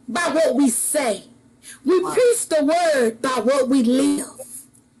word by what we say. We preach the word by what we live.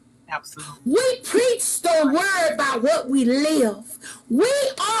 Absolutely. We preach the word by what we live. We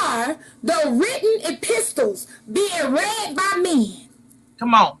are are the written epistles being read by men.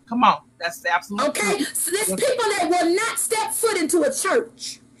 Come on, come on. That's absolutely okay. True. So there's people that will not step foot into a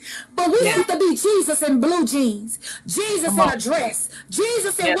church. But we have to be Jesus in blue jeans, Jesus in a dress,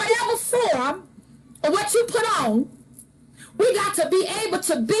 Jesus in whatever form or what you put on. We got to be able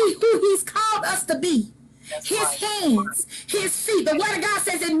to be who he's called us to be. That's his hands, his feet. The word of God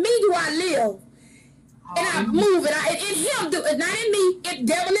says, in me do I live. And I move it. In him do it. Not in me.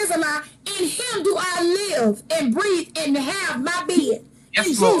 Devil is a lie. In him do I live and breathe and have my being. In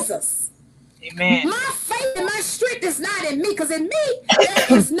Jesus. Amen. My faith and my strength is not in me, because in me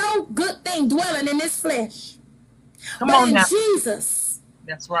there is no good thing dwelling in this flesh. Come on now. Jesus.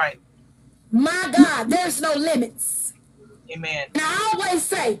 That's right. My God, there's no limits. Amen. And I always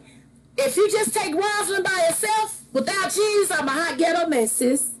say, if you just take Rosalind by yourself, without Jesus, I'm a hot ghetto mess,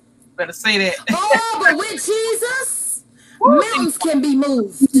 sis. Better say that. Oh, but with Jesus, mountains can be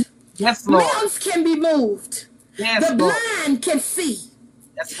moved. Yes, Lord. Mountains can be moved. Yes, the Lord. blind can see.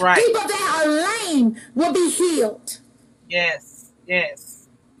 That's right. People that are lame will be healed. Yes, yes.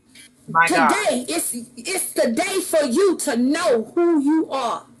 My Today, God. it's the day for you to know who you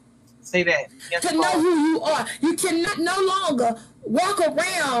are. Say that. Yes, to Lord. know who you are. You cannot no longer walk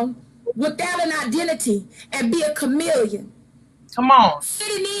around without an identity and be a chameleon. Come on.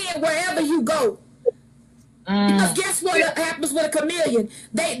 Fitting in wherever you go. Because guess what happens with a chameleon?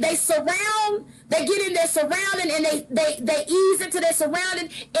 They surround, they get in their surrounding, and they ease into their surrounding,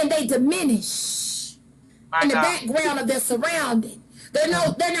 and they diminish in the background of their surrounding. They're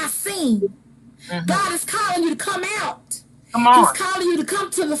not seen. God is calling you to come out. Come on. He's calling you to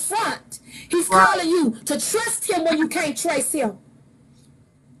come to the front. He's calling you to trust him when you can't trace him.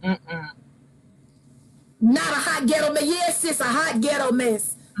 Not a hot ghetto mess. Yes, it's a hot ghetto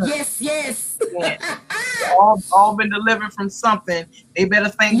mess. Yes, yes. all been delivered from something. They better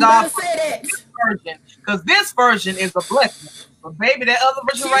thank God for this version, because this version is a blessing. But baby, that other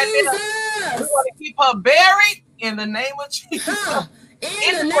version right there, we want to keep her buried in the name of Jesus.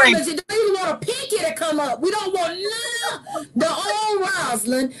 In the name of Jesus, we want a pinky to come up. We don't want none of the old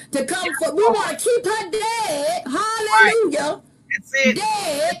Rosalind to come for. We want to keep her dead. Hallelujah. That's it.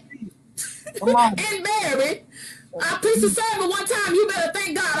 Dead and buried. I preached a sermon one time. You better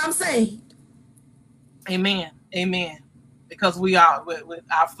thank God I'm saved. Amen. Amen. Because we are, with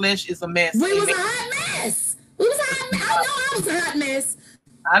our flesh is a mess. We was a hot mess. We was a hot mess. I know I was a hot mess.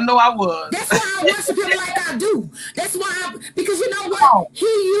 I know I was. That's why I worship him like I do. That's why because you know what? He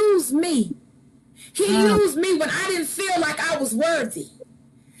used me. He used me when I didn't feel like I was worthy.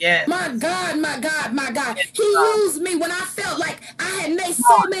 Yes. My God, my God, my God. He used me when I felt like I had made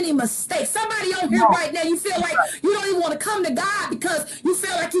so many mistakes. Somebody on here right now, you feel like you don't even want to come to God because you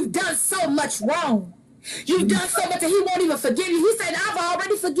feel like you've done so much wrong. You've done so much that he won't even forgive you. He said, I've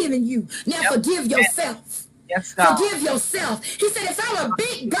already forgiven you. Now forgive yourself. Yes, God. Forgive yourself. He said, if I'm a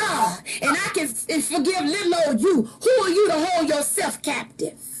big God and I can forgive little old you, who are you to hold yourself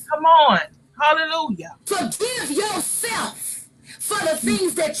captive? Come on. Hallelujah. Forgive yourself for the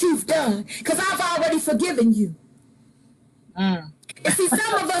things that you've done, because I've already forgiven you. And see,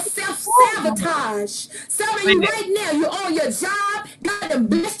 some of us self-sabotage. Some of you right now, you're on your job. God done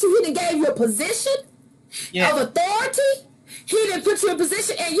blessed you. He done gave you a position of authority. He didn't put you in a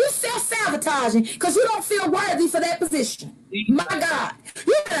position, and you self-sabotaging because you don't feel worthy for that position. My God.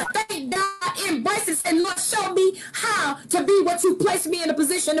 You gotta thank God, embrace it, and Lord, show me how to be what you placed me in a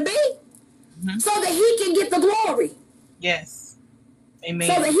position to be, so that he can get the glory. Yes. Amen.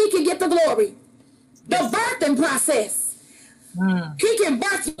 So that he can get the glory. The birthing process. He can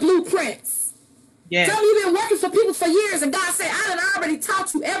birth blueprints. Yes. Some of you been working for people for years, and God said, I done already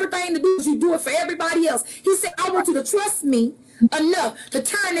taught you everything to do as you do it for everybody else. He said, I want you to trust me enough to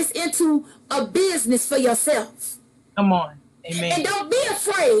turn this into a business for yourself. Come on. Amen. And don't be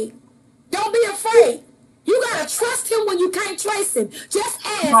afraid. Don't be afraid. You got to trust him when you can't trace him. Just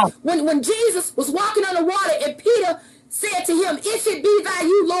as when Jesus was walking on the water and Peter said to him, if it be thy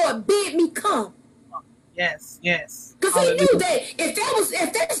you, Lord, bid me come. Yes, yes. Because he knew that if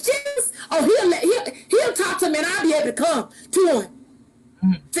that's Jesus, he'll talk to me and I'll be able to come to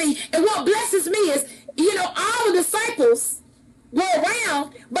him. See, and what blesses me is, all the disciples go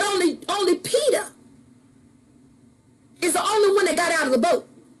around, but only Peter is the only one that got out of the boat.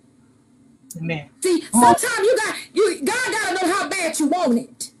 Amen. See, sometimes God gotta know how bad you want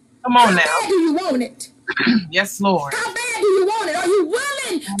it. Come on now. How bad do you want it? Yes, Lord. How bad do you want it? Are you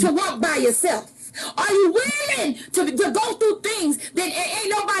willing to walk by yourself? Are you willing to go through things that ain't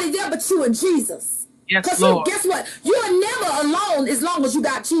nobody there but you and Jesus? Yes, Lord. Guess what? You're never alone as long as you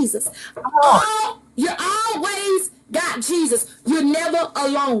got Jesus. You always got Jesus. You're never never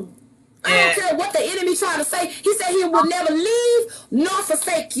alone. I Yes. don't care what the enemy trying to say. He said he will never leave nor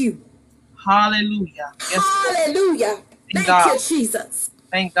forsake you. Hallelujah. Yes, Hallelujah. Thank God. you, Jesus.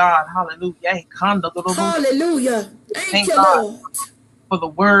 Thank God. Hallelujah. Hey, Hallelujah. Thank Thank you, God Lord. for the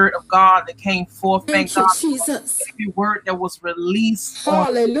word of God that came forth. Thank Thank you, God Jesus. for every word that was released on.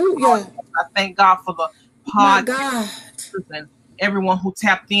 Hallelujah. I thank God for the My podcast God. and everyone who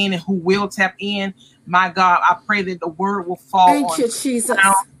tapped in and who will tap in. My God, I pray that the word will fall Thank on you, Jesus.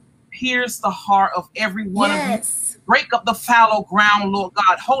 ground, pierce the heart of every one of you. Yes. Break up the fallow ground, Lord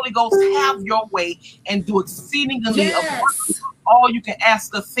God. Holy Ghost, have your way and do exceedingly Yes. all you can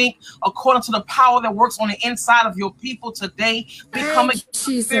ask or think according to the power that works on the inside of your people today. We come Thank against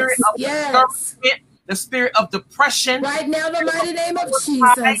you, the spirit Jesus. of Yes. discouragement, the spirit of depression, Right now, the mighty name of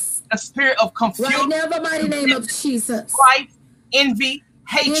suicide, Jesus. the spirit of Right confusion, now, the mighty name of Jesus. strife, envy,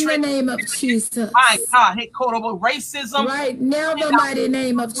 In the hatred. name of Jesus. My God, hey, quotable racism. Right now, the mighty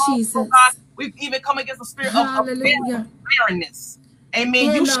name of Oh Jesus. God, we've even come against the spirit of Hallelujah. barrenness. Amen.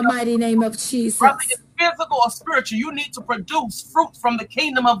 In You the shall, mighty name of whether Jesus. it's physical or spiritual, you need to produce fruit from the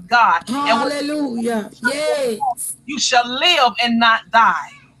kingdom of God. Hallelujah. Yes. You shall live and not die.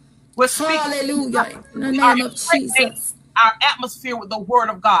 We're speaking. Hallelujah. In the We are name of impregnating Jesus. our atmosphere with the word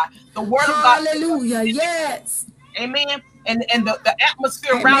of God. The word of God. Hallelujah. Yes. Amen. And the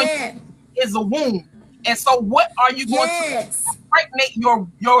atmosphere around you Amen. is a womb. And so what are you going to Yes. impregnate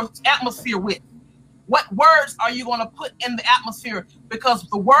your atmosphere with? What words are you going to put in the atmosphere? Because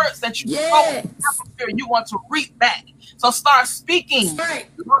the words that you sow in the Yes. atmosphere, you want to reap back. So start speaking. That's right.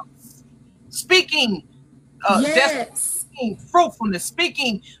 Speaking Yes. speaking fruitfulness,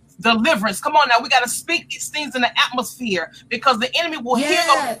 speaking deliverance. Come on now, we got to speak these things in the atmosphere because the enemy will hear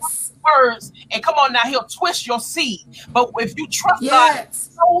those Yes. words and come on now, he'll twist your seed. But if you trust God,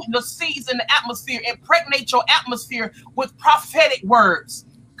 Yes. sow the seeds in the atmosphere, impregnate your atmosphere with prophetic words.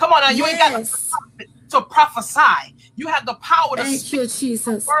 Come on now, you ain't got Yes. to prophesy. You have the power to Thank speak you,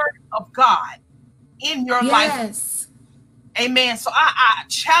 Jesus. the word of God in your life. Yes. Amen. So I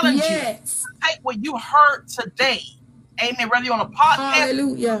challenge you Yes. to take what you heard today. Amen. Whether you're on a podcast,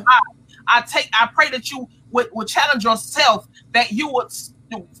 Hallelujah. I pray that you would challenge yourself, that you would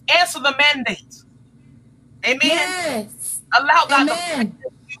answer the mandate. Amen. Yes. Allow God to Amen.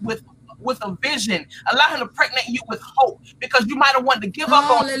 pregnate you with a vision. Allow him to pregnate you with hope, because you might have wanted to give up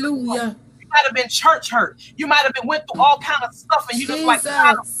on. Hallelujah. You might have been church hurt. You might have been went through all kind of stuff, and you just like,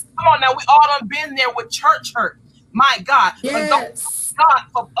 God, Jesus. come on now, we all done been there with church hurt. My God, but don't Yes. blame God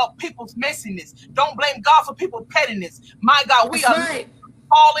for people's messiness. Don't blame God for people's pettiness. My God, we That's are right. in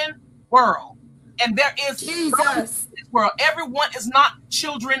a fallen world, and there is Jesus. in this world. Everyone is not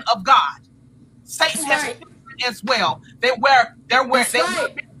children of God. Satan That's has right. children as well. They wear That's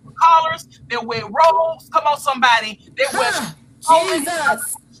right. collars. They wear robes. Come on, somebody. They wear Huh. holy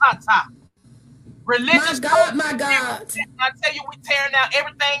Jesus. religious. My God, my God. I tell you, we're tearing down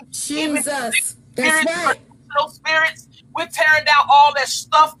everything. Jesus. That's right. Spirits. We're tearing down all that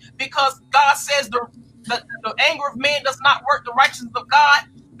stuff because God says the anger of man does not work the righteousness of God.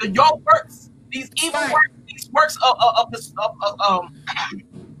 Your works, these evil Right. works, these works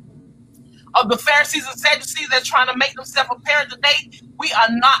of the Pharisees and Sadducees that are trying to make themselves apparent today, we are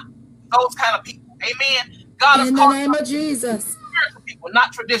not those kind of people. Amen. God has In the called name us of Jesus. spiritual people,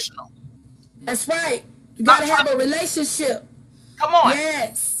 not traditional. That's right. You got to have a relationship. Come on.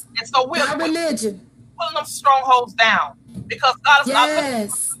 Yes. And so we're Not religion. pulling them strongholds down because God is not looking for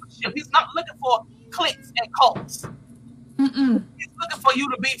Yes. leadership. He's not looking for cliques and cults. Mm-mm. He's looking for you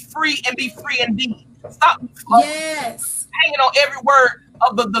to be free and be free indeed. Stop Yes. hanging on every word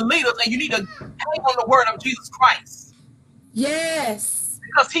of the leaders, and you need to hang on the word of Jesus Christ. Yes.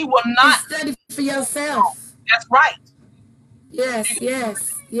 Because he will And not. study for yourself. That's right. Yes.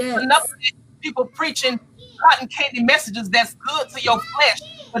 Yes. Yes. Enough people preaching cotton candy messages that's good to your flesh,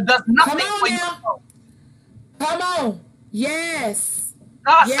 but does nothing Come on for now. you. Come on. Yes.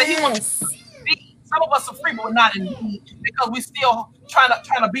 God said he wants Yes. you to be free. Some of us are free, but we're not in need because we still trying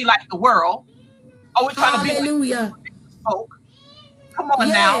to be like the world. Or we're trying to be Hallelujah. like folk. Come on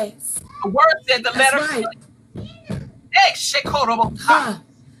now. Yes. The word said the That's letter. right. Huh.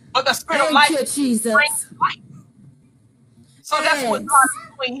 But the spirit of life Thank you, Jesus. brings life. So that's what Yes. God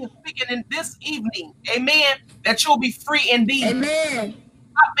is doing. He's speaking in this evening. Amen. That you'll be free indeed. Amen.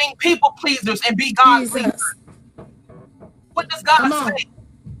 Stop being people pleasers and be God pleasers. Jesus. What does God Come on. say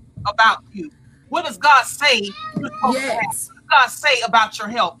about you? What does God say you're supposed to have? Yes. What does God say about your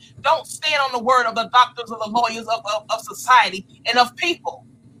health? Don't stand on the word of the doctors or the lawyers of society and of people.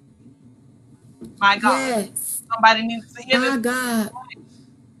 My God. Yes. Somebody needs to hear My this. God.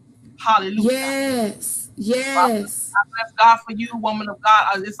 Hallelujah. Yes. Yes. I bless God for you, woman of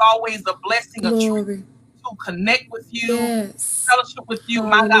God. It's always a blessing, a treat to connect with you, fellowship with you.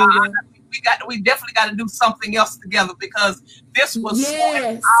 Hallelujah. My God, we definitely got to do something else together, because this was so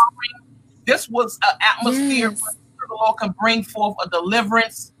empowering. This was an atmosphere where the Lord can bring forth a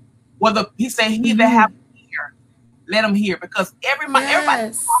deliverance. Whether he said, "He that have to hear, let him hear," because everybody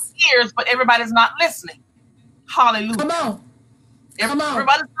hears, but everybody's not listening. Hallelujah. Come on.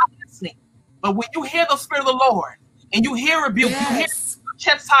 Everybody's not listening. But when you hear the Spirit of the Lord and you hear rebuke, you hear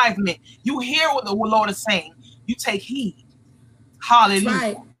chastisement, you hear what the Lord is saying, you take heed. Hallelujah.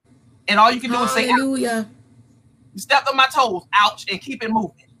 Right. And all you can do is say, hallelujah. You stepped on my toes, ouch, and keep it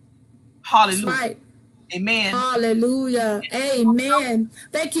moving. Hallelujah. Right. Amen. Hallelujah. Amen.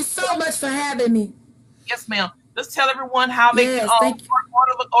 Thank you so much for having me. Yes, ma'am. Just tell everyone how they can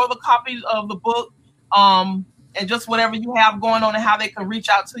order the copies of the book, and just whatever you have going on, and how they can reach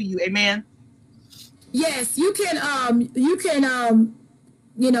out to you. Amen. Yes, you can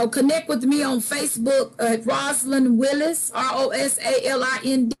connect with me on Facebook at Rosalind Willis,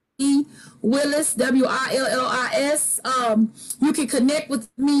 Rosalind Willis, Willis. You can connect with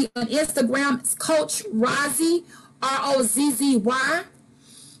me on Instagram. It's Coach Rozzy, Rozzy,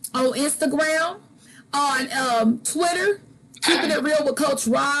 on Instagram. On Twitter, Keeping It Real with Coach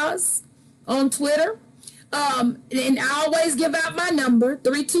Roz on Twitter. And I always give out my number,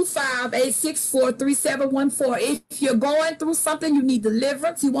 325-864-3714. If you're going through something, you need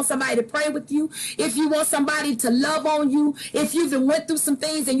deliverance, you want somebody to pray with you, if you want somebody to love on you, if you've been went through some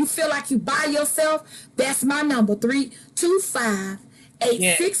things and you feel like you by yourself, that's my number,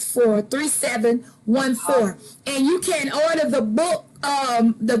 325-864-3714. And you can order the book.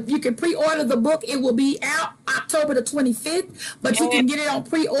 You can pre-order the book. It will be out October the 25th, but you can get it on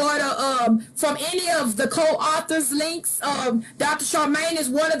pre-order from any of the co-authors links. Dr. Charmaine is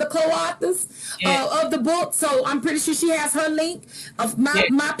one of the co-authors of the book, so I'm pretty sure she has her link.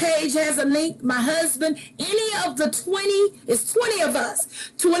 My page has a link. My husband, any of the 20 of us,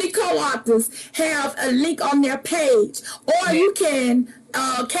 20 co-authors have a link on their page. Or you can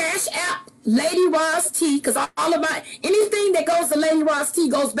Cash App Lady Roz T, because all of anything that goes to Lady Roz T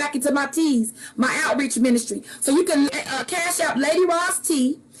goes back into my teas, my outreach ministry. So you can Cash App Lady Roz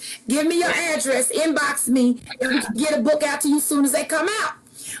T, give me your address, inbox me, and we can get a book out to you as soon as they come out.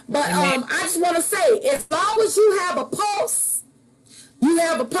 But I just want to say, as long as you have a pulse, you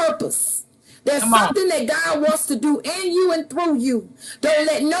have a purpose. There's something that God wants to do in you and through you. Don't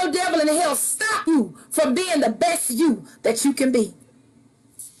let no devil in hell stop you from being the best you that you can be.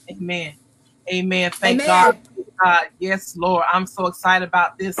 Amen. Amen. Thank God. Yes, Lord. I'm so excited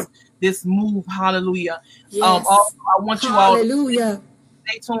about this move. Hallelujah. Yes. Also, I want you all to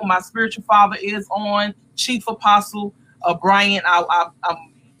stay tuned. My spiritual father is on, Chief Apostle Brian. I'm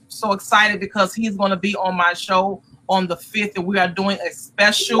so excited because he's going to be on my show on the 5th, and we are doing a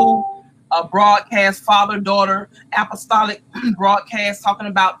special broadcast, father-daughter apostolic broadcast, talking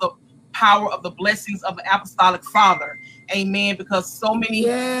about the power of the blessings of the apostolic father. Amen. Because so many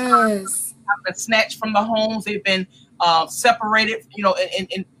have been snatched from the homes. They've been separated. You know,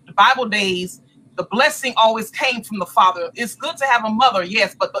 in the Bible days, the blessing always came from the father. It's good to have a mother,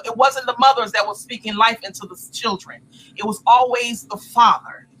 yes, but it wasn't the mothers that was speaking life into the children. It was always the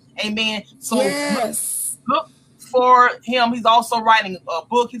father. Amen. So look for him. He's also writing a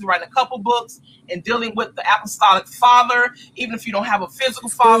book. He's writing a couple books and dealing with the apostolic father. Even if you don't have a physical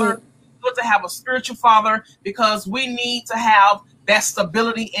father, good to have a spiritual father, because we need to have that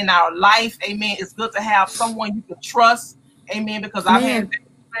stability in our life. Amen. It's good to have someone you can trust. Amen. Because I've had that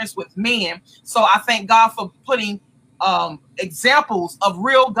experience with men. So I thank God for putting examples of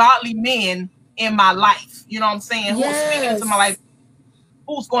real godly men in my life. You know what I'm saying? Who's speaking into my life,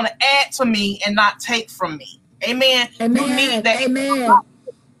 who's going to add to me and not take from me. Amen. You need that. Amen.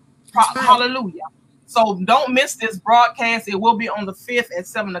 Hallelujah. So don't miss this broadcast. It will be on the 5th at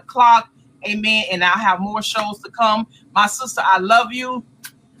 7 o'clock. Amen. And I'll have more shows to come. My sister, I love you.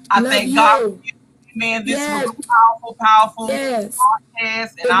 I thank God for you. Amen. This was a powerful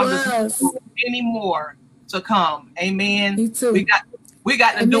broadcast. And I'm just many more to come. Amen. Me too. We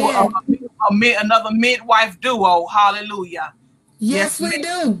got to do another midwife duo. Hallelujah. Yes, we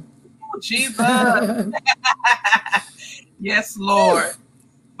do. Oh, Jesus. Yes, Lord.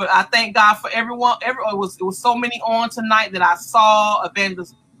 But I thank God for everyone. It was so many on tonight that I saw.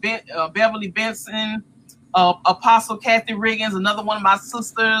 Evangelist Beverly Benson, Apostle Kathy Riggins, another one of my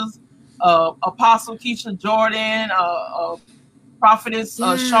sisters, Apostle Keisha Jordan, Prophetess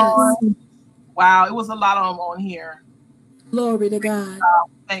Sean. Wow, it was a lot of them on here. Glory to God.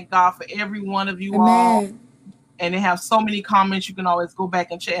 Thank God for every one of you all. and they have so many comments. You can always go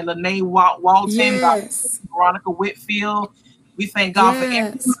back and check. And Lene Walton, Yes. Veronica Whitfield. We thank God for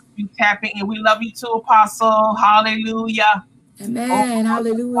everything you tapping, and we love you too, Apostle. Hallelujah. Amen.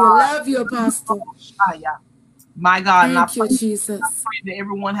 Hallelujah. Love you, Apostle. My God. Thank you, Jesus. I pray that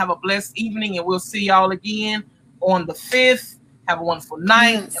everyone have a blessed evening, and we'll see y'all again on the 5th. Have a wonderful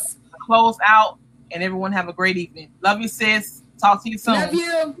night. Yes. Close out, and everyone have a great evening. Love you, sis. Talk to you soon. Love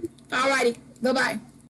you. All righty. Bye-bye.